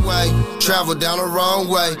long way, traveled down the wrong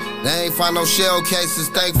way. They ain't find no shell cases,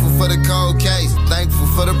 thankful for the cold case. Thankful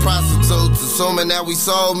for the prostitutes, assuming that we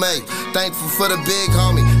soulmates. Thankful for the big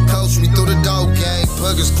homie, coached me through the dope game.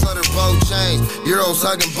 Boogers clutter both chains, Euros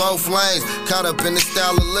hugging both lanes. Caught up in the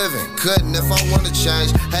style of living, couldn't if I wanna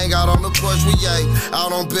change. Hang out on the porch with Ye,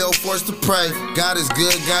 out on billboards to pray. God is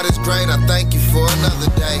good, God is great, I thank you for another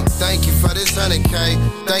day. Thank you for this 100K,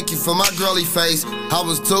 thank you for my girly face. I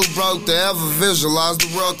was too broke to ever visualize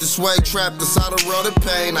the world this way. Trapped inside a world of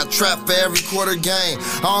pain, I trap for every quarter game.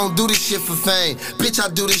 I don't do this shit for fame, bitch,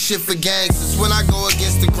 I do this shit for gangs. Since when I go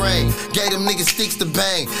against the grain, gave them niggas sticks to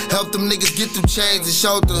bang. Help them niggas get through chains and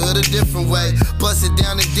show the hood a different way. Bust it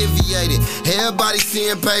down and deviate it, everybody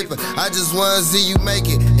seeing paper. I just wanna see you make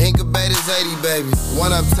it, incubators 80, baby.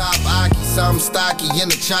 One up top, Aki, something stocky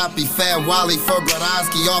in the choppy. Fat Wally for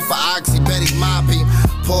Brodowski, off of Oxy, Betty Moppy.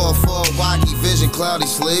 Pour for a wacky, vision cloudy,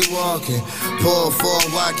 sleepwalking. Pour for a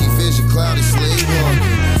wacky, vision cloudy,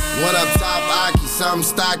 sleepwalking. One up top, Aki, something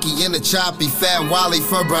stocky in the choppy. Fat Wally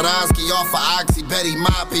for Brodowski, off of Oxy, Betty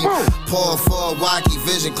Moppy. Pour for a wacky,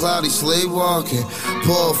 vision cloudy, sleepwalking.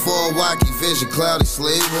 Pour for a wacky, vision cloudy,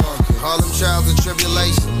 sleepwalking. All them trials and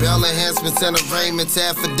tribulations, bail enhancements and arraignments,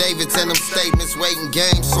 affidavits and them statements, waiting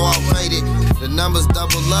games, so I rated. The numbers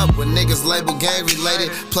double up when niggas label gang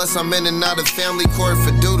related. Plus I'm in and out of family court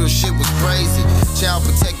for doodle, shit was crazy. Child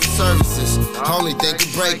protective services, only thing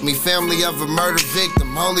could break me. Family of a murder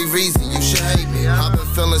victim, only reason you should hate me. I've been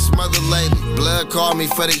feeling smothered lately, blood called me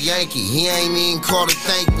for the Yankee. He ain't even called to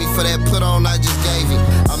thank me for that put on I just gave him.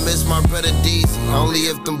 I miss my brother DC, only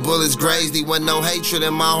if them bullets grazed. He wasn't no hatred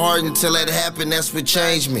in my heart until that happened, that's what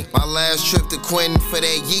changed me. My last trip to Quentin for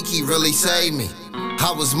that Yeeky really saved me.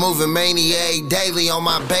 I was moving maniac daily on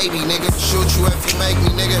my baby, nigga. Shoot you if you make me,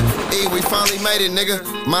 nigga. We finally made it, nigga.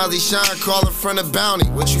 Mozzie Shine calling from the bounty.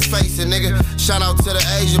 What you facing, nigga? Shout out to the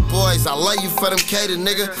Asia boys. I love you for them cater,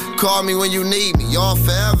 nigga. Call me when you need me. Y'all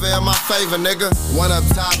forever in my favor, nigga. One up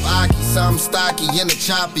top, Aki, something stocky in the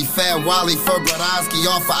choppy. Fat Wally for Brodowski,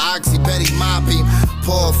 off of Oxy, Betty Moppy.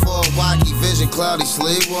 Pour for a wacky, vision cloudy,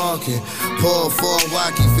 sleepwalking. Pour for a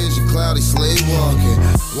wacky, vision cloudy, sleepwalking.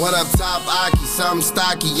 One up top, Aki, something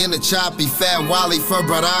stocky in the choppy. Fat Wally for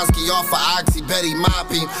Brodowski, off of Oxy, Betty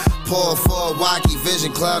Moppy. Pour for a wacky,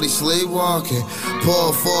 vision cloudy, sleepwalking.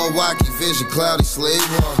 Pour for a wacky, vision cloudy,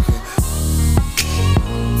 sleepwalking.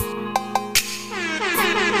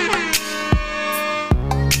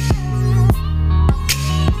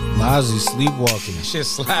 Mozzie Sleepwalking. Shit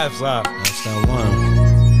slaps up. That's that one.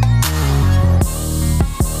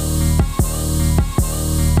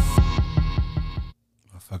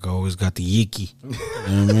 Motherfucker always got the Yeeky. You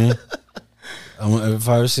know what I mean? If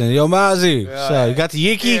I was saying, yo, Mozzie, so you got the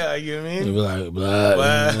Yeeky? Yeah, you know what I mean? You'd be like,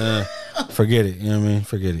 blah. Forget it. You know what I mean?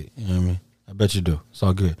 Forget it. You know what I mean? I bet you do. It's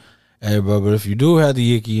all good. Hey, bro, but if you do have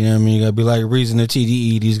the Yeeky, you know what I mean? You gotta be like Reason to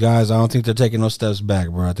TDE. These guys, I don't think they're taking no steps back,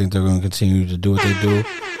 bro. I think they're gonna continue to do what they do.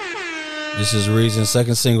 This is Reason.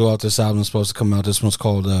 Second single off this album is supposed to come out. This one's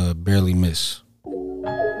called Barely Miss.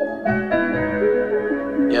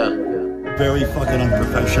 Yeah. Very fucking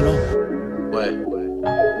unprofessional. What?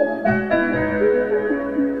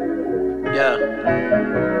 Yeah.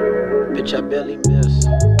 Bitch, I barely miss.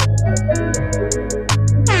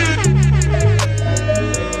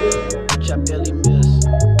 Bitch, I barely miss.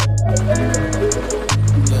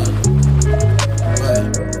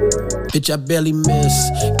 Bitch, I barely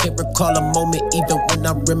miss. Can't recall a moment even when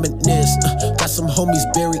I reminisce. Got some homies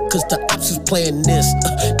buried cause the ops is playing this.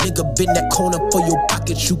 Nigga been that corner for your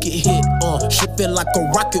pockets, you get hit. Shit feel like a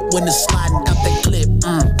rocket when it's sliding out that clip.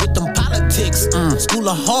 With them politics, school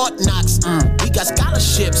of hard knocks. We got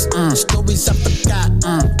scholarships, stories I forgot.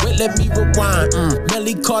 Wait, let me rewind.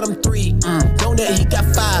 Melly caught him 3, know that he got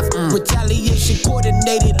 5. Retaliation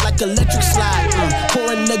coordinated like electric slide.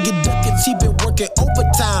 Pouring nugget duckets, he been working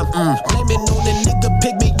overtime. Blaming on the nigga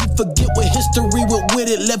pigment, you forget with history with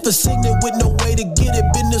it. Left a signet with no way to get it.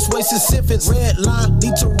 Been this way since infants. Red line,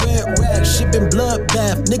 need to red rag. Shipping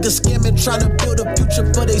bloodbath. Niggas scamming, trying to build a future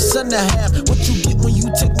for they son to have. What you get when you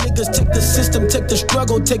take niggas, take the system, take the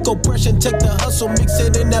struggle, take oppression, take the hustle, mix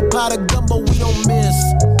it in that pot of gumbo we don't miss.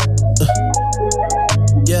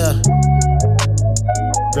 Yeah.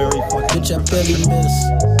 Very fucking. Bitch, I barely miss.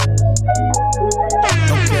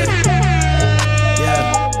 Okay.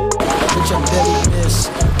 Yeah. Bitch, I barely miss.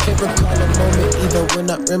 Can't recall a moment even when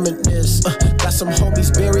I reminisce. Got some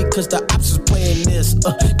homies buried cause the ops is playing this.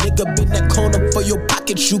 Nigga been that corner for your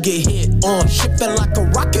pockets, you get hit. Shit felt like a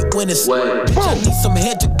rocket when it's bitch, I need some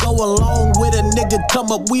head to go along with a nigga.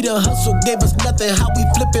 Come up, we the hustle, gave us nothing. How we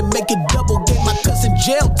flip it, make it double. Gave my cousin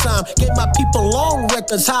jail time, gave my people long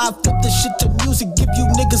records. How I flip this shit to music, give you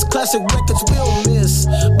niggas classic records. We don't miss.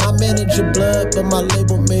 My manager blood, but my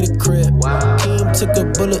label made it crib. Kim took a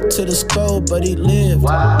bullet to the skull, but he lived.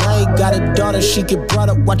 Now he got a daughter, she get brought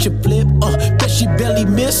up, watch it flip. Bet she barely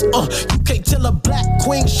miss. You can't tell a black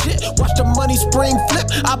queen shit. Watch the money spring flip.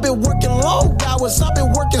 I've been working long hours, I've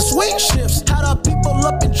been working swing shifts. Had our people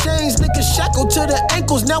up in chains, niggas shackled to the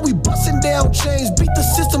ankles. Now we busting down chains. Beat the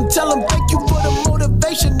system, tell them thank you for the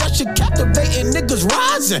motivation. That shit captivating, niggas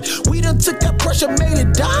rising. We done took that pressure, made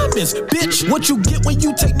it diamonds. Bitch, what you get when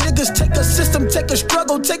you take niggas, take a system, take a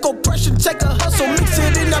struggle, take oppression, take a hustle, mix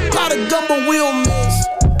it in that pot of gumbo, we don't miss.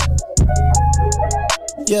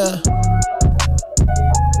 Yeah.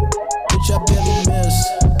 Bitch, I barely miss.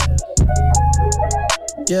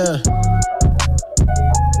 Yeah.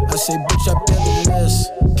 I say, bitch, I barely miss.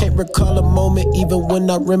 Can't recall a moment even when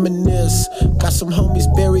I reminisce. Got some homies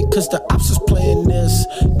buried cause the ops is playing this.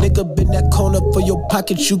 Nigga been that corner for your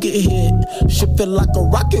pockets, you get hit. Shit feel like a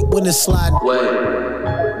rocket when it's sliding.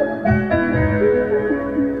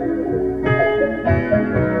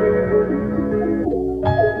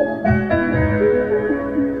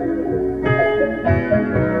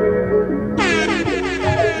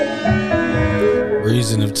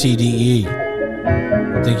 Reason of TDE.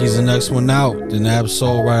 I think he's the next one out. Then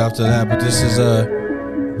Absol right after that. But this is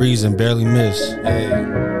Reason, Barely Miss. Hey.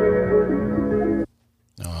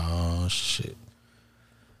 Oh shit.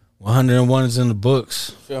 101 is in the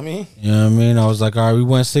books. Feel me? You know what I mean? I was like, all right, we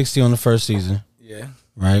went 60 on the first season. Yeah.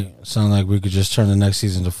 Right? Sound like we could just turn the next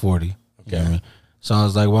season to 40. Okay. You know what I mean? So I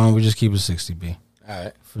was like, why don't we just keep it 60, B? All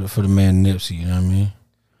right. For the man Nipsey, you know what I mean?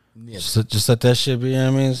 Yeah. Just let that shit be, you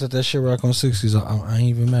know what I mean? Just let that shit rock on 60s. I ain't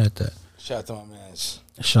even mad at that. Shout out to my mans.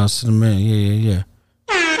 Shouts to the man. Yeah.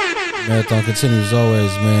 Marathon continues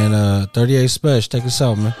always, man. 38 Special. Take us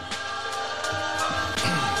out, man.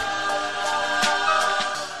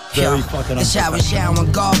 Yo, it's how it's how when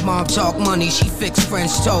Godmom talk money, she fix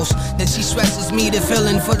French toast. Then she stresses me the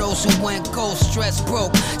feeling for those who went ghost, stress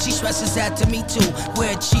broke. She stresses that to me too.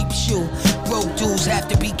 Wear a cheap shoe. Broke dudes have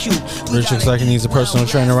to be cute. Rich looks like he needs a personal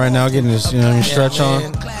trainer right now, getting this, you know what I mean, stretch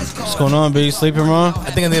on. What's going on, B? You sleeping, Ron?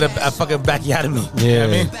 I think I need a fucking bacchiotomy. Yeah, you know what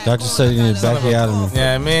I mean? Doctor said you need a bacchiotomy.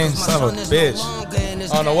 Yeah, I mean, son of a bitch.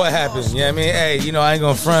 I don't know what happened. You know what I mean? Hey, you know, I ain't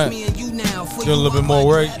gonna front. Doing a little bit more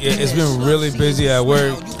work. It's been really busy at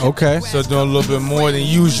work. Okay. So doing a little bit more than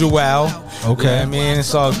usual. Okay. You know what I mean?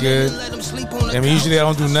 It's all good. I mean, usually I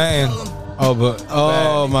don't do nothing.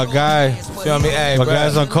 Oh, my guy. Feel me? Hey, my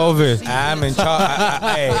guy's on COVID. I'm in charge.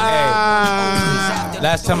 Hey.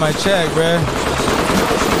 Last time I checked, bruh.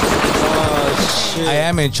 Oh, shit. I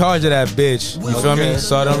am in charge of that bitch. You feel me?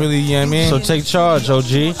 So I don't really, you know what I mean? So take charge,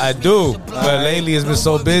 OG. I do. But lately it's been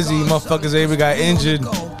so busy. Motherfuckers even got injured.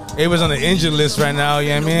 It was on the injured list right now, you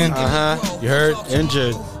know what I mean? Uh-huh. You heard?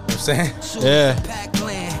 Injured. You know what I'm saying?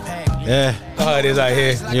 Yeah. Oh, it is out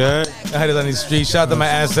here. You heard? How it is on these streets. Shout out to my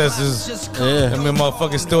ancestors. Yeah. I mean,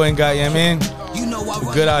 motherfuckers still ain't got, you know what I mean?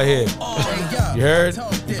 We good out here. You heard?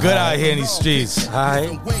 We good out here in these streets. All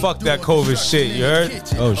right. Fuck that COVID shit, you heard?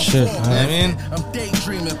 Oh, shit. You know what I mean?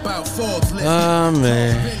 Oh,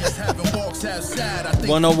 man.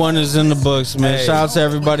 101 is in the books, man. Hey. Shout out to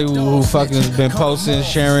everybody who fucking has been posting,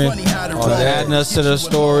 sharing, adding us to their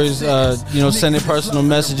stories, you know, sending personal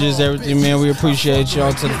messages, everything, man. We appreciate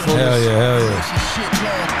y'all to the fullest. Hell yeah.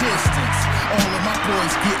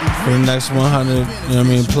 For the next 100, you know what I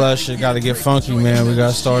mean, plus shit got to get funky, man. We got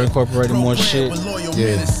to start incorporating more shit.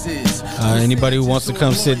 Yeah. Anybody who wants to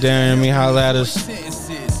come sit down, I mean, holla at us.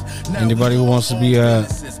 Anybody who wants to be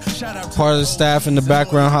part of the staff in the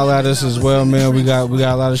background, holla at us as well, man. We got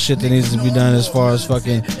a lot of shit that needs to be done as far as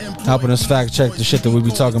fucking helping us fact check the shit that we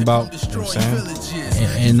be talking about. You know what I'm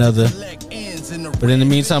saying? And other But in the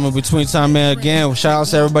meantime, in between time, man, again, shout out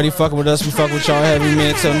to everybody fucking with us. We fuck with y'all heavy,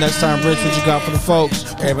 man. Till next time, Rich, what you got for the folks?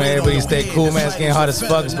 Hey, man, everybody stay cool, man. It's getting hot as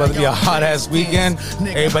fuck. It's about to be a hot-ass weekend.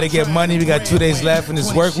 Everybody get money. We got 2 days left in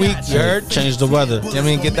this work week. You heard? Change the weather. You know what I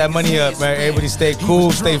mean? Get that money up, man. Everybody stay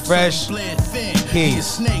cool, stay fresh. Peace.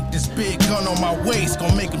 Snake, this big gun on my waist,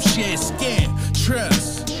 gonna make him shed skin.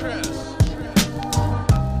 Trust.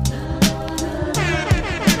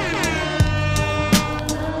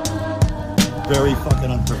 Very fucking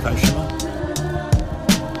unprofessional.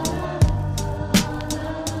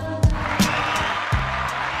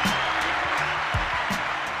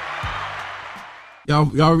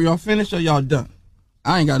 Y'all finished or y'all done?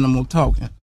 I ain't got no more talking.